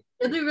 Mm-hmm.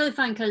 It'll be really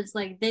fun because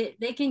like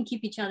they can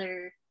keep each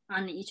other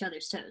on each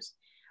other's toes.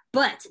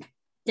 But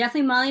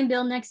definitely Molly and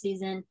Bill next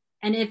season.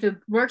 And if it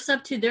works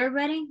up to their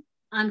wedding,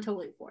 I'm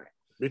totally for it.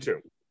 Me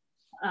too.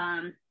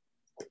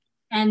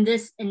 And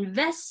this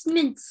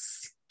investment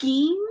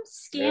scam,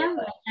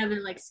 I have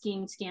it like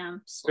scam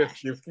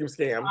slash.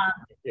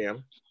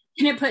 Scam.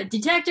 And I put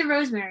Detective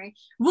Rosemary,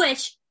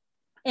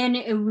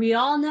 and we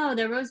all know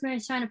that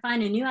Rosemary's trying to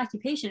find a new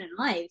occupation in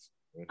life.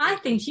 Mm-hmm. I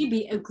think she'd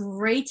be a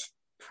great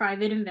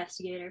private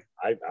investigator.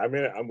 I'm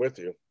in it. I'm with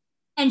you.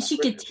 And she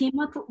could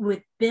team up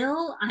with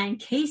Bill on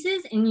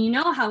cases. And you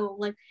know how,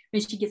 like,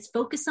 when she gets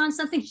focused on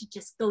something, she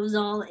just goes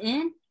all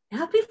in. That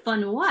would be fun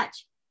to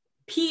watch.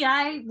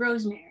 P.I.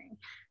 Rosemary.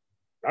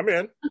 I'm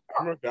in.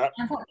 I'm with that.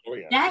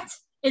 That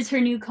is her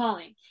new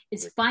calling.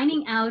 It's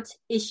finding out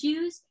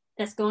issues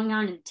that's going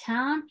on in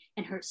town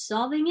and her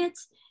solving it.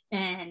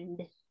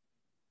 And,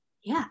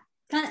 yeah.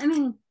 I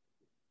mean,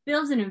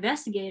 Bill's an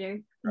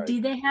investigator. Right.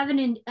 Do they have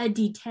a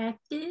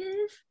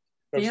detective?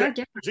 They are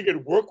different. She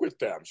can work with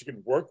them. She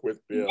can work with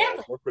Bill. Yeah.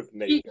 Work with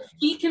Nathan.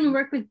 She can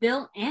work with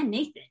Bill and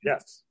Nathan.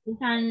 Yes.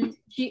 And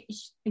she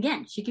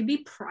could be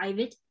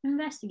private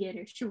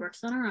investigator. She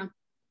works on her own.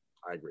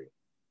 I agree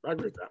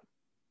with that.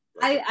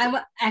 I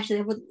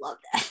would love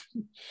that.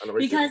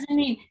 Because I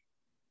mean,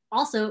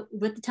 also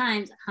with the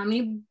times, how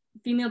many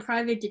female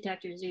private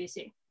detectives do you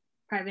see?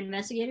 Private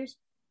investigators?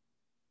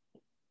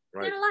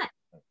 Right. Not a lot.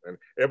 And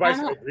everybody's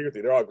agree with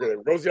you. They're all good.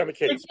 Rosie on the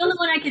case. The only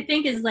one I could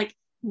think is like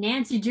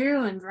Nancy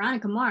Drew and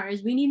Veronica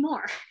Mars. We need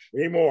more.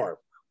 We need more.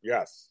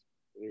 Yes.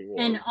 Need more.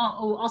 And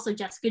also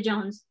Jessica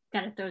Jones.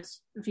 Got to throw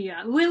a few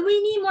out. We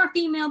need more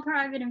female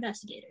private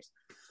investigators.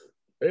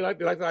 They like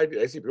the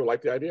idea. I see people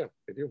like the idea.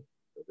 They do.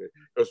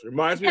 It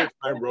reminds me of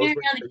the time Rosemary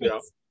figured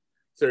out.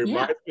 So it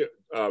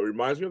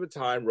reminds me of the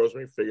time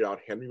Rosemary figured out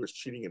Henry was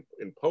cheating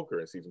in poker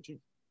in season 2.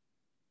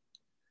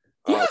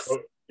 Yes.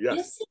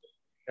 Yes.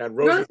 And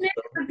Rosemary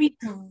would be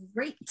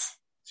great.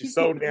 She's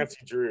so Nancy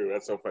Drew.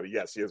 That's so funny.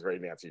 Yes, she is very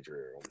Nancy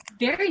Drew.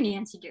 Very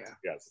Nancy Drew.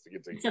 Yes.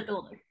 Except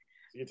older.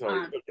 You can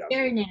tell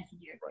very Nancy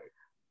Drew.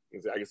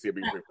 Right. I can see it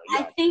being great.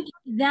 I think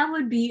that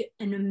would be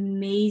an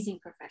amazing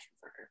profession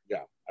for her.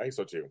 Yeah, I think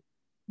so too.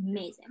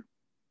 Amazing.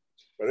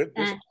 But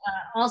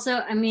also,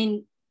 I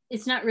mean,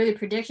 it's not really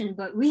prediction,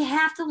 but we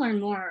have to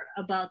learn more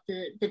about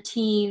the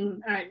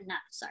team. Not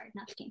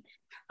the team.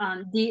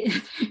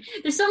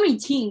 There's so many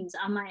teams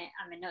on my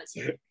notes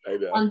here. I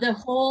know. On the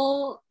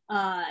whole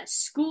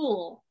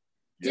school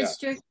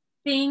district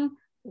thing.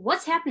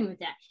 What's happening with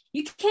that?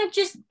 You can't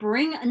just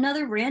bring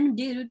another random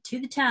dude to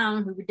the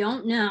town who we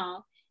don't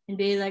know and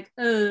be like,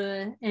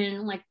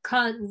 and like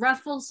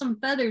ruffle some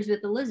feathers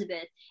with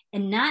Elizabeth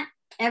and not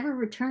ever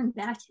return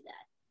back to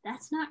that.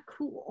 That's not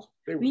cool.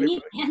 We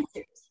need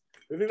answers.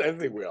 I think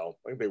they will.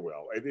 I think they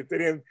will. If they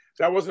didn't,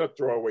 that wasn't a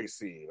throwaway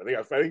scene.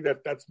 I think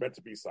that's meant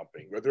to be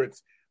something. Whether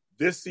it's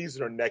this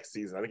season or next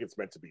season, I think it's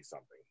meant to be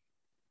something.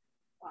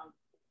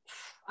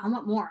 I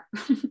want more.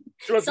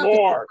 Just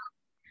more.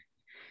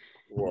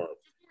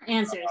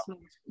 Answers.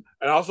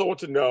 And I also want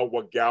to know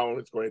what Gallon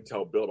is going to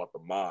tell Bill about the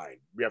mine.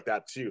 We have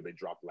that too. They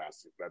dropped that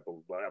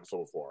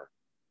episode before.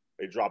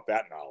 They dropped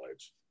that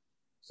knowledge.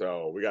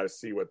 So we got to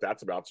see what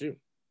that's about too.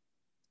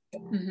 So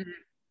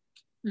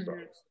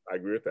I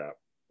agree with that.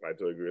 I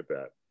totally agree with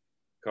that.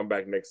 Come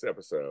back next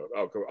episode.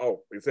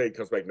 They say he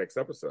comes back next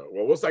episode.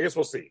 Well, I guess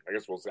we'll see. I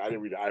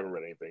didn't read it. I haven't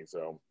read anything.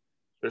 So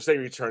they're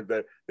saying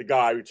the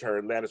guy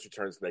returned. Landis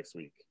returns next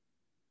week.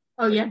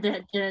 Oh yeah,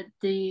 the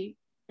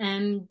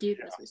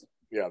dude.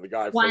 Yeah, the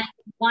guy.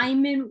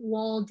 Wyman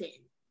Walden.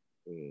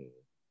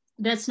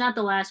 That's not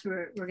the last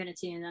we're going to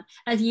see in that.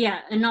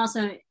 And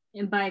also,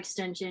 and by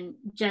extension,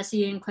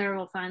 Jesse and Claire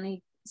will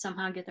finally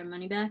somehow get their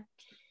money back.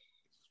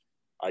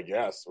 I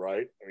guess,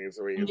 right? I mean,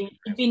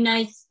 it'd be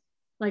nice.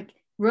 Like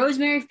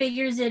Rosemary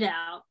figures it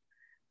out,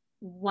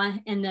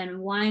 and then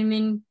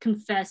Wyman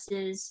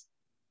confesses.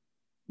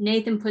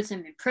 Nathan puts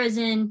him in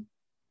prison,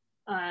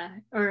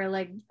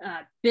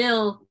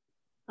 Bill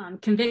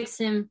convicts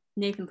him.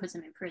 Nathan puts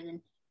him in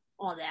prison.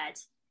 All that,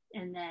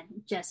 and then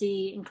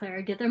Jesse and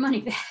Clara get their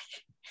money back.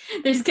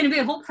 There's going to be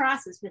a whole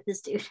process with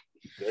this dude.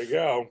 There you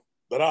go.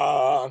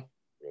 Ta-da!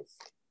 Yes.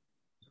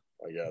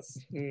 I guess.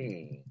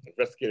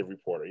 Investigative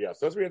reporter. Yes,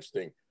 that's really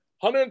interesting.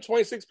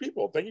 126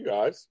 people. Thank you,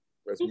 guys.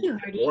 Thank you,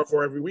 Hardy. More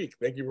for every week.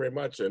 Thank you very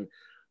much. And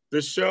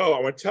this show, I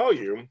want to tell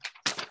you,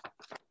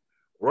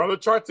 we're on the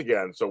charts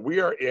again. So we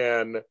are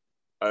in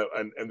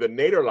the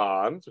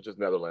Nederlands, which is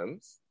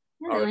Netherlands.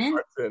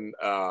 In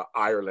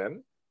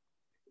Ireland,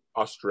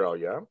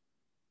 Australia,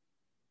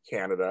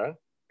 Canada,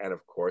 and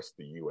of course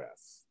the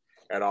U.S.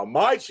 And on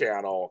my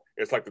channel,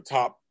 it's like the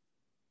top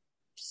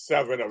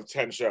 7 of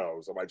 10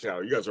 shows on my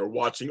channel. You guys are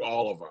watching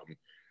all of them.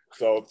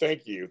 So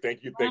thank you.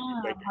 Thank you,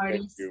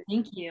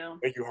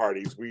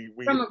 Hardee's. We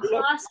from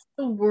across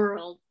the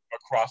world.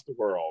 Across the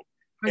world.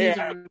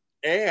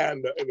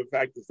 And the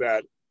fact is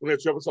that we have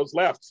 2 episodes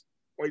left.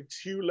 Only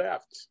 2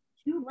 left.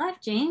 2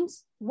 left,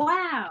 James.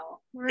 Wow.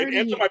 It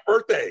ends on my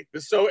birthday.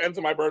 This show ends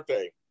on my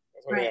birthday.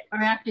 Right.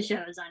 Our after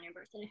show is on your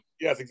birthday.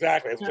 Yes,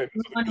 exactly. So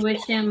we want to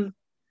wish him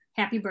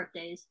happy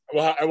birthdays.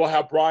 We'll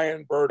have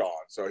Brian Bird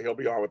on. So he'll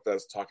be on with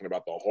us talking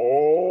about the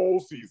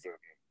whole season.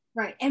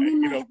 Right. And we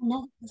might have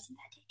another person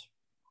that day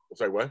too.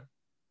 Sorry, what?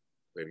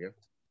 Say it again.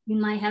 We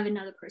might have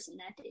another person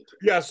that day too.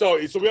 Yeah, so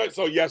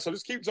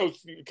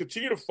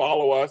continue to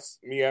follow us,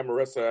 me and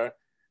Marissa.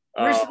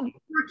 We're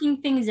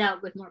working things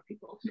out with more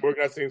people. We're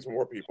going to see some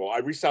more people. I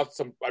reached out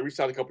to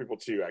a couple people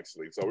too,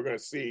 actually. So we're going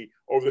to see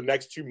over the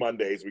next 2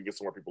 Mondays, we get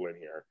some more people in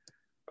here,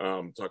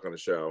 talk on the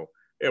show.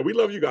 And we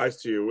love you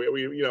guys too.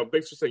 We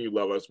thanks for saying you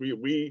love us.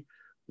 We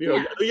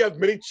you have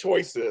many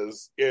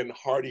choices in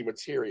Hardy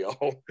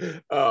material,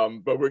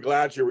 but we're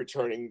glad you're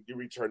returning. You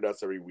return to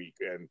us every week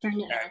and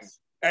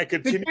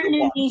continue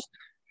to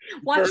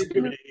watch.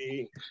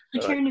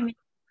 Return to me.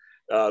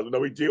 No,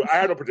 we do. I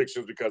have no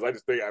predictions because I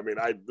just think,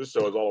 this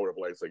show is all over the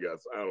place, I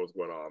guess. I don't know what's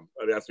going on.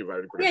 I'd ask you if I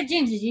have any predictions. Yeah,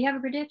 James, did you have a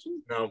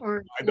prediction?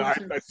 No.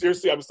 I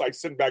seriously, I'm just like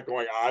sitting back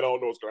going, I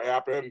don't know what's going to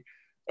happen.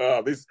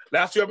 These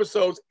last 2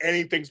 episodes,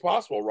 anything's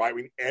possible, right? I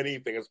mean,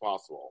 anything is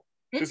possible.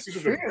 This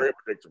season's been very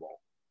predictable.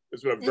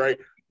 It's been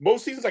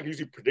most seasons I can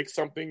usually predict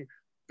something.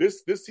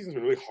 This season's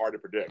been really hard to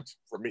predict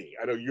for me.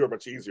 I know you're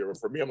much easier, but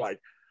for me, I'm like.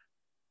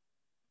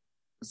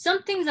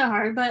 Some things are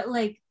hard, but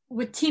like,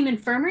 with Team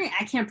Infirmary,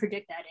 I can't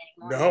predict that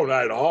anymore. No,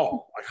 not at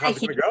all. Like, how's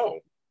it going to go?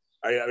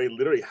 I mean,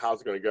 literally,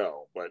 how's it going to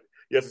go? But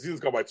yes, the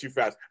season's gone by too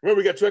fast. Remember,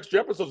 we got 2 extra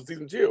episodes in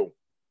season 2.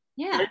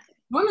 Yeah. Right?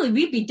 Normally,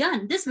 we'd be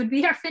done. This would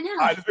be our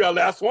finale. This would be our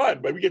last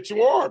one, but we get 2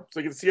 more, so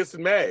you can see us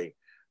in May.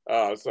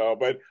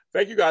 But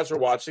thank you guys for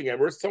watching, and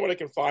we're someone that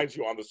can find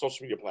you on the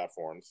social media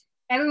platforms.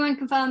 Everyone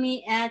can follow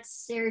me at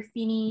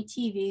Serafini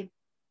TV.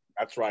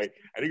 That's right.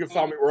 And you can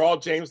follow me. We're all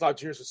James Lott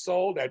Jr.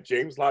 Sold at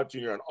James Lott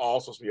Jr. on all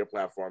social media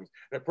platforms.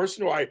 And the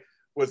person who I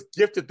was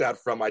gifted that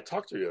from, I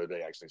talked to her the other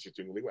day, actually. She's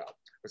doing really well.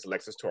 It's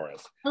Alexis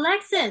Torres.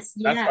 Alexis.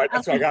 Yeah.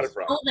 That's where I got it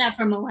from. I stole that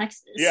from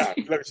Alexis. Yeah.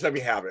 Let me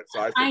have it.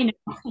 So I know.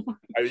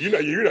 You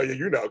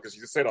know, because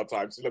you just say it all the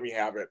time. So let me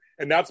have it.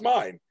 And that's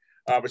mine.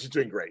 But she's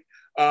doing great.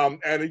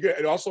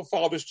 And also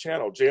follow this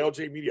channel,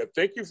 JLJ Media.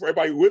 Thank you for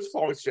everybody who is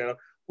following this channel.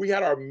 We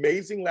had our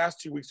amazing last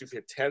 2 weeks. We've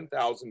hit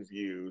 10,000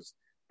 views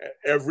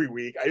every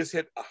week. I just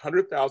hit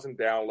 100,000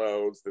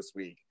 downloads this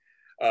week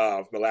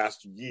from the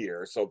last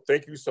year. So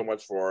thank you so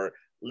much for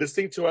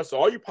listening to us. So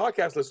all you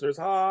podcast listeners,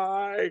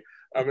 hi.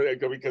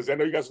 Because I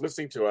know you guys are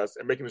listening to us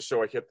and making the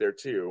show a hit there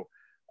too.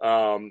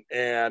 And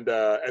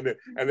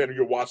then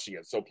you're watching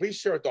it. So please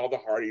share it to all the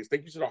Hardys.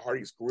 Thank you to the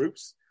Hardys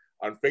groups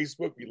on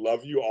Facebook. We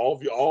love you. All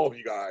of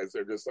you guys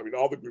are just,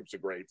 all the groups are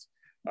great.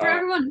 For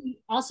everyone who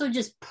also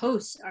just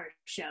posts our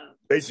show.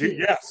 They do,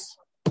 yes.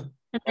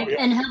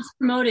 And helps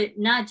promote it,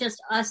 not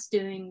just us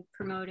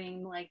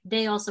promoting, like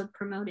they also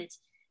promote it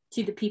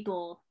to the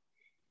people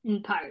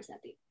and Pirates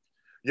Happy.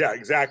 Yeah,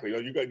 exactly.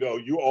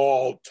 You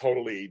all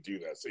totally do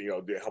this.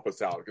 To help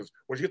us out, because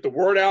once you get the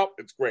word out,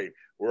 it's great.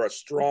 We're a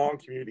strong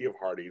community of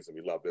Hardys, and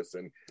we love this.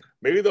 And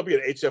maybe there'll be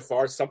an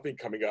HFR something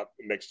coming up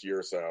next year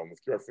or so.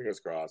 Let's keep our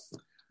fingers crossed.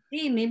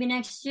 Hey, maybe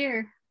next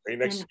year. Maybe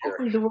next year.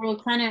 Hopefully the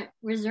world kind of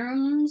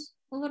resumes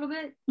a little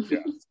bit.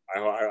 Yes,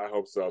 I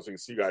hope so. So we can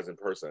see you guys in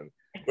person.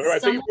 But all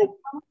right, thank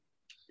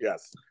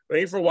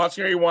you for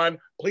watching, everyone.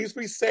 Please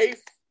be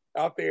safe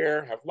out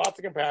there. Have lots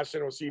of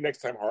compassion. We'll see you next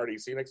time, Hardy.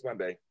 See you next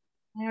Monday.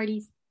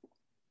 Hardys.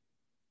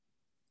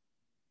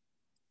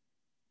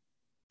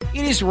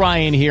 It is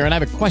Ryan here, and I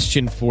have a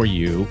question for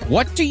you.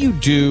 What do you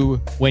do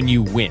when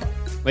you win?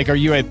 Like, are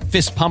you a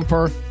fist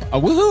pumper, a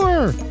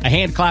woohooer, a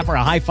hand clapper,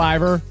 a high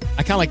fiver?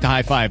 I kind of like the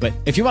high five, but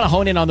if you want to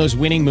hone in on those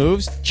winning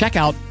moves, check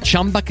out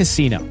Chumba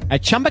Casino.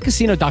 At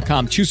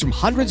ChumbaCasino.com, choose from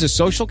hundreds of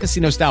social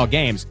casino-style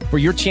games for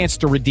your chance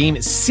to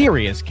redeem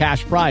serious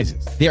cash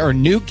prizes. There are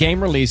new game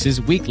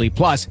releases weekly,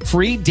 plus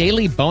free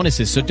daily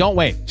bonuses, so don't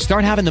wait.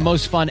 Start having the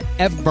most fun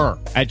ever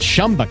at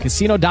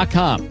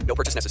ChumbaCasino.com. No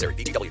purchase necessary.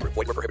 VGW Group.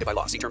 Void where prohibited by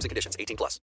law. See terms and conditions. 18+.